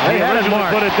spot. They had it originally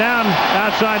marked. put it down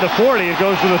outside the 40. It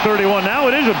goes to the 31. Now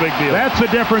it is a big deal. That's the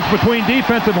difference between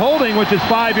defensive holding, which is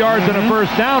 5 yards and a first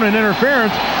down, and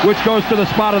interference, which goes to the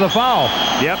spot of the foul.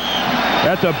 Yep.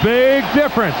 That's a big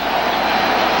difference.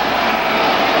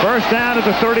 First down at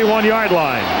the 31-yard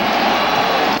line.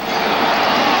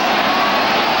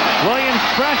 Williams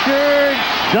pressured,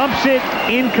 dumps it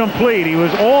incomplete. He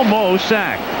was almost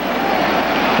sacked.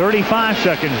 35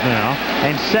 seconds now,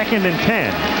 and 2nd and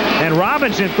 10. And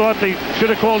Robinson thought they should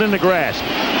have called in the grass.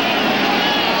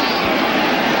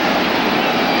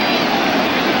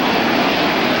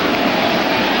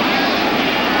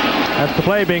 That's the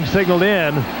play being signaled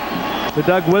in to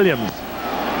Doug Williams.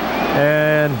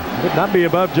 And it would not be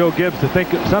above Joe Gibbs to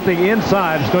think something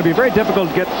inside. It's going to be very difficult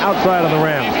to get outside on the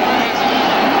Rams.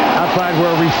 Outside where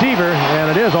a receiver,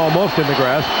 and it is almost in the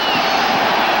grass.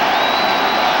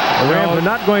 The Rams are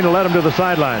not going to let him to the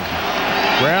sidelines.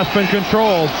 Grasp and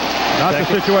control, not the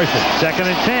situation. 2nd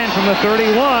and 10 from the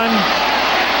 31.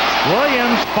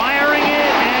 Williams firing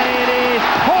it, and it is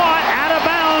caught out of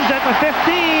bounds at the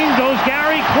 15. Goes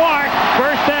Gary Clark,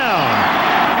 first down.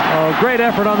 Oh, great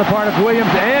effort on the part of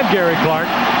Williams and Gary Clark.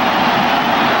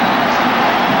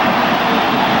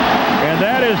 And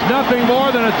that is nothing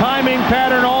more than a timing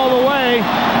pattern all the way.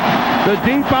 The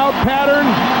deep out pattern,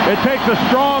 it takes a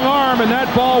strong arm, and that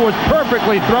ball was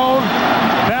perfectly thrown.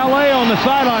 Ballet on the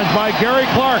sidelines by Gary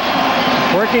Clark.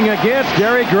 Working against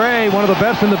Jerry Gray, one of the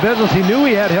best in the business. He knew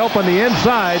he had help on the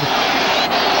inside.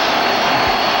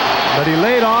 But he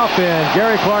laid off, and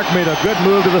Gary Clark made a good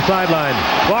move to the sideline.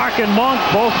 Clark and Monk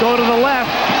both go to the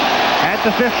left at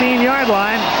the 15-yard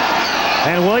line.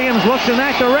 And Williams looks in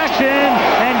that direction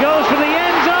and goes for the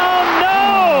end zone.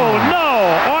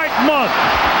 No, Art Monk.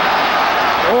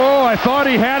 Oh, I thought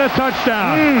he had a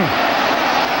touchdown.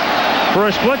 For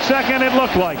a split second, it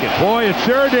looked like it. Boy, it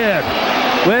sure did.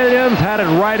 Williams had it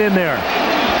right in there.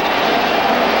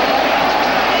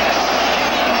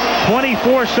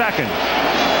 24 seconds.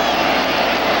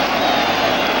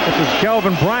 This is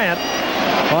Kelvin Bryant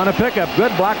on a pickup.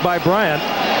 Good block by Bryant.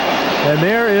 And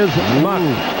there is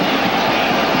Monk.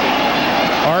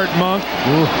 Art Monk,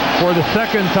 for the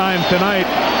second time tonight,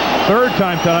 third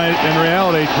time tonight in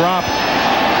reality, dropped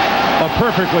a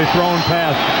perfectly thrown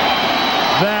pass.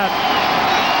 That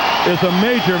is a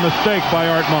major mistake by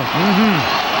Art Monk.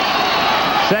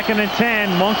 2nd and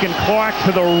 10. Monk and Clark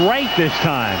to the right this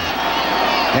time.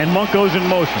 And Monk goes in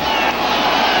motion.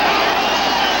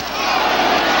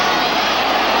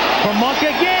 For Monk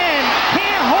again.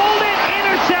 Can't hold it.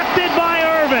 Intercepted by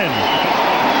Irvin.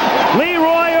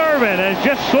 Leroy Irvin has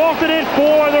just salted it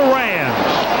for the Rams.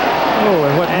 Oh,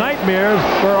 and what nightmares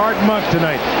for Art Monk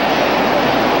tonight.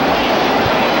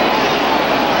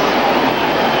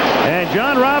 And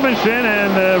John Robinson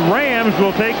and the Rams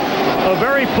will take a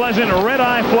very pleasant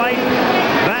red-eye flight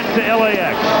back to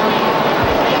LAX.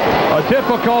 A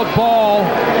difficult ball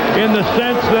in the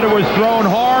sense that it was thrown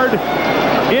hard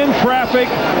in traffic.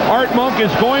 Art Monk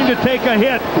is going to take a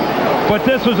hit, but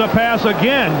this is a pass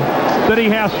again that he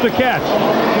has to catch.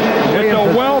 It's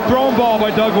a well-thrown ball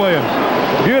by Doug Williams.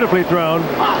 Beautifully thrown.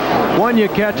 One you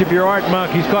catch if you're Art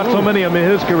Monk. He's caught so many of them in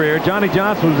his career. Johnny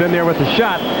Johnson was in there with the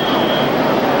shot.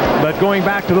 But going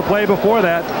back to the play before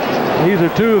that, these are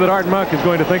two that Art Monk is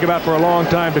going to think about for a long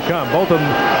time to come. Both of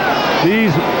them,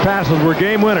 these passes were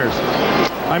game winners.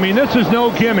 I mean, this is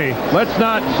no gimme. Let's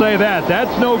not say that.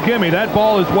 That's no gimme. That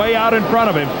ball is way out in front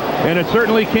of him, and it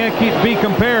certainly can't be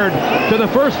compared to the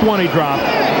first one he dropped.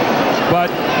 But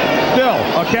still,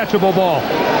 a catchable ball.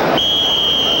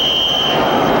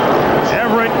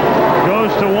 Everett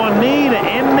goes to one knee to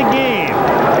end the game.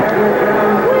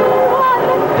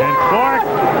 And Clark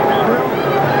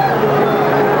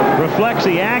reflects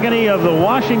the agony of the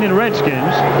Washington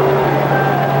Redskins.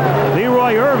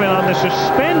 Leroy Irvin on the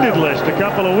suspended list a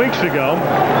couple of weeks ago.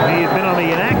 He had been on the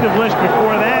inactive list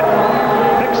before that.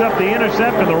 Picks up the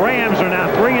intercept, and the Rams are now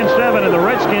 3-7, and the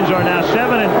Redskins are now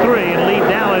 7-3 and lead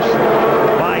Dallas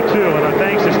by 2. And our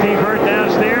thanks to Steve Hurt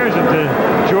downstairs and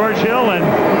to George Hill and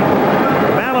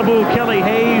Malibu Kelly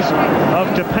Hayes of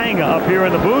Topanga up here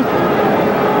in the booth.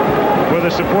 With the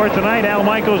support tonight, Al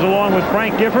Michaels along with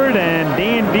Frank Gifford and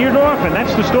Dan Deerdorf, and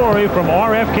that's the story from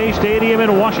RFK Stadium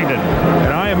in Washington.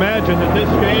 And I imagine that this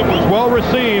game was well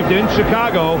received in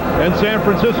Chicago and San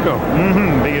Francisco.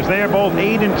 Because they are both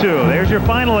 8-2. There's your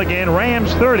final again.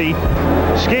 Rams 30,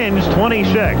 Skins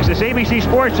 26. This ABC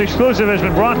Sports exclusive has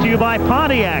been brought to you by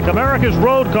Pontiac, America's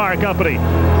road car company.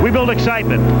 We build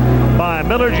excitement. By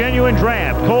Miller Genuine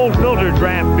Draft, cold filtered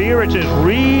draft beer. It's as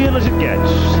real as it gets.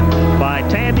 By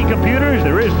Tandy Computers,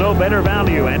 there is no better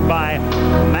value. And by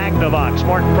Magnavox,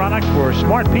 smart products for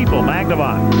smart people.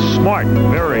 Magnavox, smart,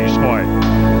 very smart.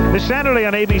 This Saturday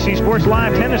on ABC Sports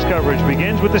Live, tennis coverage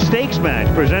begins with the stakes match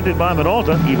presented by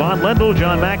Minolta. Yvonne Lendl,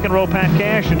 John McEnroe, Pat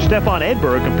Cash, and Stefan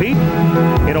Edberg compete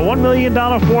in a $1 million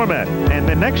format. And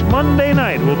the next Monday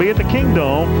night will be at the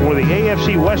Kingdome for the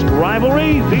AFC West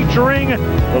rivalry featuring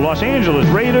the Los Angeles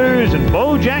Raiders and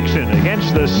Bo Jackson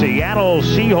against the Seattle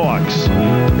Seahawks.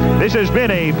 This has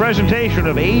been a presentation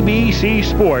of ABC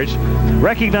Sports,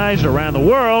 recognized around the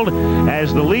world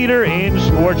as the leader in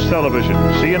sports television.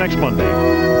 See you next Monday.